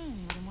は善意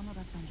によるもの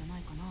だったんじゃな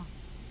いかな。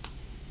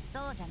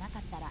そうじゃなか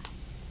ったら、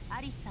ア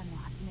リスさんの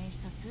発明し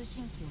た通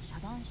信機を遮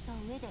断した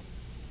上で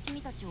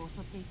君たちを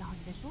襲っていたは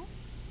ずでしょ。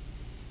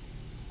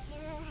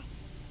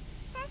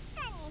確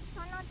かに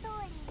その通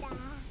りだ。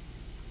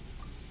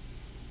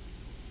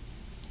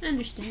 I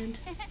understand.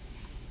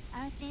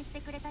 安心し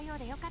てくれたよう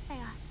でよかった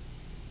よ。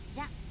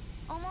じゃ、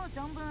思う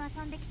存分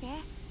遊んできて。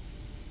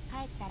帰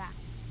ったら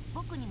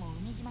僕にも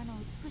海島の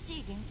美し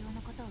い元凶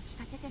のことを聞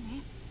かせて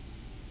ね。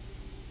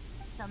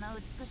その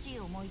美しい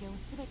思い出を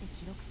すべて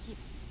記録し、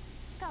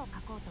詩歌を書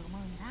こうと思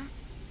うんだ。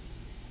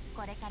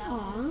これから起こ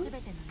るす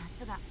べての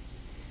夏が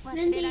忘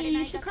れら Lindy, れ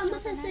な you い should 学 come 習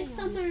with と us なるよ next う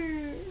に。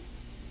 summer.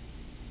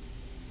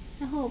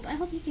 I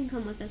hope you can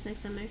come with us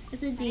next summer. It's a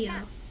それじゃ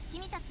deal.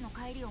 君たちの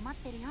帰りを待っ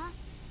てるよ。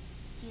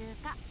休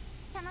暇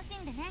楽し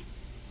んでね。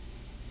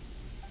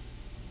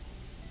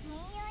金曜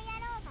野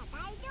郎が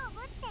大丈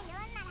夫って言うん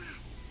なら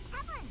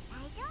多分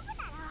大丈夫だ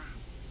ろ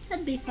う。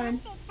 That'd be なん fun.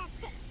 て言ったっ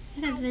て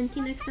Should have あい Venti つ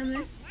の next 旅 summer. だしな。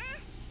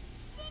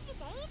信じ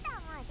ていいと思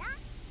うぞ。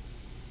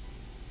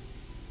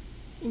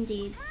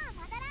 Indeed. もう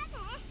戻ろうぜ。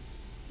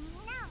みん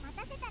なを待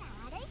たせたら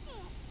悪いし。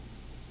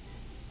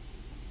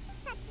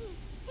さっきフ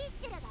ィッ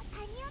シュルが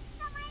カニを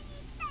捕まえ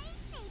に行きたいって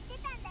言って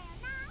たんだよ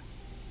な。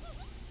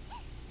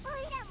お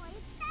いらも行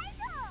きたい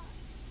ぞ。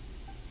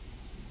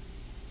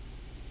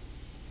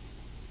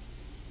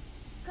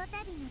こ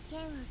たびの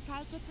件を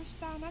解決し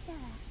たあなたは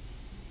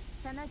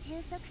その充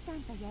足感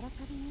と喜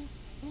びに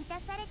満た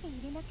されてい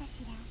るのか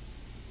しら。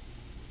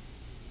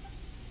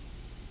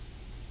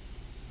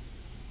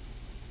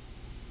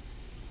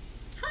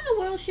 How in the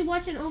world is she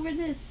watching over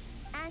this?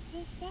 安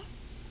心して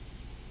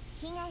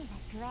危害は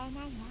加えな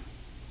いわ。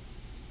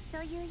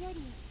というよ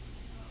り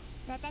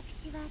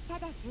私はた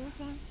だ偶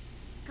然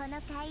こ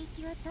の海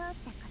域を通った小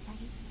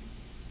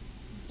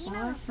鳥。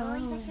今は遠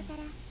い場所か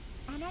ら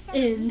あなたを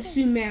In 見てい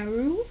る。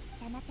 Sumeru?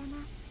 たまた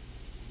ま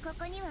こ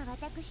こには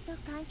私と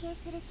関係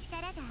する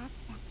力があっ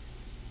た。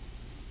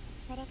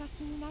それが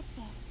気になって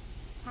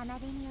浜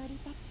辺に降り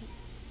立ち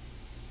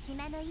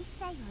島の一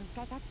切を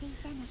伺ってい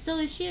たの。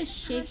 So is she a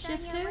本当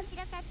に面 shapeshifter? 白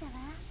かったわ。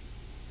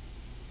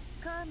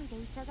公務で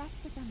忙し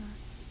くとも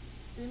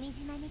海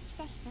島に来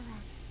た人は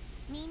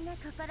みんな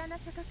心の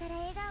底から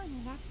笑顔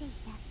になってい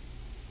た。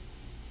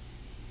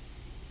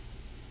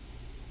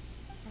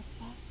そし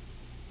て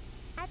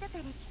後か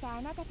ら来た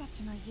あなたた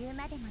ちも言う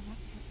までもなく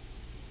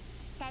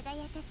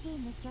輝かしい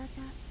無境と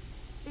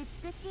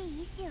美し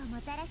い意志を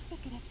もたらして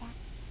くれた。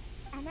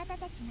あなた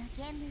たちの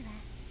玄武は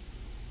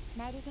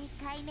まるで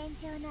海面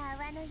上の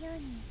泡のよう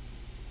に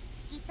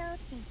透き通っ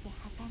ていて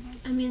儚い。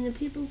 I mean, the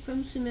people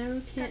from Sumeru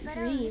can't 心を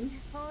打 dream. つ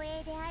放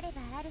映であれば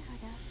あるほ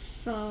ど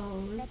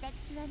So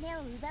私は目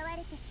を奪わ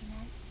れてし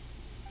まう。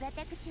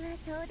私は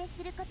遠出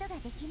することが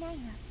できない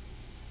の。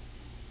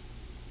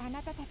あ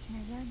なたたちの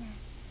ような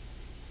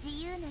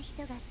自由な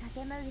人がと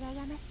ても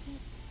羨ましい。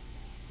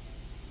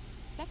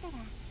だから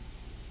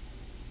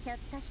ちょっ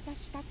とした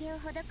仕掛けを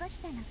施し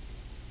たの。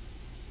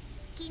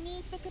気に入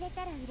ってくれ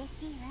たら嬉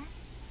しいわ。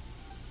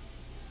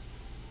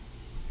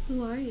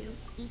 who are you?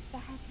 言った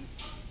はず。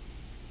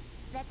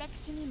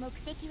私に目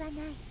的はない。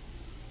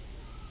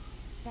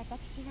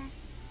私は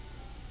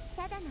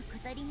ただの小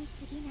鳥に過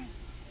ぎない。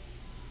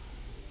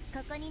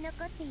ここに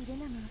残っている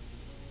のも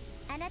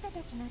あなた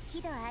たちの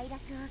喜怒哀楽を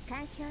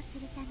鑑賞す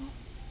るため。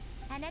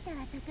あなた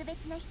は特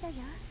別な人よ。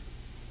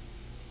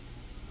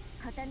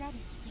異なる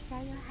色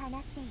彩を放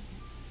っている。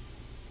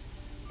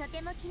と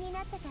ても気に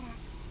なったから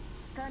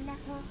こんな方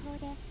法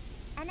で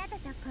あなた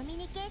とコミュ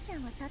ニケーショ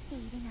ンをとってい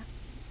るの。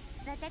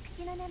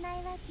私の名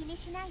前は気に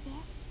しないで。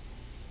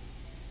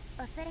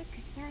おそら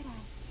く将来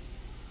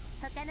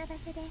他の場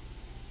所で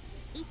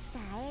いつか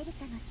会える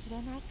かもしれ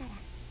ないから、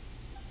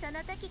その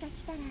時が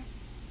来たら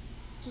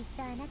きっ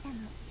とあなた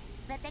も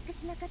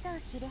私のことを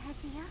知るは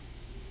ずよ。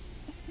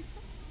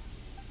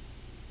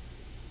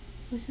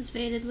This is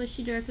faded. Was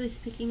she directly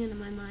speaking into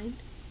my mind? おい、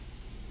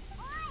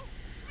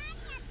何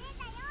やってん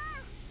だよ。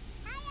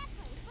早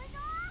く行くぞ。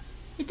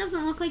 It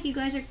doesn't look like you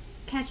guys are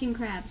catching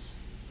crabs.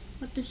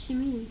 What does she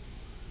mean?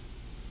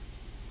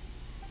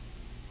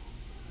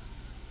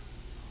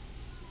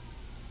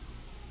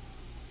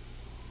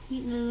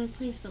 Meet in another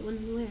place, but when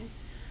and where?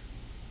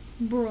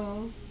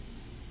 Bro.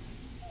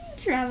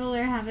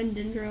 Traveler having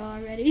dinner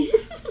already.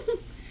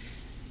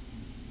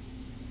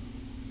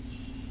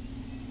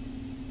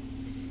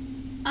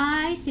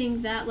 I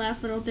think that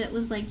last little bit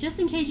was like, just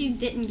in case you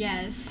didn't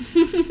guess.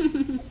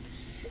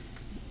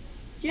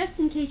 Just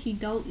in case you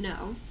don't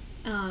know.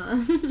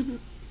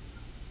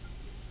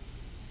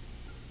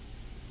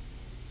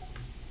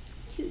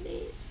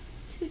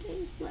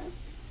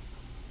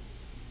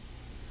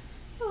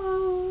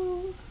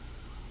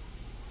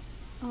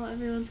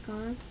 everyone's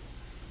gone.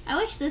 I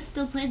wish this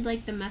still played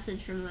like the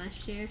message from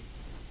last year.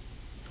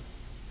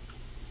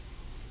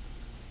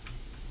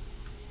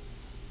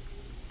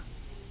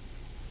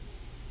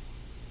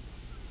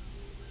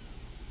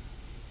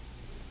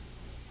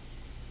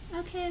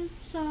 Okay,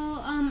 so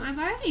I've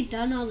already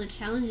done all the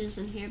challenges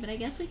in here, but I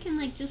guess we can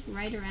like just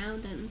ride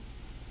around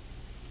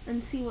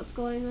and see what's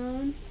going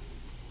on.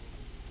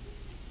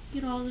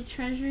 Get all the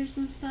treasures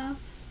and stuff.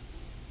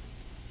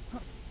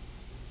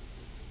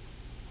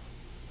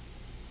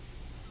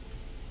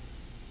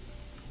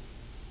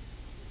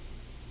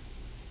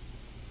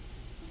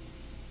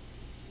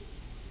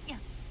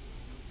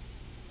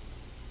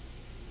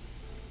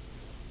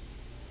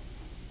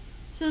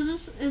 So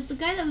this is the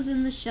guy that was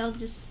in the shell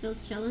just still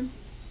chilling?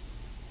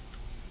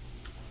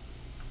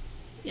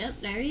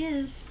 Yep, there he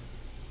is.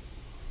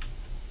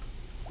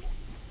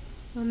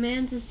 My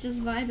man's is just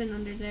vibing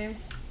under there.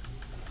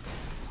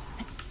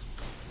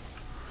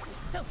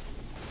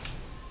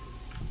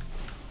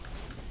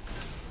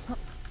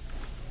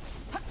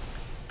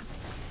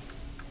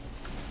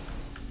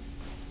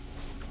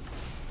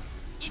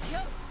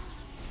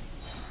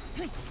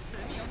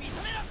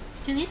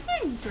 Can these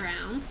guys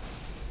drown?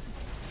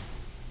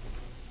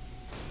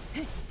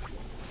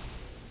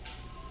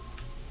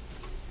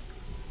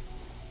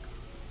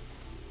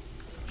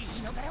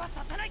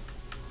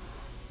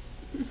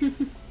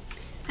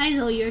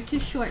 Heidel, you're too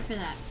short for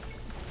that.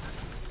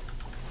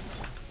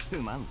 I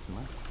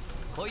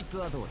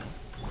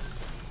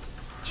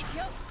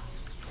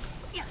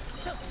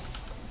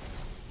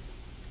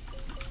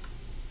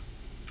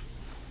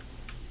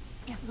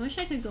wish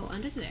I could go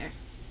under there.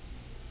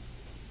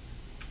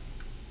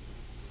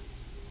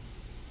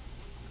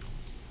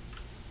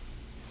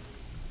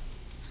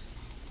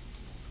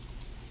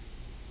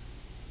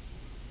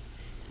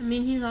 I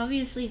mean, he's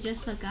obviously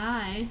just a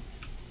guy.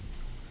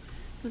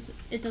 Because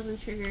it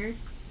doesn't trigger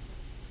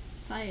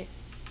fight.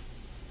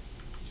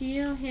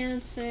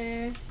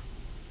 Geohancer.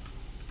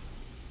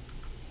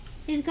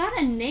 He's got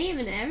a name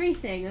and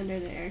everything under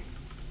there.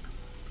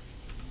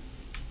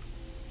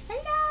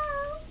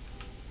 Hello!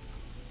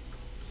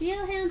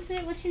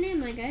 Geohancer, what's your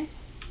name, my guy?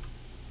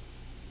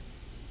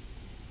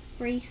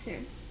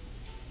 Bracer.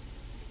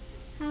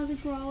 How's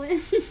it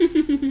growing?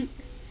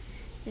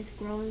 It's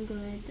growing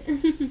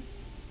good.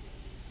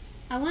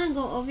 I want to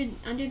go over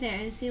under there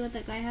and see what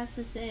that guy has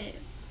to say.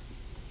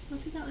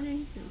 What's he got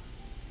underneath him?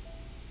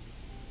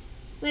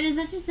 Wait, is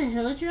that just a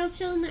Hilichurl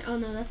chilling there? Oh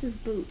no, that's his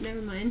boot.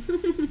 Never mind.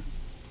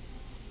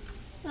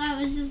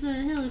 That was just a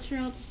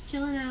Hilichurl just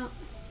chilling out.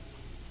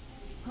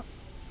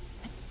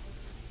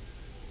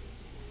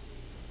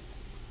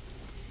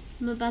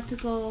 I'm about to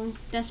go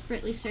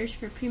desperately search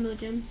for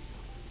Primogems.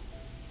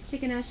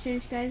 Checking out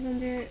strange guys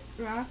under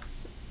rocks.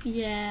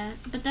 Yeah,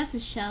 but that's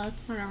a shell.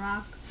 It's not a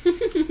rock.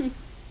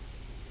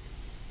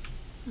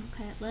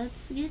 Okay,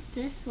 let's get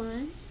this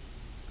one.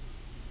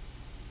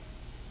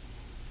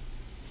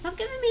 Stop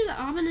giving me the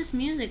ominous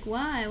music.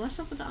 Why? What's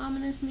up with the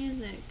ominous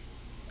music?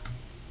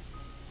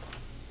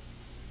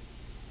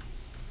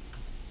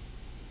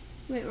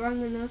 Wait,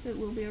 wrong enough, it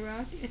will be a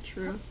rock? It's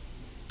true.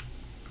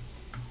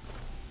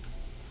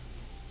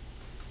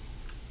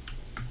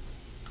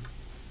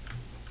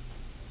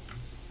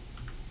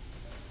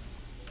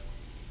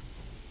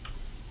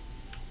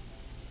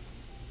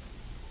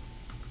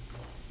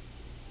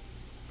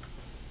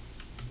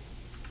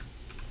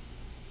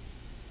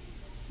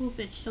 Oh,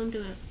 bitch, don't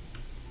do it.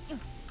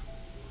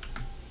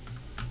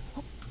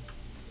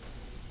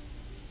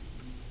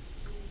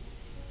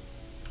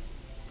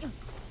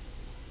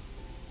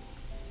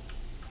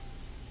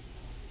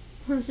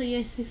 So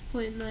yeah,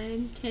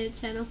 6.9k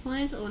channel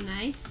points. Oh,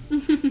 nice.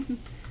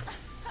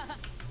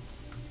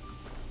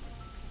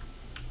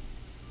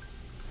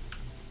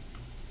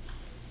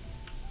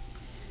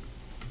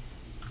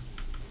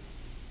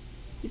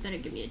 You better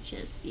give me a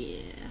chest,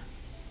 yeah.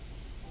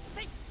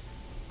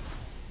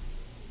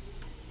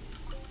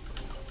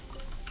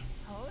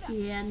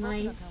 Yeah,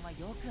 nice.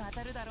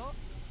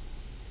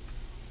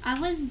 I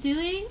was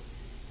doing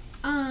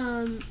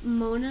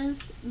Mona's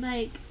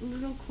like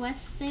little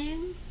quest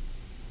thing,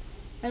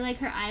 or like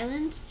her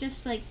island,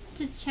 just like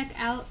to check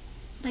out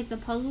like the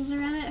puzzles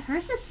around it.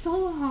 Hers is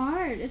so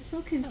hard, it's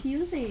so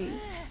confusing.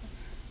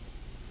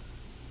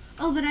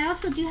 Oh, but I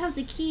also do have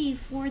the key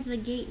for the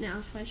gate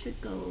now, so I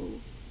should go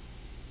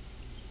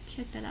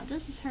check that out.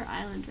 This is her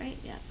island, right?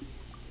 Yeah.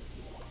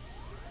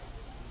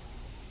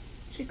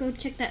 Should go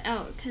check that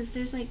out, because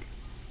there's like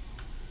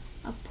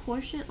a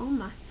portion. Oh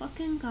my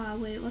fucking god,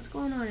 wait, what's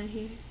going on in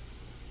here?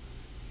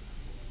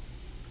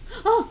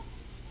 Oh!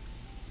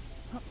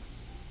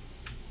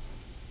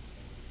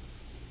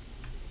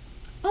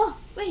 Oh,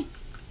 wait.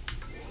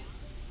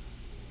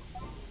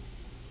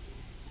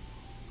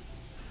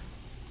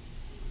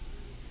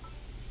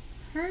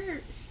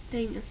 Her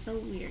thing is so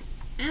weird.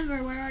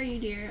 Amber, where are you,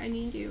 dear? I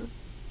need you.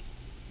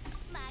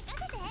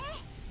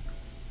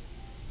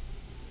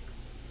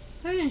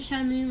 Her and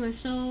Shanling are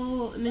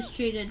so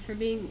mistreated for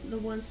being the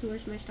ones who were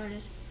my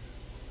starters.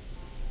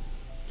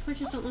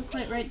 Torches don't look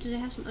quite right. Do they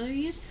have some other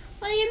use?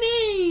 What do you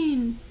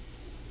mean?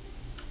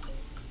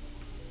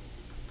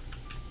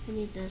 I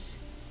need this.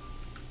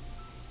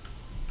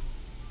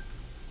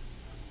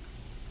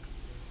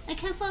 I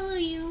can't follow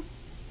you.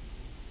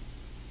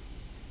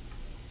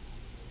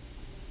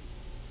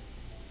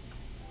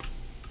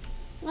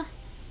 What?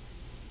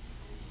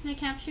 Can I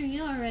capture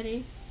you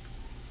already?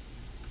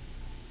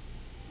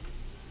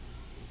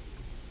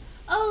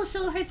 Oh,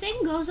 so her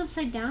thing goes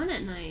upside down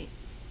at night.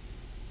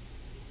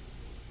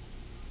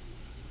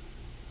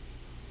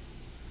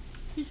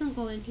 Please don't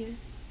go in here.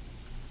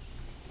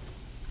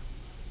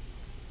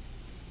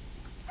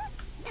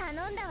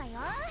 頼んだわよ。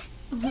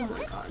 Oh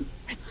my god.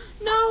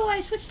 No,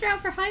 I switched her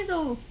out for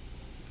Heizo.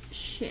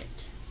 Shit.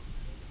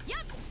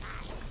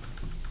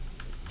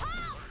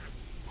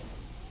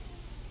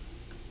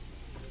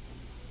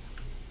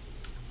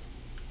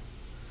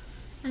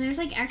 And there's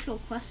like actual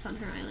quests on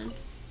her island.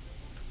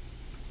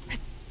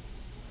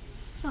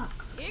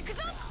 Fuck.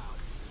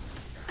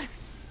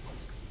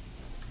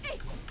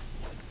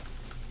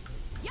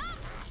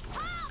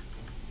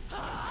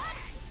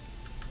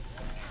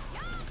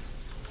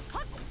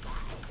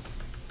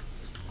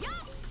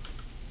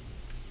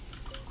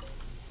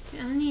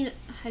 Yeah, I need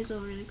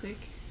Heizo really quick.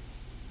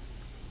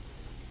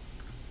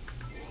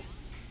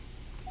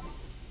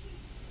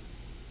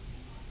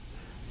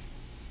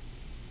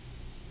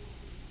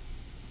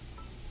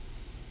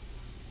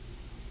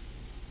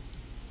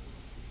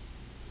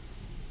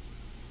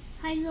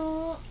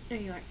 Heizo, there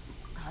you are.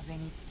 壁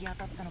に突き当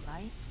たったのか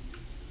い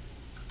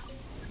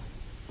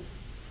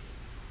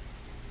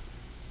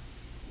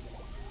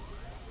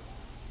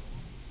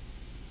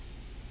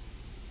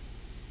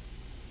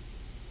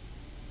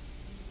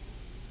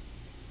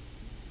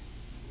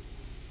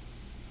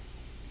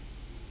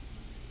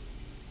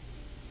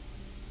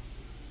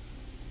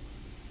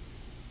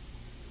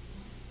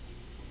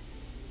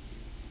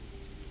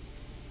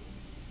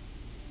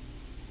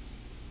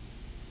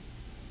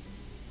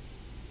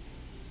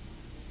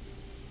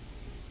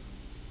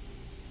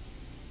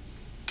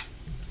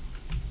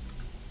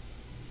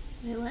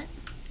？Wait, what?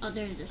 Oh,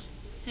 there it is.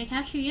 Can I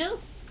capture you?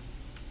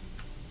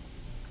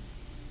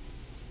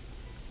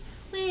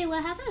 Wait,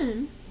 what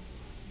happened?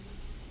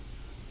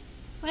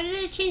 Why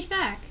did it change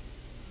back?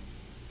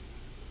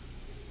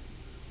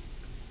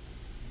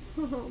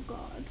 Oh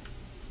god.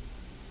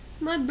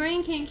 My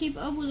brain can't keep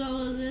up with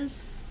all of this.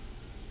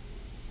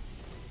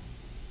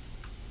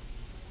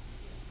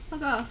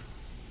 Fuck off.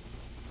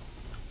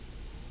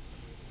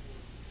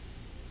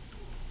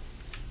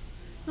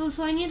 Oh,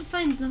 so I need to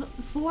find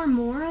 4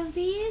 more of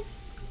these?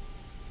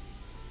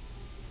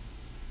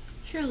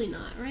 Surely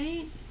not,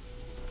 right?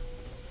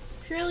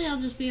 Surely I'll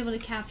just be able to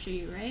capture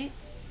you, right?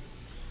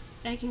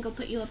 I can go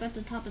put you up at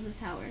the top of the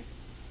tower.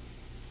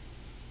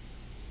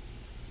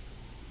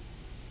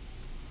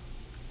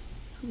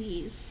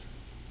 Please.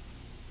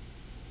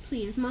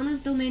 Please,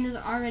 Mona's domain is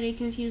already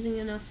confusing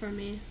enough for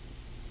me.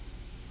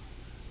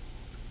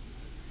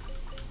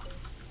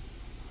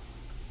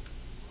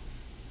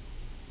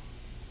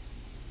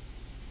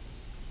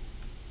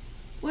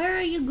 Where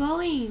are you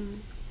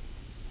going?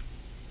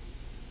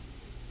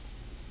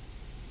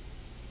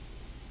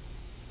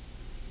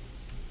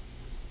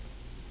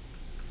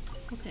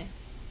 Okay.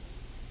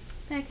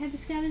 Back, had to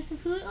scavenge for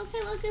food? Okay,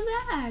 welcome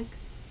back.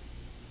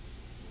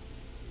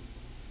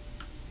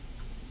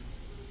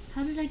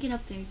 How did I get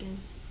up there again?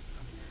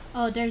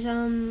 Oh, there's,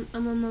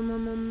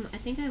 I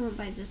think I went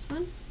by this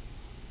one.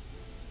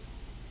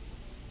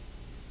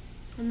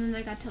 And then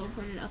I got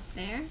teleported up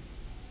there.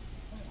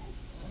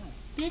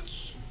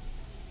 Bitch.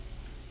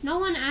 No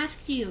one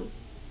asked you.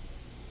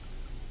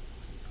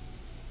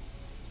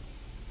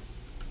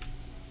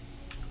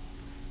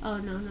 Oh,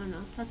 no, no, no.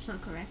 That's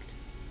not correct.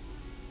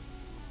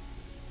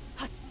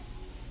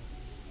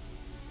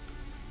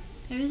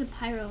 There is a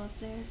pyro up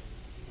there.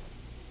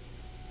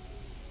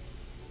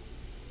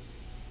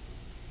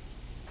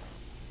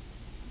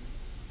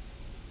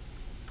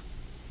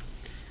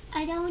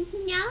 I don't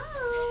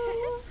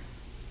know.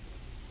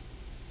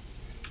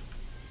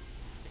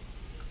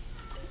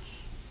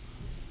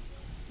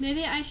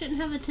 Maybe I shouldn't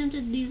have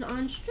attempted these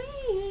on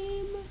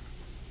stream.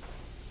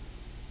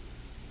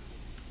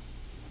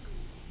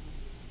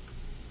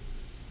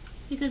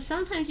 Because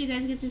sometimes you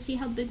guys get to see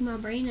how big my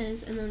brain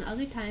is, and then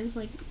other times,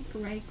 like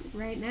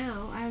right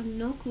now, I have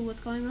no clue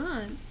what's going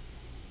on.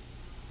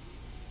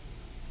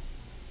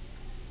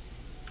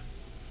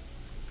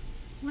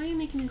 Why are you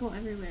making me go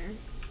everywhere?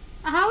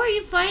 How are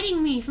you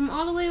fighting me from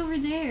all the way over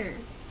there?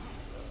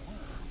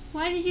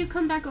 Why did you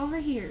come back over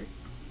here?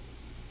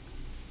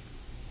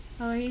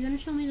 Oh, are you gonna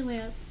show me the way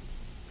up?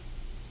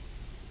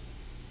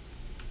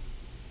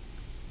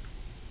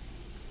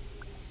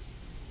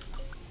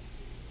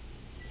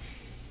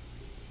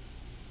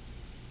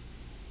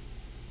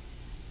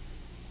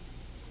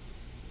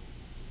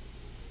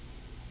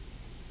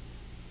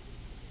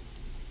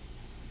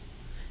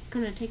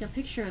 Gonna take a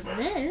picture of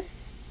this.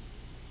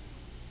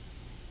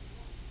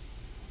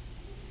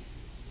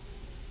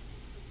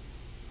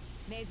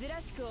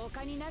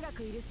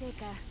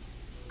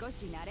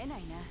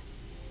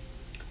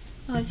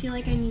 Oh, I feel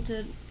like I need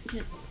to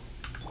get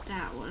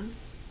that one.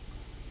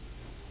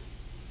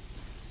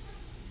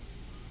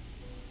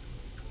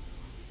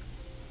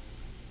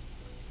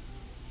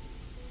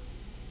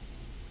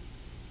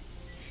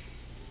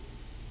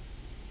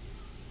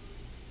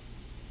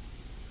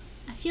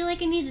 feel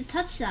like I need to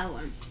touch that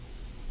one.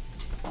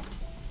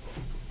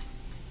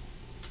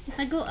 If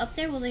I go up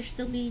there, will there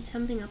still be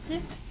something up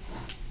there?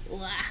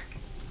 Blah.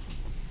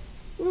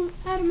 Move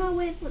out of my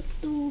way,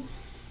 footstool.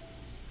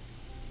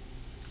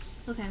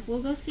 Okay,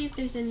 we'll go see if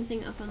there's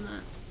anything up on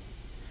that.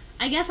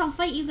 I guess I'll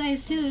fight you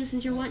guys too,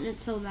 since you're wanting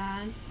it so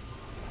bad.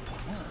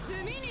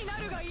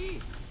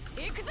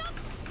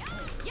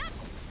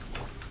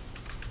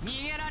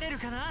 逃げられる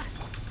かな。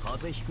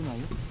風邪ひくなよ。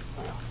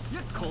い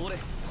や、これ。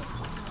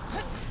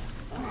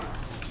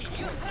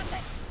霧を払っ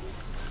て。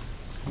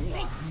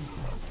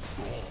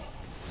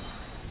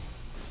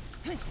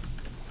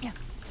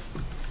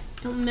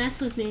Don't mess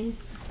with me.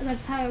 I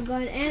got Power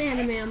God and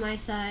Anime on my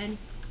side.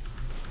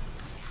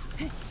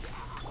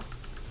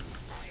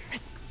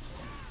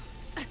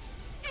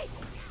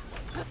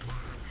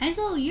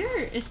 Hazel,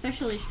 you're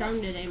especially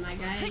strong today, my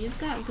guy. You've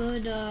got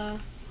good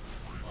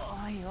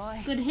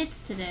good hits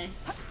today.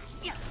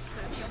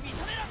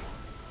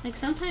 Like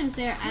sometimes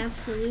they're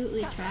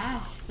absolutely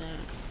trash,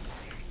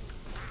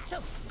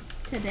 but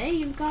today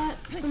you've got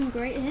some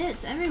great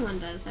hits. Everyone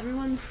does.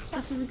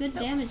 This is a good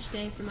damage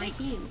day for my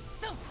team.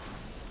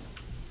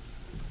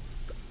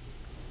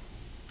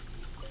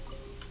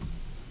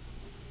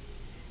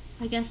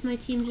 I guess my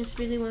team just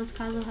really wants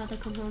Kazuha to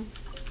come home.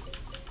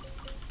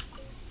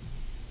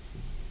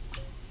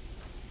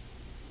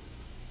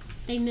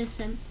 They miss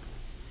him.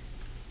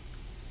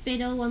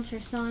 Beto wants her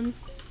son.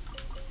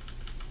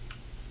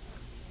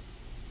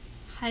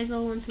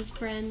 Heisel wants his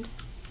friend.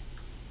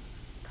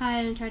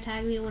 Kaya and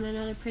Tartaglia want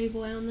another pretty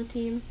boy on the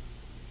team.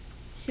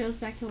 She goes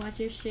back to watch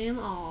your stream.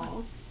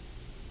 Aww.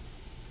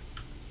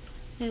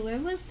 Okay, where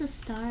was the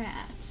star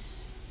at?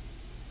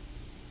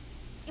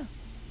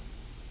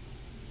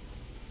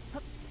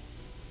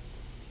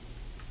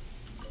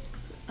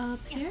 Up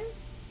here?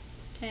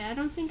 Okay, I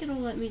don't think it'll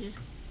let me just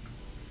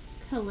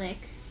click.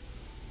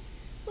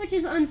 Which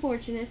is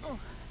unfortunate.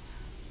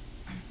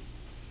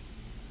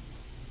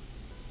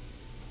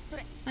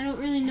 I don't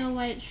really know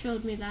why it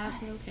showed me that,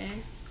 but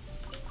okay.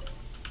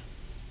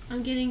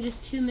 I'm getting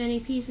just too many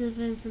pieces of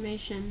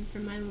information for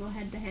my little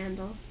head to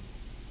handle.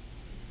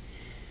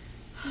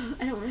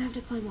 I don't want to have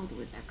to climb all the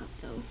way back up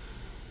though.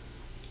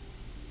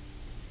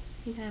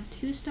 I think I have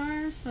 2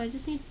 stars, so I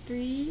just need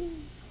 3.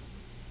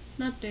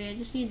 Not 3, I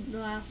just need the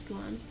last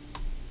one.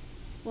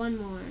 1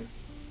 more.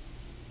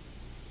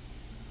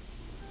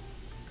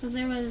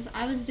 Because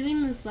I was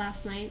doing this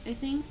last night, I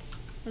think.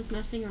 I was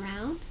messing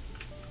around.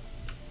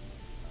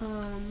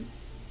 And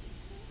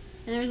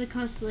there was a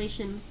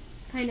constellation,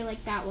 kind of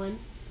like that one,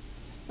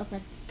 up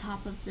at the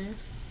top of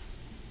this.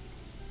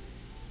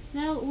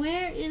 Now,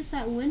 where is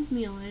that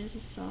windmill I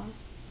just saw?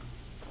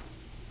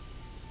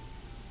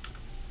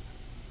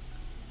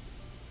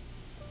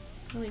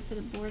 I'll wait for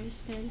the board to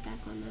stand back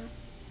on that.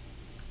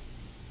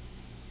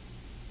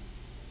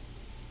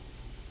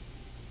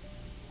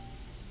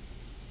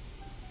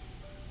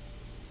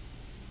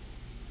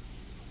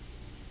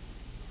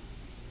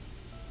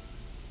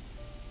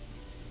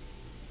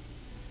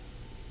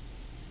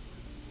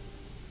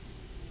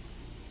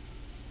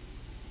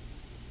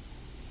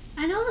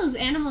 I know those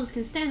animals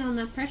can stand on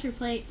that pressure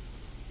plate.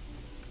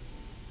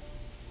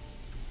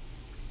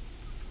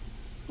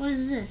 What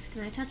is this?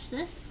 Can I touch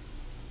this?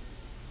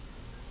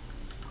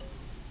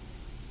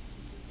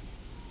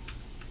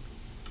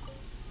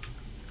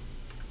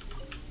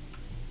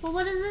 Well,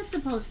 what is this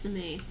supposed to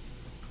mean?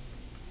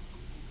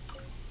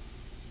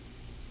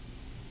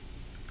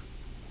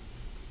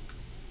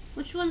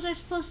 Which ones are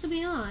supposed to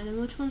be on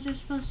and which ones are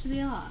supposed to be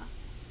off?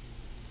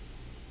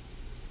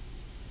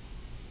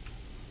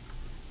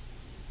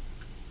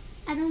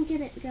 I don't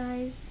get it,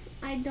 guys.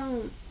 I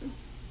don't.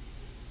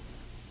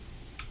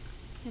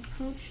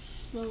 Approach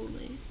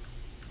slowly.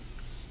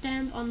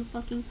 Stand on the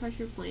fucking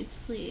pressure plates,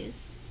 please.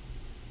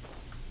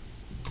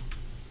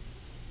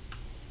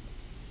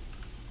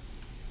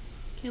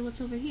 Okay, what's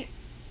over here?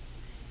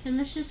 Can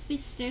this just be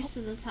stairs to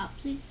the top,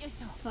 please?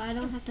 So I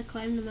don't have to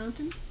climb the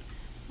mountain?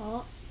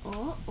 Oh.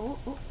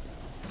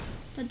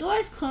 The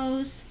door's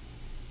closed.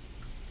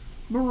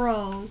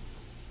 Bro.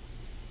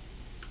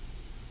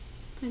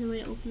 Find a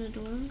way to open the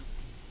door.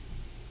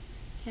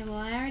 Okay, well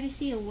I already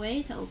see a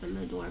way to open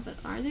the door, but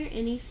are there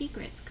any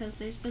secrets? Because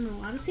there's been a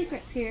lot of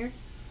secrets here.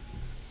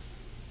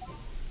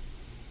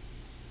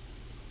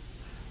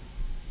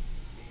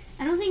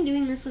 I don't think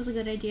doing this was a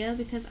good idea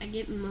because I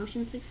get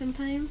motion sick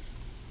sometimes.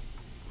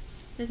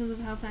 Because of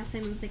how fast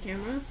I move the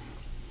camera.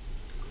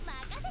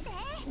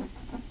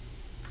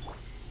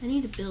 I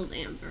need to build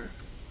Amber.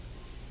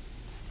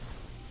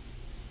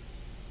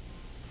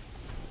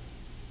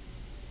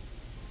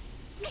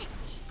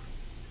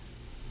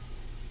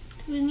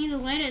 Do we need to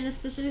light it in a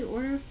specific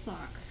order?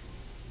 Fuck.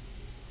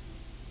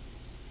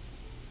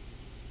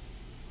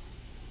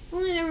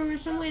 Only there were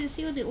some way to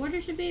see what the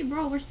order should be?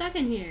 Bro, we're stuck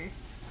in here.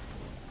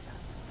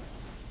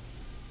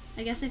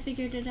 I guess I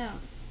figured it out.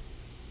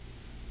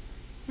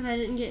 But I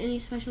didn't get any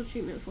special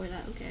treatment for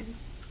that, okay.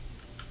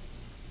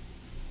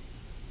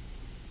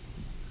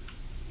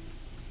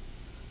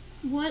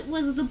 What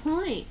was the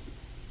point?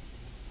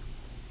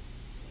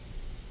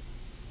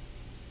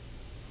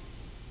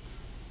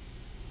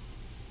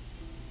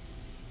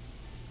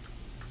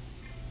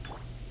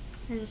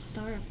 There's a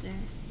star up there.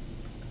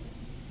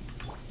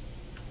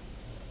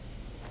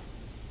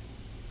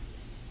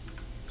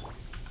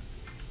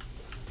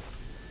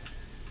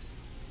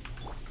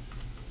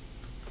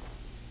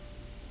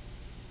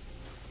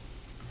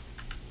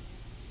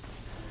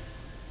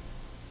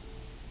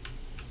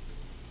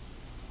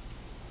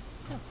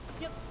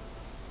 Yep.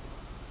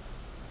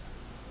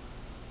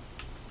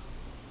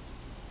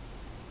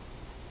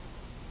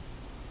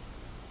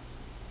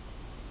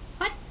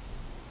 What?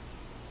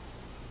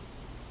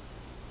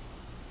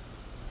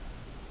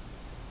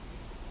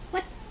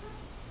 What?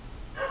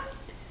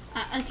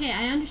 Okay,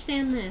 I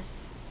understand this.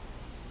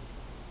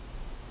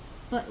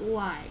 But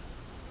why?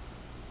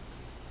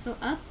 So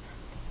up?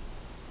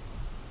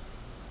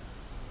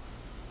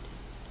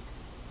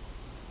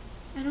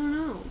 I don't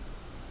know.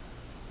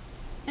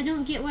 I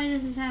don't get why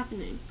this is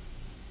happening.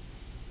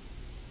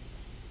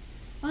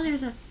 Oh,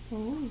 there's a...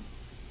 Oh.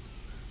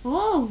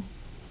 Oh!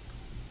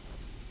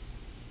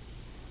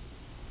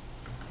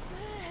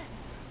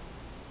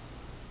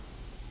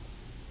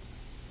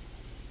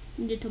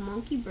 Little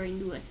monkey brain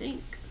do, I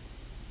think.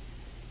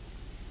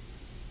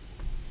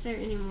 Is there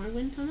any more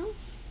wind tunnels?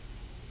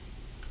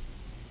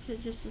 Is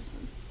it just this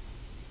one?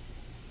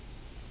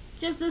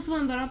 Just this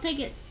one, but I'll take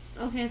it.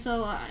 Okay,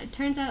 so it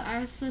turns out I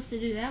was supposed to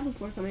do that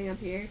before coming up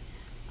here.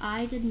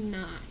 I did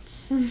not.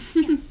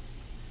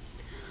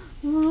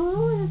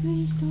 Oh, the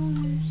pretty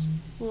stars.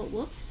 Well,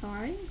 whoops,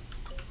 sorry.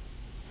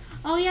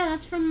 Oh yeah,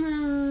 that's from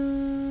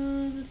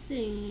the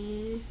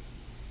thing.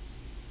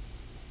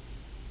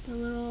 The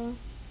little...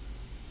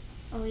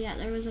 Oh yeah,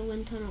 there was a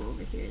wind tunnel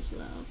over here as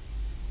well.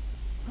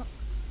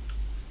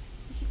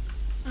 Okay.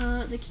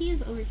 The key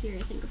is over here,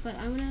 I think, but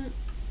I'm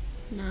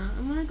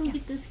gonna go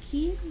get this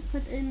key,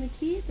 put in the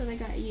key that I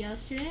got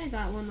yesterday. I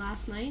got one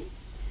last night.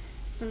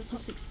 So I was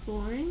just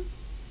exploring.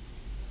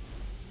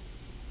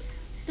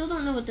 Still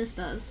don't know what this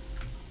does.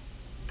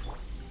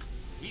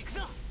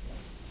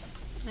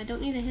 I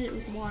don't need to hit it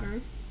with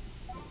water.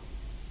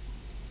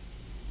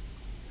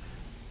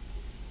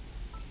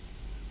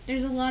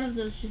 There's a lot of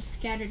those just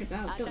scattered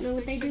about. Don't know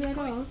what they do at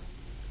all.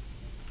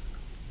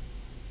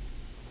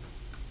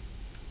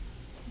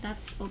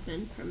 That's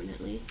open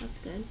permanently. That's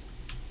good.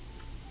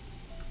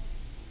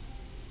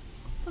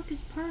 What the fuck is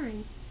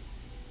purring?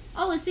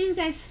 Oh, it's these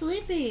guys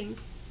sleeping.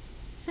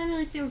 Sounded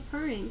like they were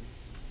purring.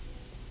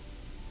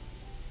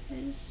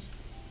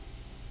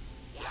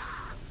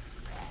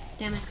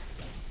 Damn it.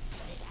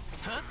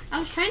 I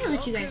was trying to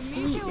let you guys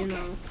sleep, you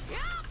know.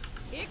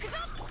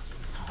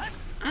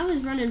 I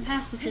was running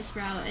past the fish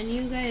route and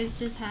you guys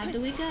just had to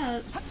wake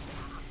up.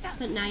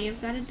 But now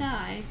you've got to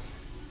die.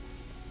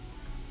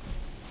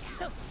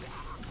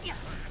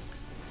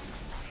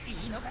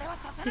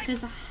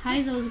 Because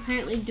Heizo is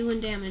apparently doing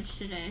damage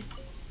today.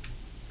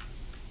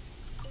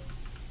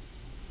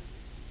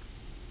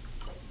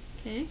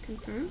 Okay,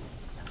 confirm.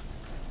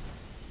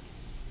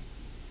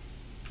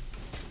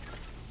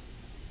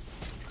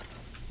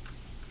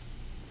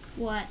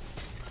 What?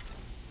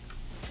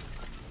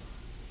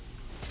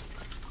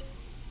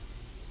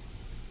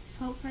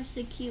 So press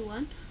the key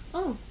one.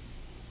 Oh!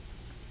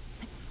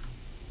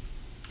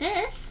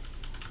 This?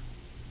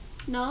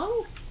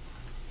 No?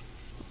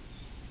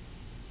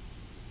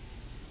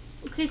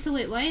 Okay, so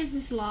wait, why is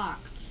this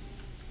locked?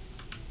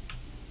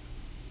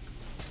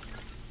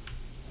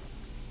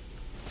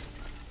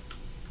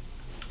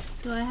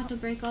 Do I have to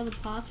break all the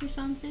pots or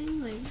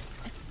something? Like...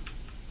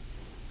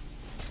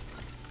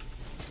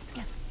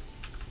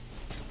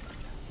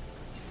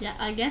 Yeah,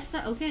 I guess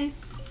that, okay.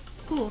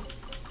 Cool.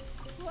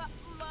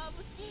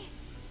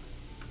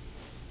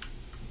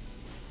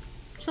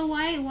 So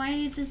why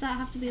does that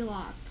have to be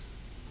locked?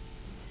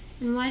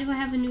 And why do I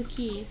have a new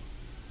key?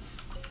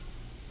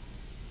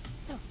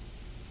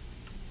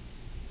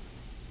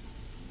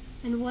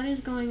 And what is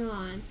going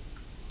on?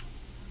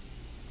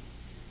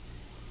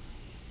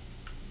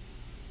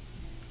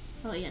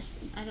 Oh yes,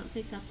 I don't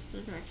think that's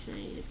the direction I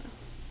need to go.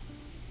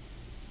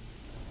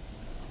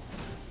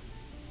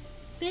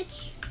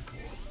 Bitch!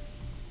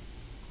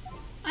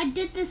 I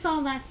did this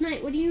all last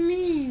night, what do you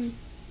mean?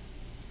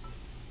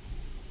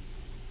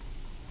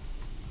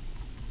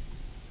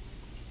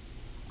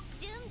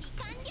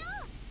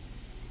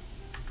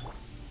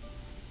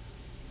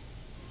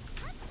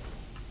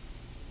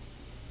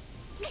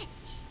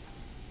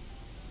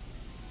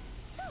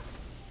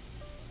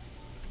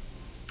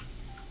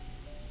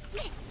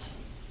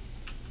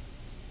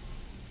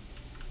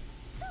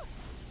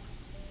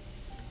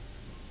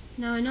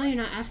 Now I know you're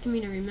not asking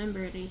me to remember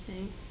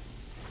anything.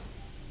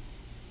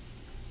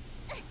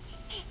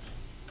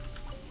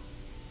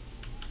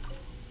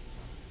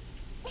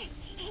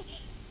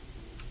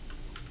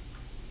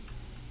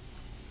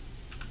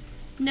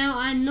 Now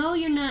I know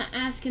you're not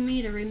asking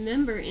me to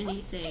remember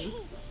anything.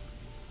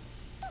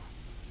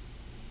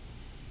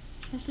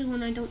 Especially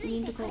when I don't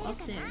need to go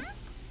up there.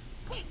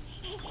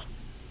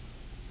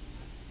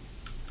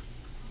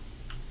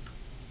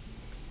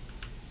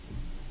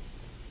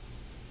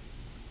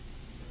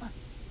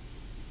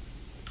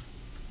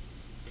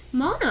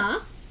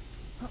 Mona?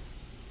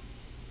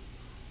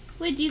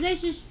 Wait, do you guys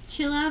just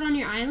chill out on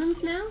your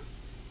islands now?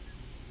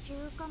 休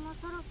暇も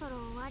そろそろ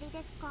終わり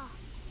ですか。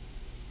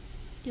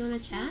 Do you wanna い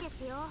い chat? で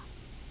すよ。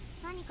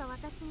何か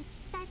私に聞き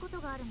たいこ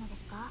とがあるので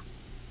すか。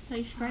 Oh,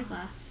 you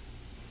spyglass.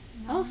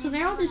 Oh, so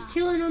they're all just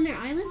chilling on their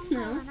islands 今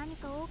回は now. 何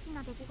か大き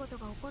な出来事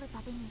が起こるた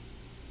びに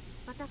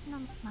私の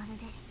まる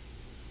で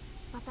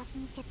私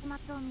に結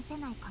末を見せ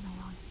ないかのよ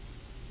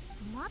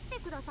うに。待って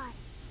ください。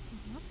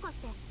もしかし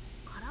て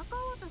からか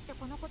おうとして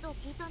このことを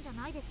聞いたんじゃ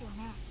ないですよ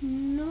ね。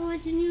 No, I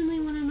genuinely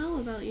wanna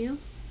know about you.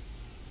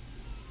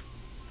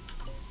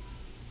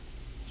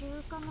 休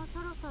暇もそ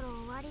ろそろ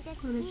終わりで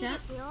す。こんにいいちはで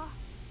すよ。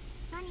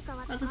何か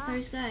About the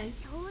starry sky.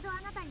 ちょうど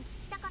あなたに聞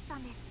きたかった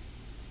んです。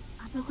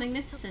あ It was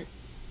magnificent.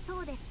 そ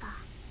うですか。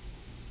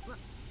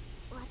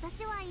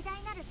私は偉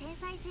大なる天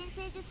才先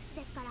生術師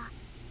ですから、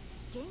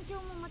元凶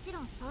ももちろ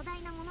ん壮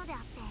大なものであっ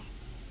て。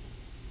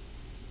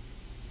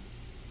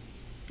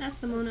 That's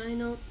the Mona I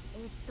know.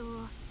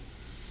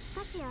 し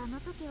かしあの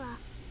時は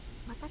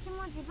私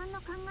も自分の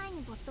考え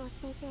に没頭し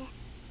ていて、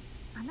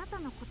あなた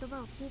の言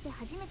葉を聞いて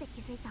初めて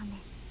気づいたんで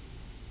す。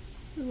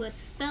 It was わ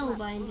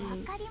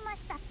spellbinding. かりま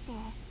したって。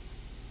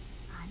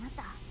あな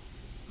た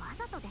わ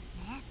ざとです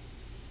ね。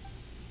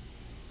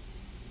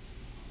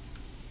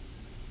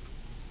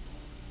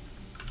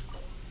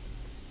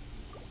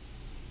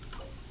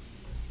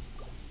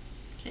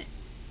 Okay.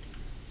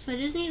 So I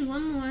just need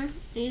one more. I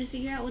need to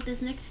figure out what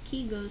this next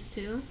key goes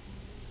to.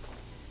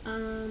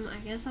 I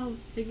guess I'll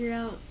figure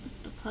out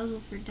the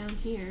puzzle for down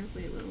here.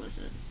 Wait, what was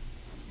it?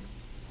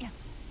 Yeah.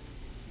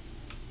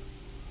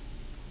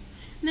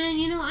 Man,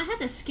 you know, I had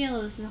to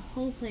scale this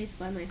whole place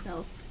by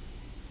myself.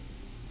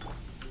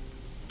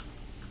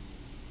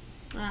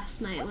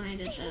 Last night when I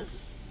did this.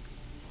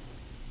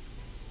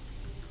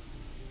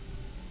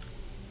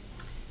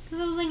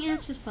 Because I was like,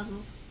 answers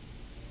puzzles.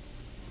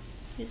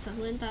 Okay, so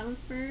I went that one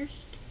first.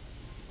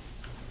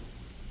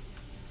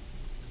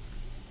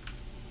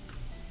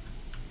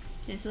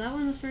 Okay, so that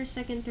one was first,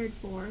 second, third,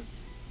 fourth.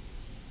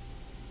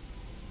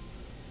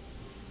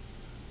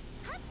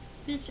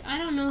 Bitch, I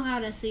don't know how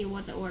to see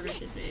what the order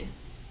should be.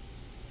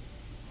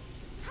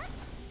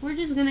 We're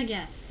just gonna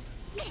guess.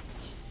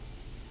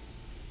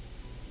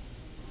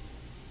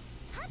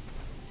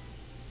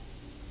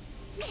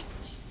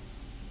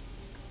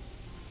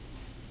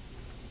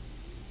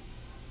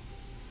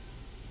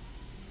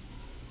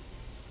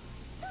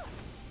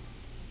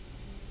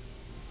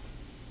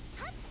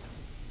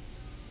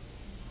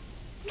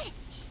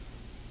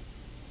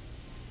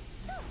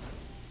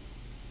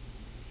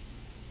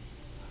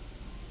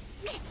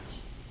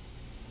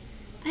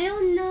 I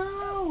don't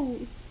know.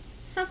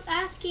 Stop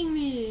asking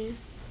me.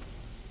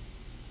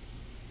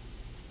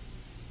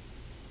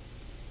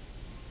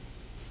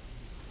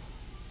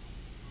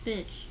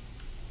 Bitch.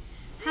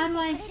 How do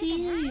I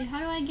see? How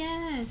do I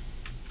guess?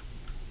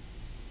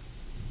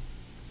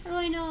 How do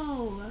I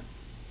know?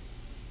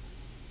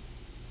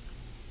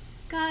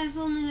 God, if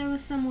only there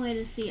was some way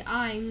to see.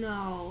 I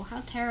know.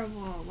 How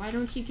terrible. Why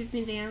don't you give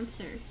me the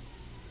answer?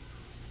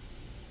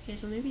 Okay,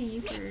 so maybe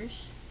you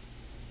first.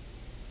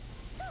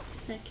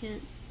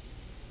 Second.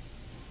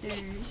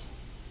 Third.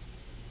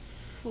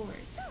 Fourth.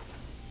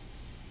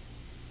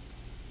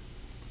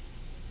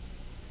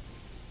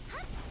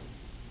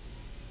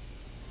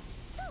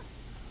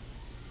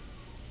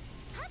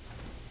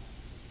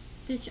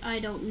 Bitch, I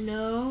don't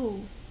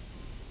know.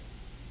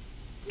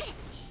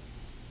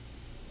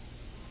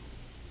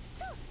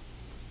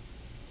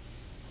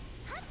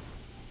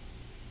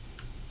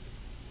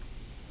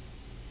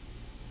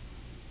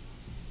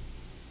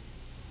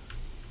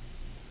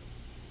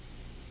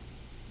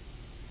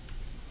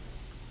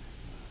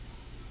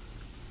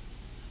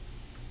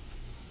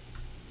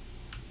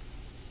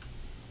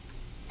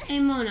 Hey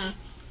Mona,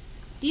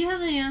 do you have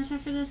the answer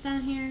for this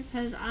down here?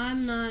 Because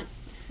I'm not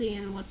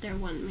seeing what they're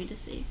wanting me to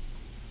see.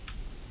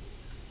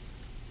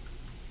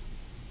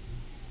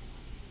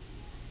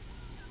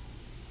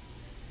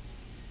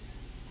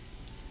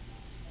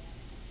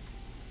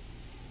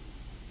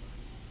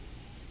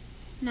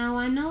 Now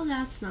I know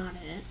that's not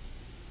it.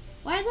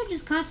 Why are there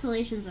just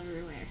constellations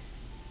everywhere?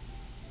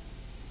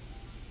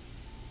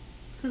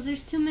 Because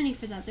there's too many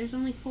for that. There's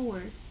only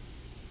 4.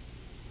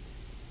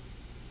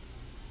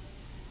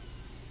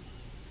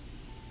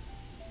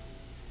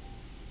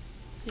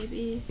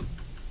 Maybe.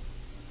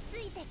 つ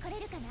いてこれ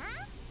るか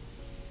な。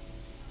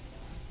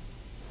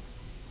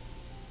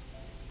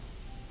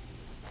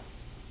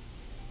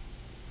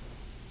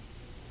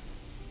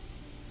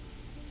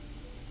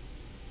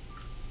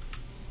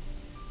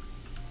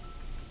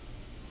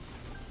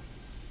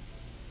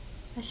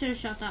 I should have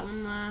shot that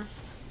one last.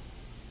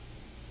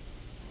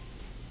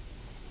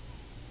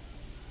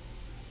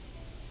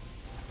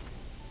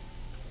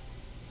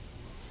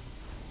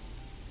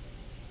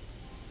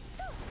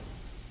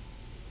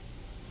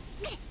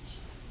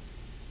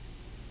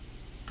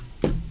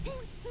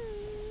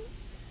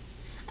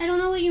 I don't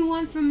know what you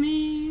want from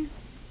me.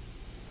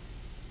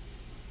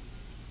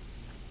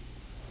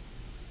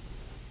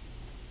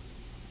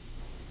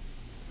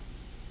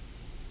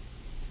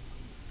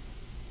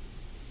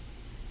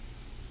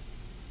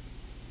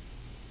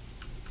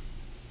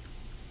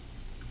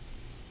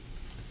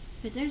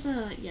 But there's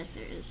a... Yes,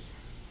 there is.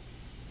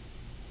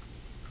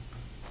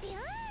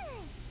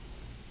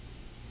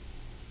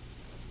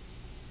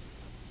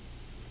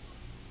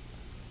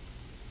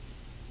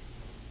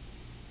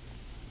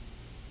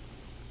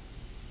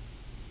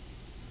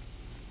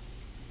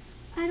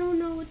 I don't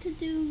know what to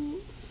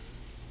do.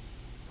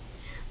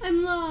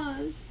 I'm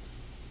lost.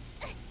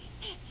 If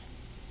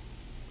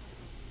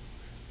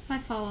I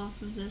fall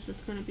off of this,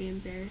 it's gonna be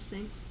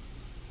embarrassing.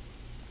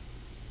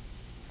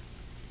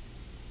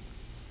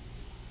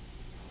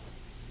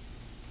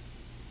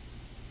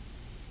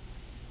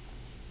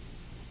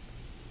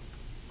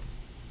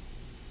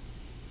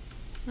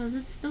 Does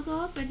it still go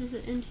up or does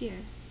it end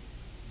here?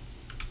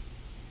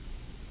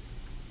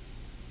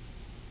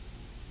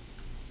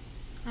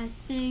 I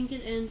think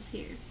it ends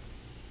here.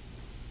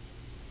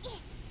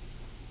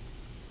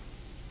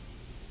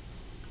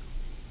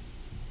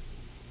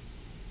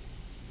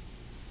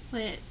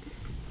 Wait.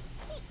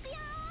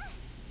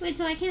 Wait,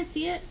 so I can't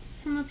see it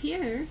from up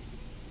here?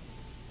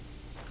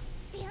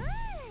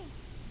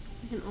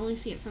 I can only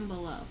see it from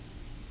below.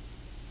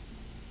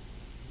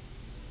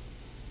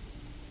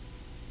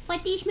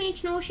 But this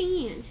makes no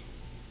sense.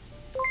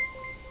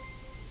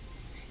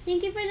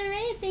 Thank you for the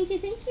raid. Thank you,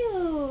 thank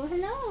you.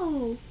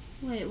 Hello.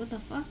 Wait, what the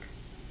fuck?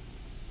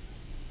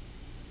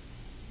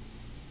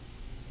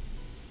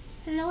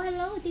 Hello,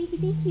 hello. Thank you,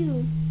 thank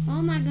you.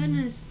 Oh my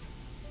goodness.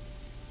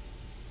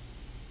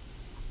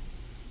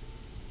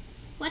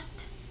 What?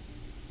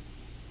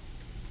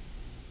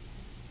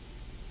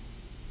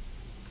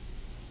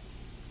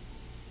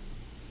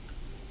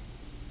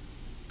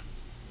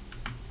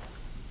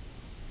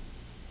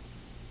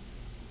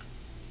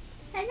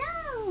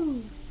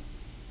 Hello.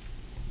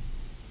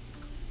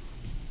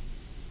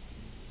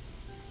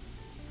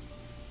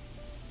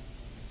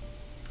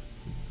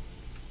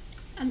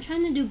 I'm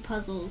trying to do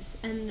puzzles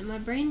and my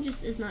brain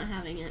just is not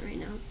having it right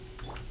now.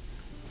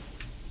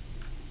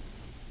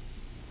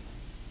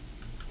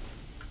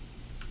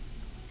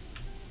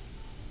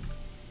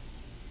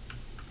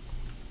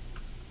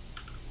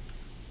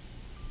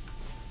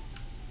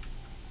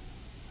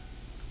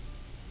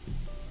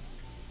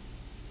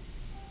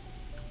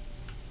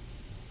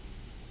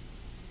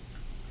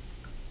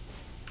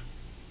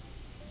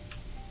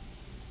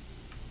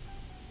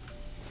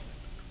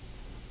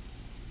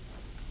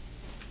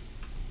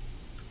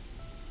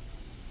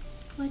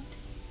 What?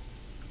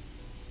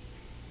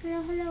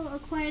 Hello, hello.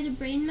 Acquire the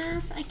brain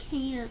mass? I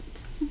can't.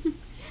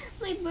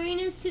 My brain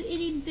is too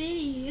itty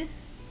bitty.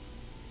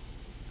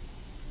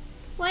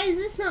 Why is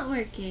this not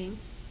working?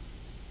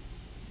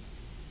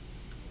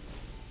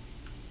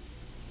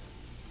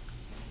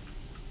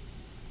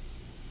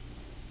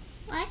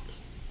 What?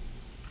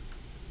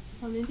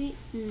 Or maybe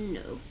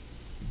no.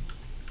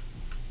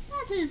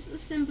 That is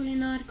simply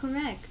not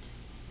correct.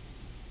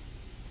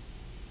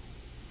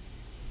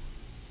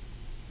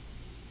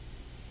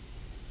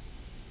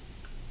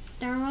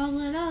 They're all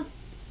lit up.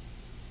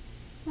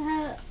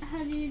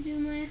 How do you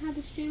do how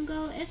the stream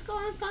go? It's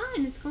going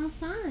fine, it's going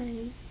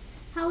fine.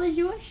 How was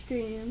your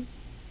stream?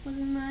 Was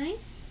it nice?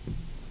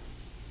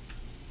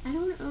 I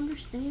don't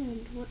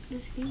understand what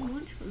this game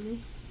wants from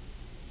me.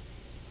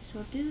 So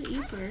I'll do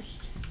you first.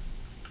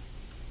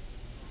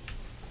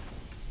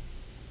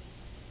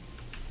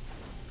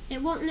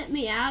 It won't let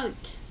me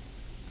out.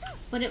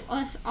 But it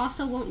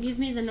also won't give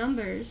me the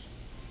numbers.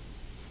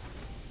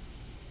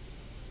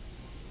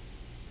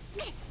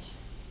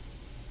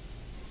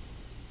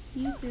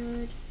 You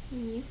third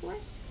and you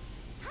fourth?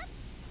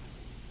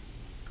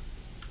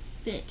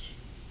 Bitch.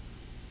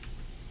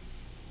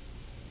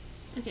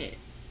 Okay,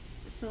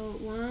 so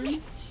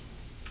one.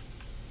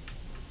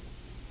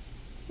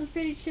 Was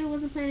pretty chill,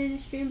 wasn't planning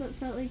to stream but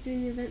felt like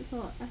doing the event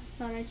so I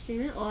thought I'd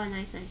stream it. Oh,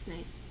 nice, nice,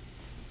 nice.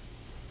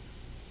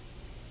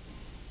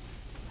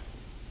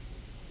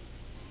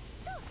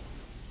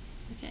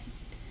 Okay,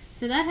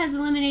 so that has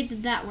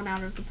eliminated that one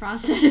out of the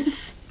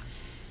process.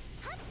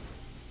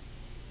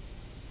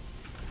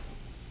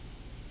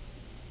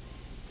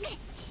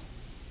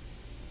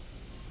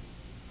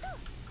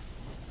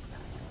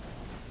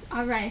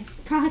 Alright,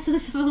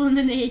 process of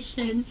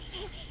elimination.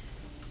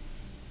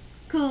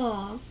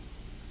 Cool.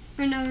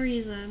 For no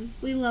reason.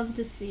 We love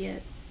to see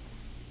it.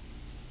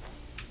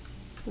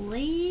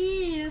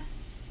 Leave.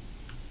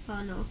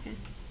 Oh no, okay.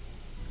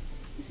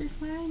 This is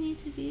where I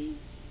need to be.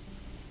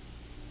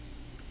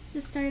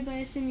 Just started, but I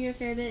assume you're a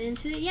fair bit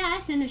into it. Yeah,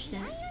 I finished it.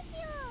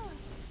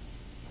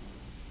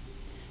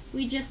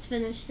 We just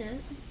finished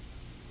it.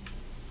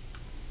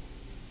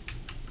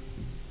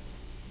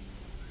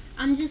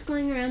 I'm just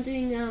going around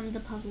doing the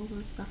puzzles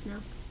and stuff now.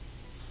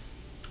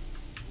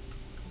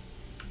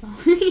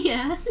 Oh,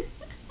 yeah.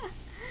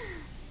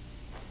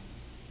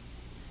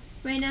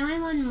 Right now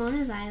I'm on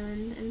Mona's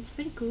Island and it's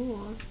pretty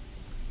cool.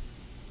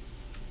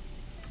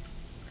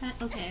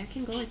 Okay, I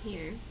can go in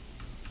here.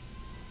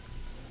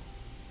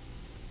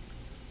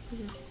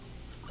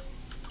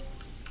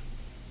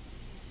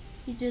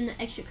 You doing the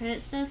extra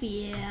credit stuff?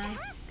 Yeah.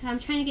 I'm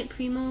trying to get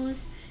primos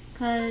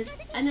because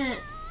I'm at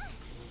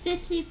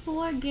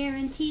 54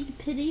 guaranteed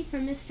pity for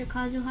Mr.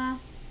 Kazuha.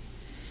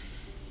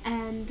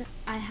 and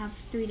I have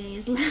 3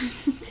 days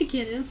left to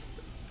get him.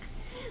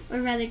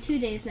 Or rather 2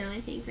 days now,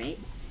 I think, right?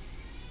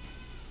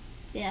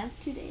 Yeah,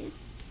 2 days.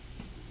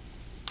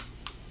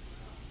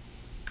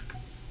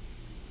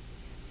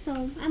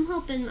 So I'm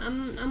hoping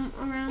I'm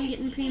around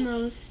getting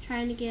primos,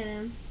 trying to get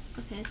him.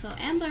 Okay, so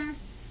Amber,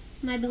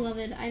 my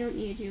beloved, I don't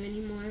need you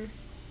anymore.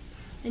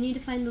 I need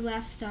to find the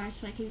last star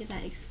so I can get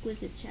that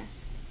exquisite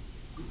chest.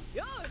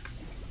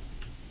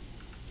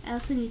 I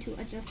also need to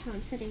adjust how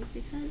I'm sitting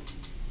because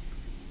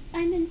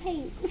I'm in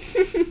pain.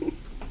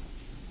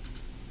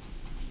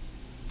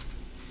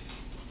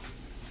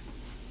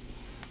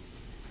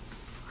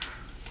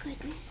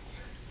 Goodness.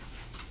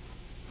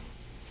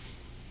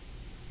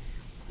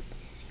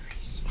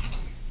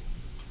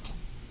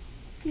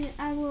 See,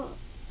 I will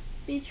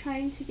be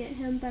trying to get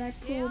him, but I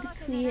pulled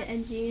Clea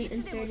and Jean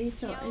in 30,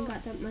 so I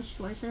got that much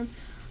towards him.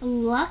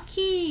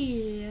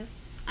 Lucky!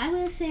 I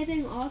was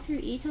saving all through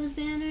Ito's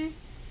banner,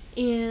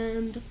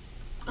 and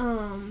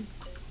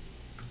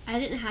I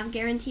didn't have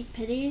guaranteed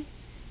pity,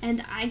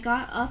 and I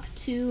got up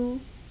to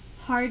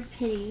hard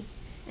pity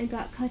and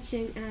got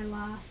Kutching, and I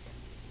lost.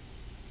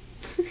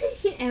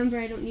 Amber,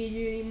 I don't need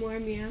you anymore.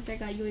 Mia, after I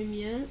got you and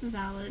Mia,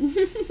 valid.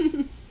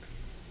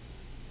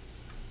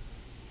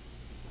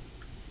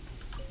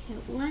 Okay,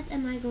 what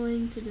am I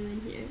going to do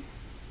in here?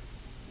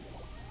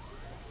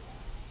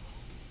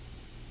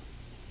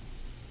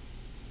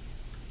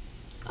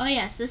 Oh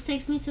yes, this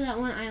takes me to that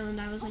one island.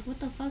 I was like, what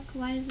the fuck?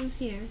 Why is this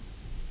here?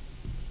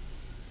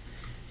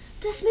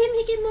 This made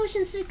me get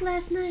motion sick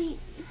last night.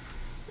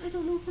 I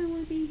don't know if I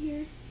want to be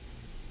here.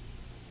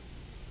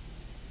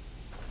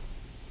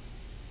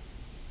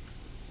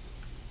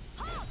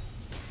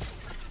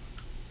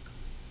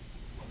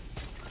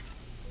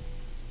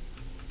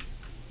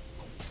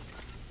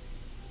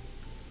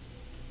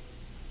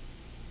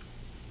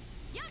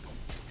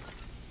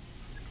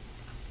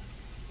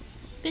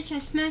 Bitch, I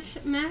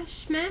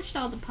smashed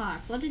all the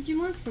pots. What did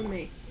you want from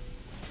me?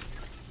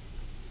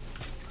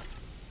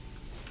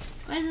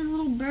 Why is this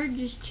little bird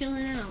just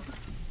chilling out?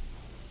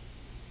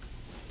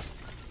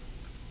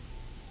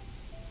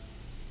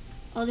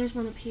 Oh, there's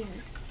one up here.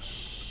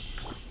 Shh.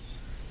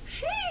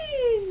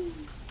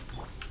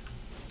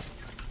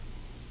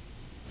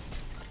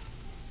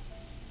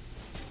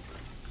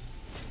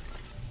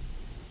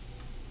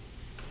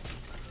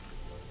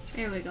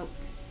 There we go.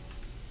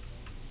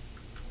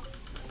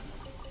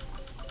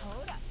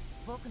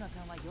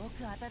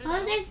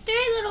 Oh, there's 3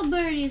 little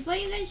birdies. Why are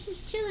you guys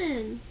just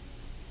chilling?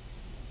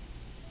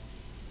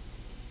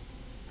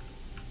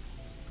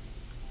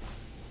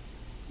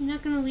 You're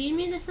not gonna lead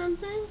me to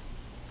something?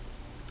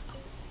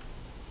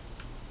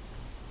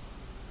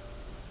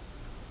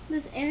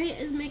 This area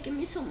is making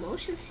me so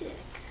motion sick.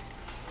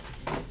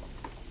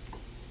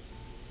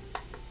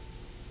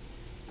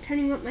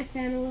 Turning up my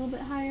fan a little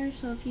bit higher,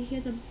 so if you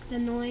hear the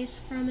noise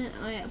from it,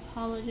 I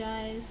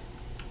apologize.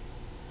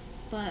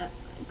 But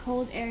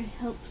cold air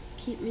helps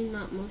keep me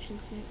not motion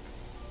sick.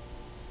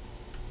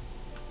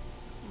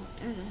 Oh,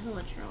 there's a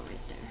hilichurl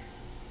right there.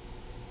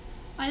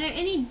 Are there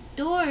any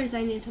doors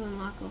I need to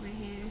unlock over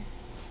here?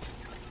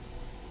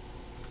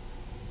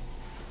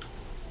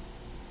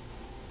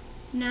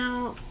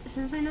 Now,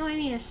 since I know I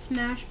need to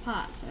smash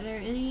pots, are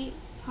there any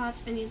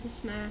pots I need to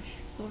smash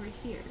over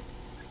here?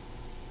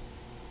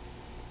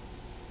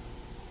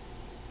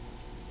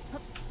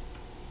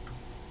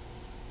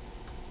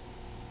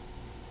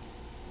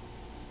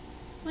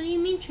 What do you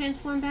mean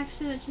transform back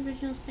to its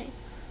original state?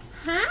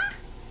 Huh?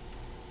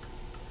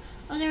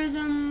 Oh, there was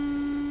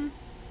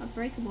a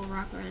breakable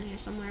rock around here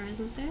somewhere,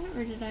 isn't there?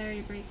 Or did I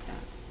already break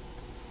that?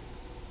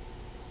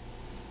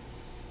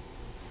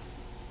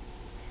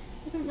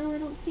 I don't know, I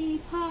don't see any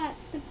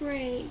pots to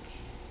break.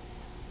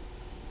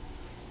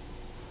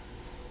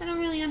 I don't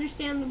really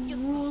understand the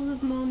rules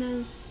of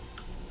Mona's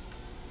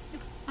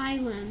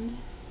island.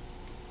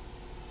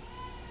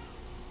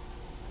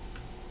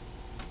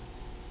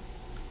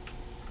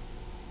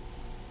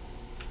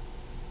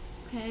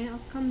 Okay, I'll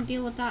come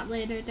deal with that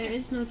later. There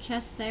is no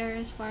chest there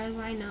as far as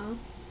I know.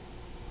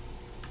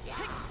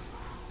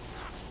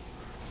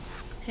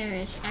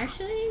 Perish.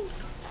 Actually,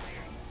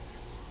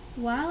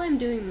 while I'm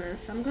doing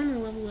this, I'm gonna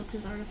level up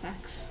his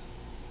artifacts.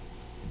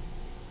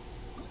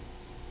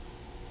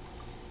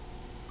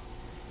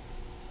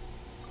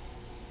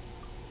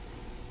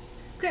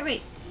 Crit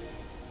rate.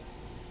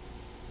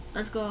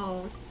 Let's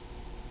go.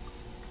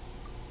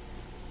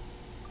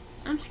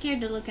 I'm scared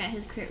to look at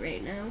his crit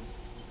rate now.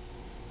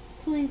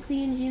 Pulling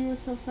Clea and Jean was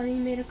so funny.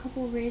 Made a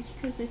couple rage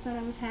because they thought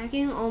I was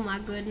hacking. Oh my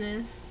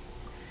goodness.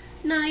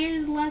 Nah, you're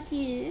just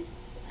lucky.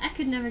 I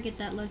could never get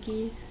that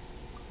lucky.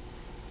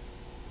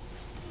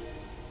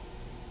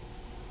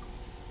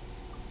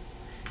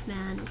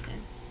 Man, okay.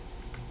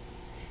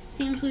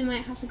 Seems we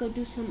might have to go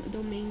do some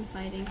domain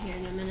fighting here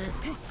in a minute.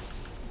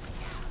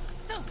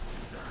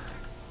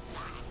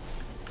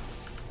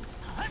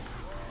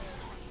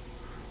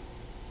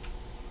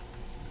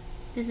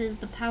 This is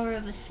the power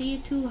of a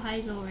C2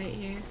 Heizel right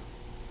here.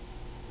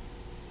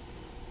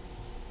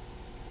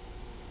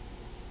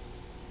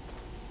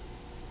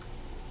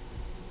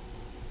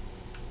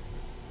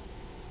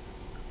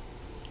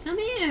 Come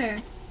here.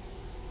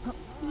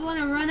 You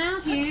wanna run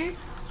out here?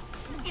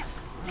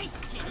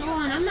 Go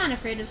on, I'm not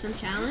afraid of some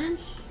challenge.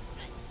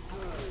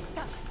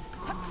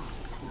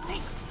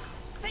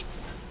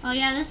 Oh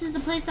yeah, this is the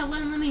place that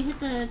wouldn't let me hit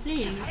the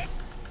thing.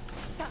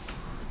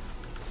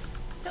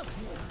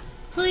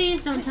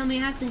 Please don't tell me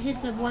I have to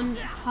hit the one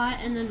pot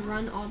and then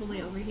run all the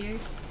way over here.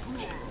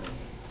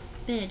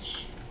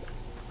 Bitch.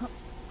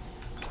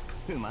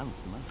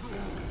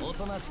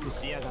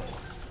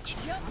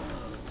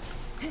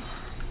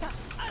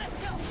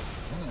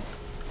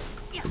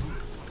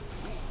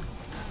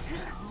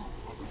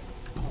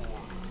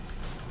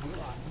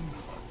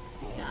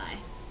 Die.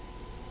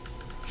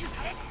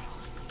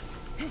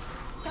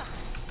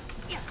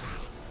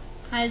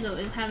 Heizo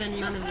is having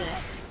none of this.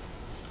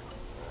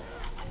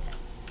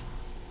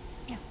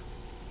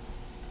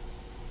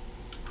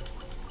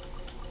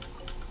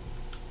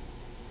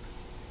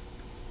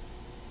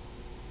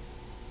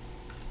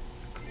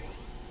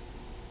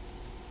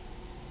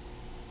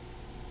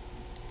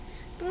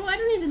 Bro, I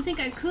don't even think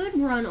I could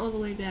run all the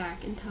way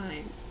back in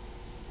time.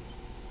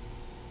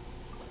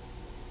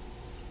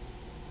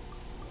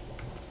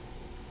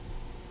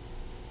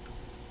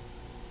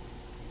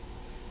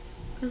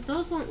 Because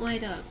those won't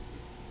light up.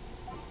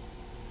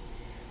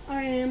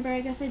 Alright, Amber,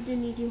 I guess I did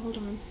need you. Hold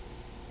on.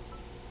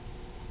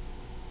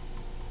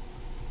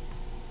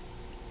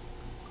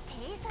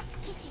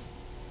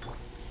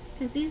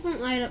 Because these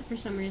won't light up for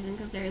some reason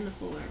because they're in the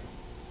floor.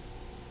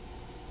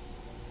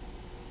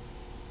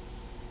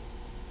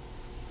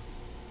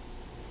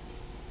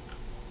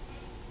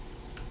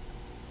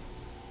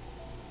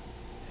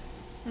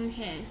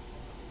 Okay.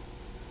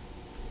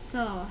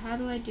 So, how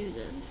do I do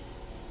this?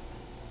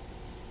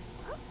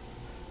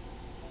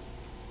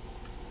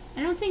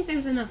 I don't think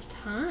there's enough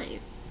time.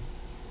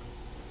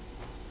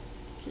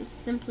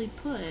 Just simply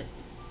put.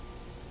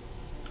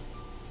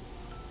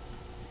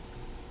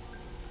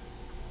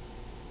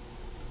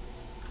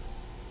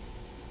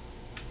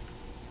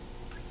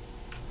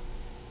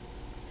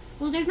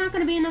 Well, there's not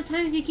going to be enough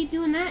time if you keep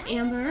doing that,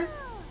 Amber.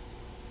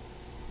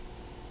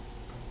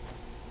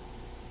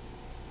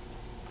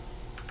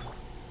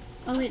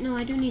 Oh wait, no,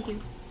 I do need you.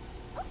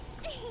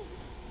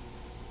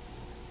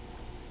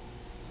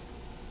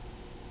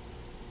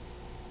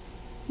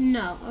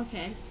 No,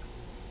 okay.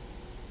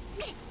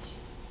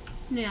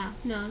 Yeah,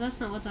 no, that's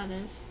not what that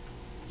is.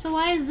 So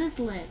why is this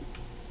lit?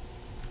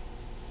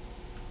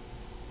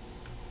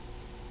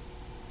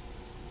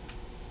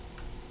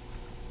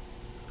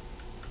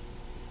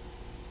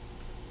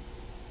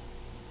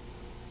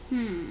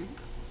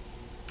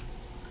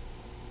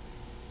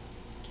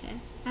 Okay.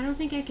 I don't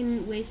think I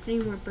can waste any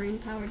more brain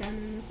power down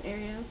in this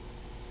area.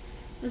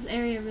 This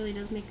area really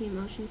does make me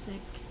motion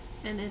sick.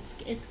 And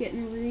it's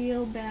getting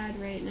real bad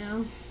right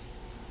now.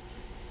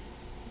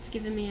 It's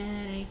giving me a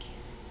headache.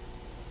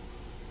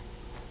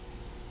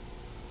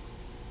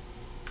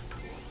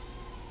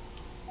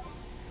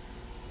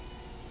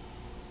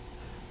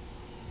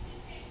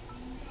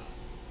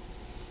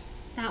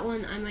 That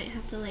one I might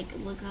have to like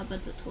look up a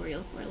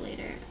tutorial for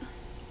later.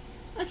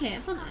 Okay,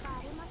 hold on.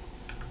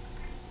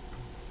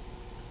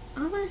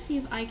 I want to see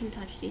if I can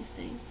touch these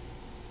things.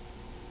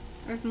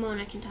 Or if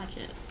Mona can touch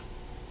it.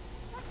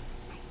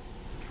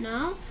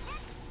 No?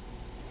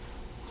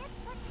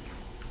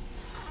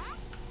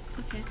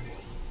 Okay.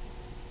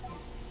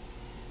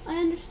 I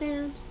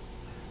understand.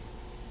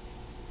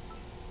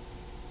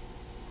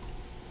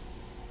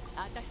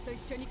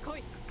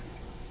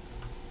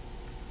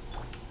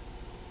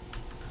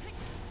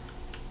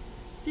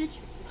 Bitch,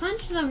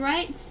 punch the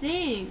right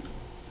thing.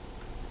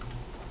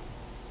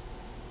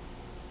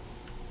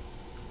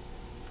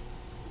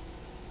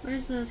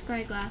 Where's the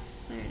sky glass?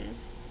 There it is.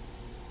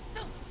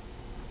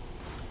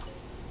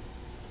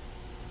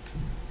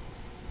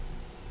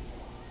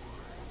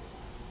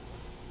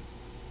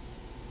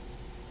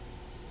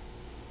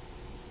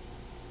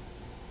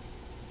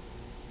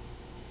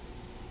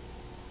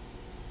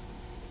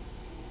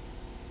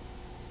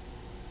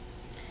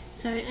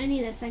 Sorry, I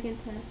need a second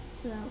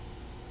to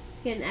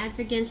get an ad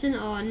for Genshin.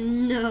 Oh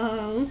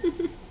no.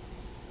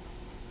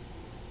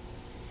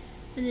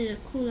 I need to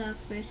cool off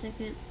for a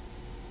second.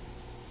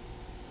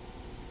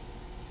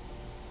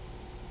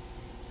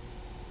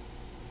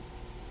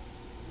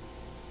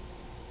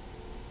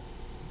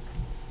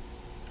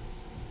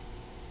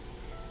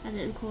 I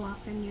didn't cool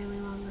off for nearly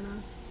long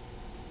enough.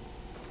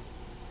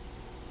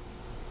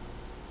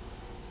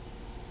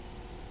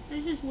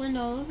 There's just wind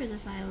all over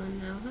this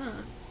island now, huh?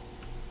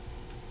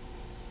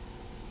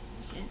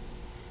 Okay.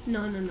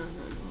 No.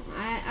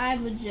 I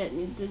legit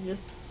need to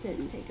just sit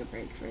and take a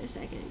break for a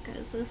second,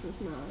 because this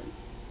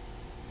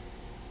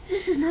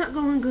is not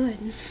going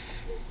good.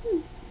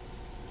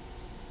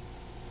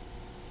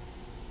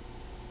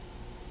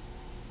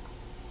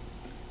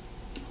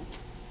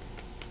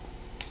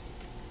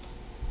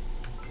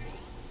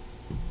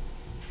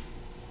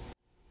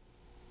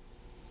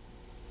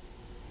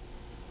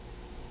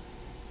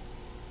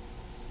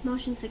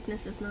 Motion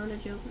sickness is not a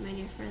joke, my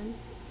dear friends.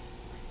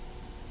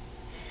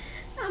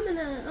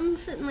 I'm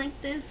sitting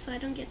like this so I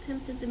don't get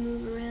tempted to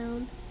move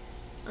around.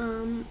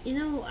 You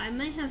know, I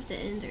might have to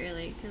end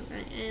early because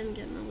I am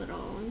getting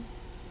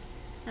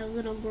a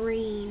little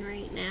green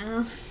right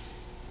now.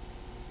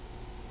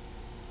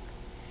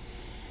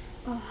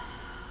 Oh,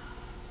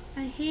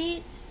 I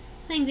hate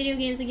playing video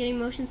games and getting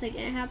motion sick.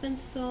 It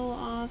happens so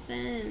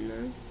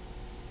often.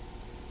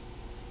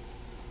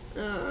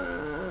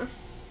 I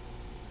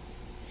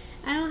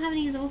don't have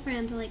any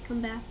Zolfran to like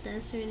combat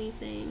this or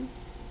anything.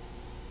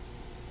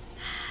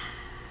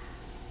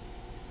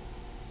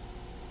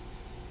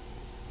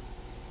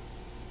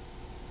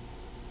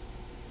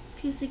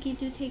 Pusiki,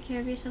 do take care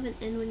of yourself and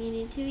end when you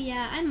need to.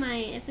 Yeah, I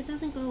might if it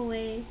doesn't go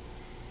away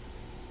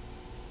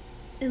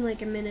in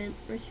like a minute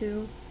or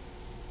two.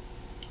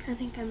 I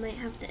think I might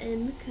have to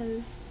end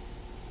because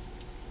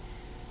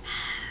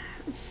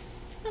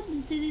I'll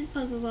just do these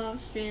puzzles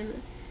off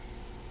stream.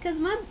 Because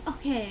my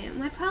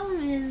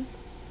problem is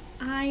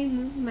I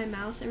move my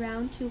mouse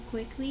around too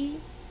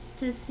quickly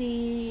to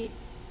see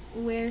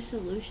where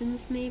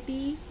solutions may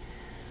be.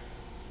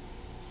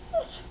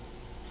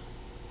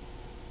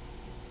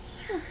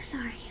 Oh,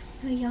 sorry,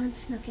 my yawn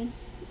snuck in.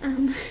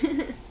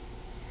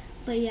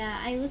 But yeah,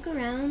 I look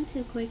around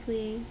too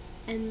quickly,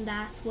 and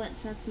that's what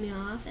sets me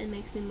off and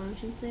makes me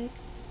motion sick.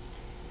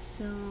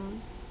 So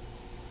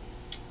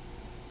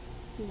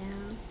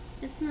yeah,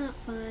 it's not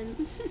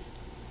fun.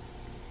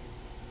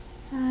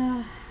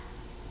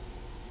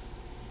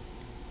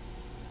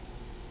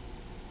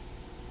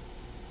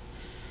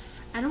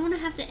 I don't want to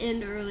have to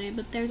end early,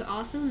 but there's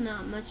also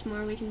not much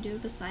more we can do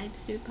besides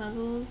do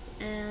puzzles,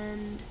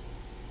 and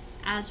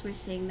as we're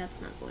seeing, that's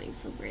not going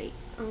so great.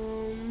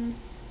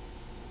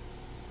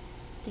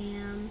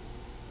 Damn.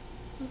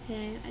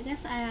 Okay, I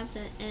guess I have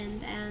to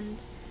end and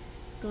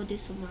go do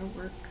some more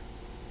work.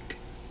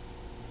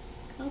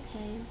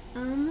 Okay,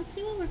 let's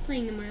see what we're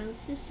playing tomorrow.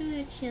 Let's just do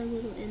a chill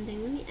little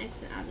ending. Let me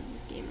exit out of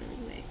this game really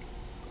quick.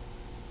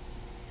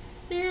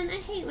 Man, I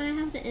hate when I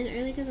have to end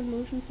early because of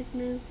motion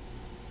sickness.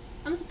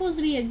 I'm supposed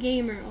to be a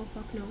gamer. Oh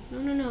fuck no. No,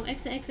 no, no.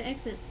 Exit, exit,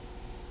 exit.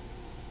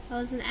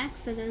 That was an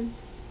accident.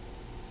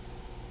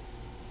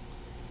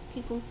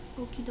 Okay, go.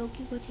 Okie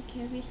dokie, go take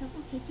care of yourself.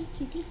 Okay, thank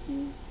you, thank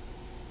you.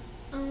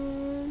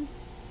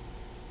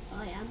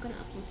 Oh yeah, I'm gonna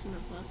upload some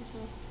more vlogs as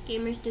well.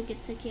 Gamers do get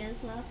sick here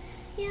as well.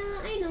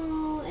 Yeah, I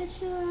know. It's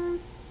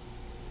just,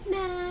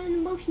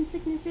 man, motion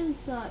sickness really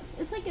sucks.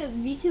 It's like a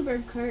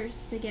VTuber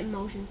curse to get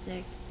motion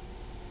sick.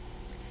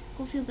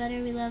 Go feel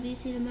better. We love you.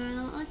 See you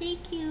tomorrow. Oh,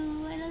 thank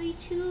you. I love you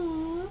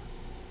too.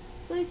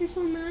 You guys are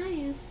so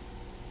nice.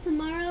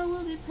 Tomorrow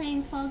we'll be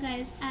playing Fall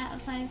Guys at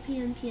 5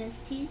 p.m.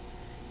 PST.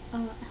 I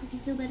hope you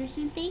feel better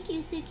soon. Thank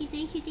you, Suki.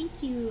 Thank you,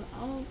 thank you.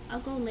 I'll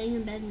go lay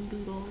in bed and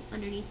doodle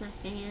underneath my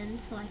fan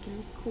so I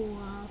can cool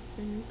off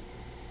and,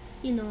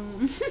 you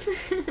know,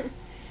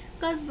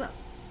 because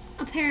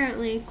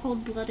apparently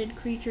cold-blooded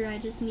creature, I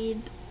just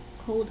need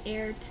cold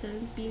air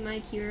to be my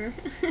cure.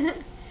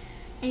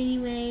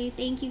 Anyway,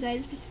 thank you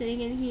guys for sitting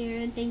in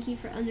here, and thank you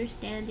for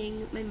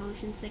understanding my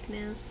motion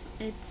sickness.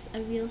 It's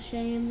a real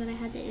shame that I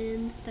had to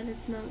end, that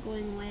it's not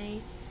going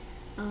away.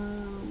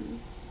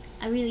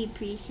 I really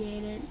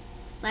appreciate it.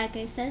 Like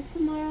I said,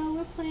 tomorrow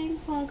we're playing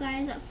Fall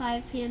Guys at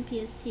 5 p.m.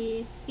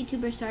 PST.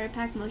 YouTuber starter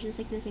pack, motion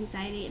sickness,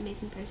 anxiety,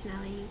 amazing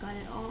personality. You got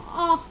it all.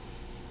 Oh!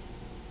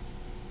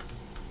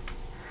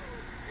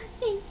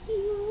 Thank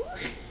you.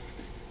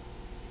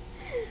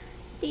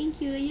 Thank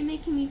you. You're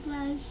making me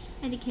blush.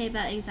 IDK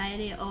about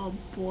anxiety. Oh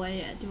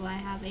boy, do I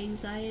have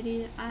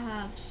anxiety. I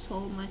have so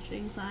much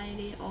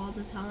anxiety all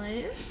the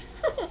time.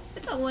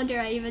 It's a wonder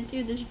I even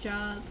do this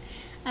job.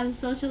 I have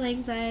social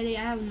anxiety,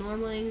 I have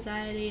normal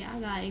anxiety, I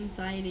got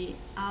anxiety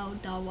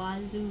out the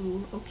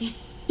wazoo, okay?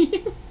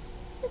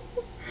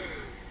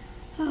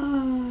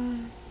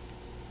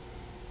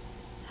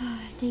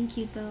 Thank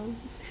you though.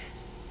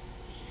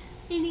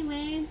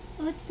 Anyway,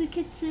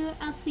 Otsuketsu,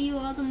 I'll see you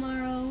all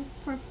tomorrow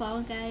for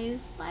Fall Guys.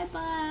 Bye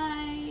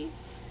bye!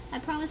 I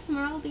promise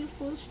tomorrow will be a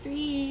full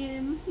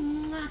stream.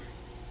 Mwah.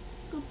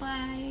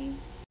 Goodbye.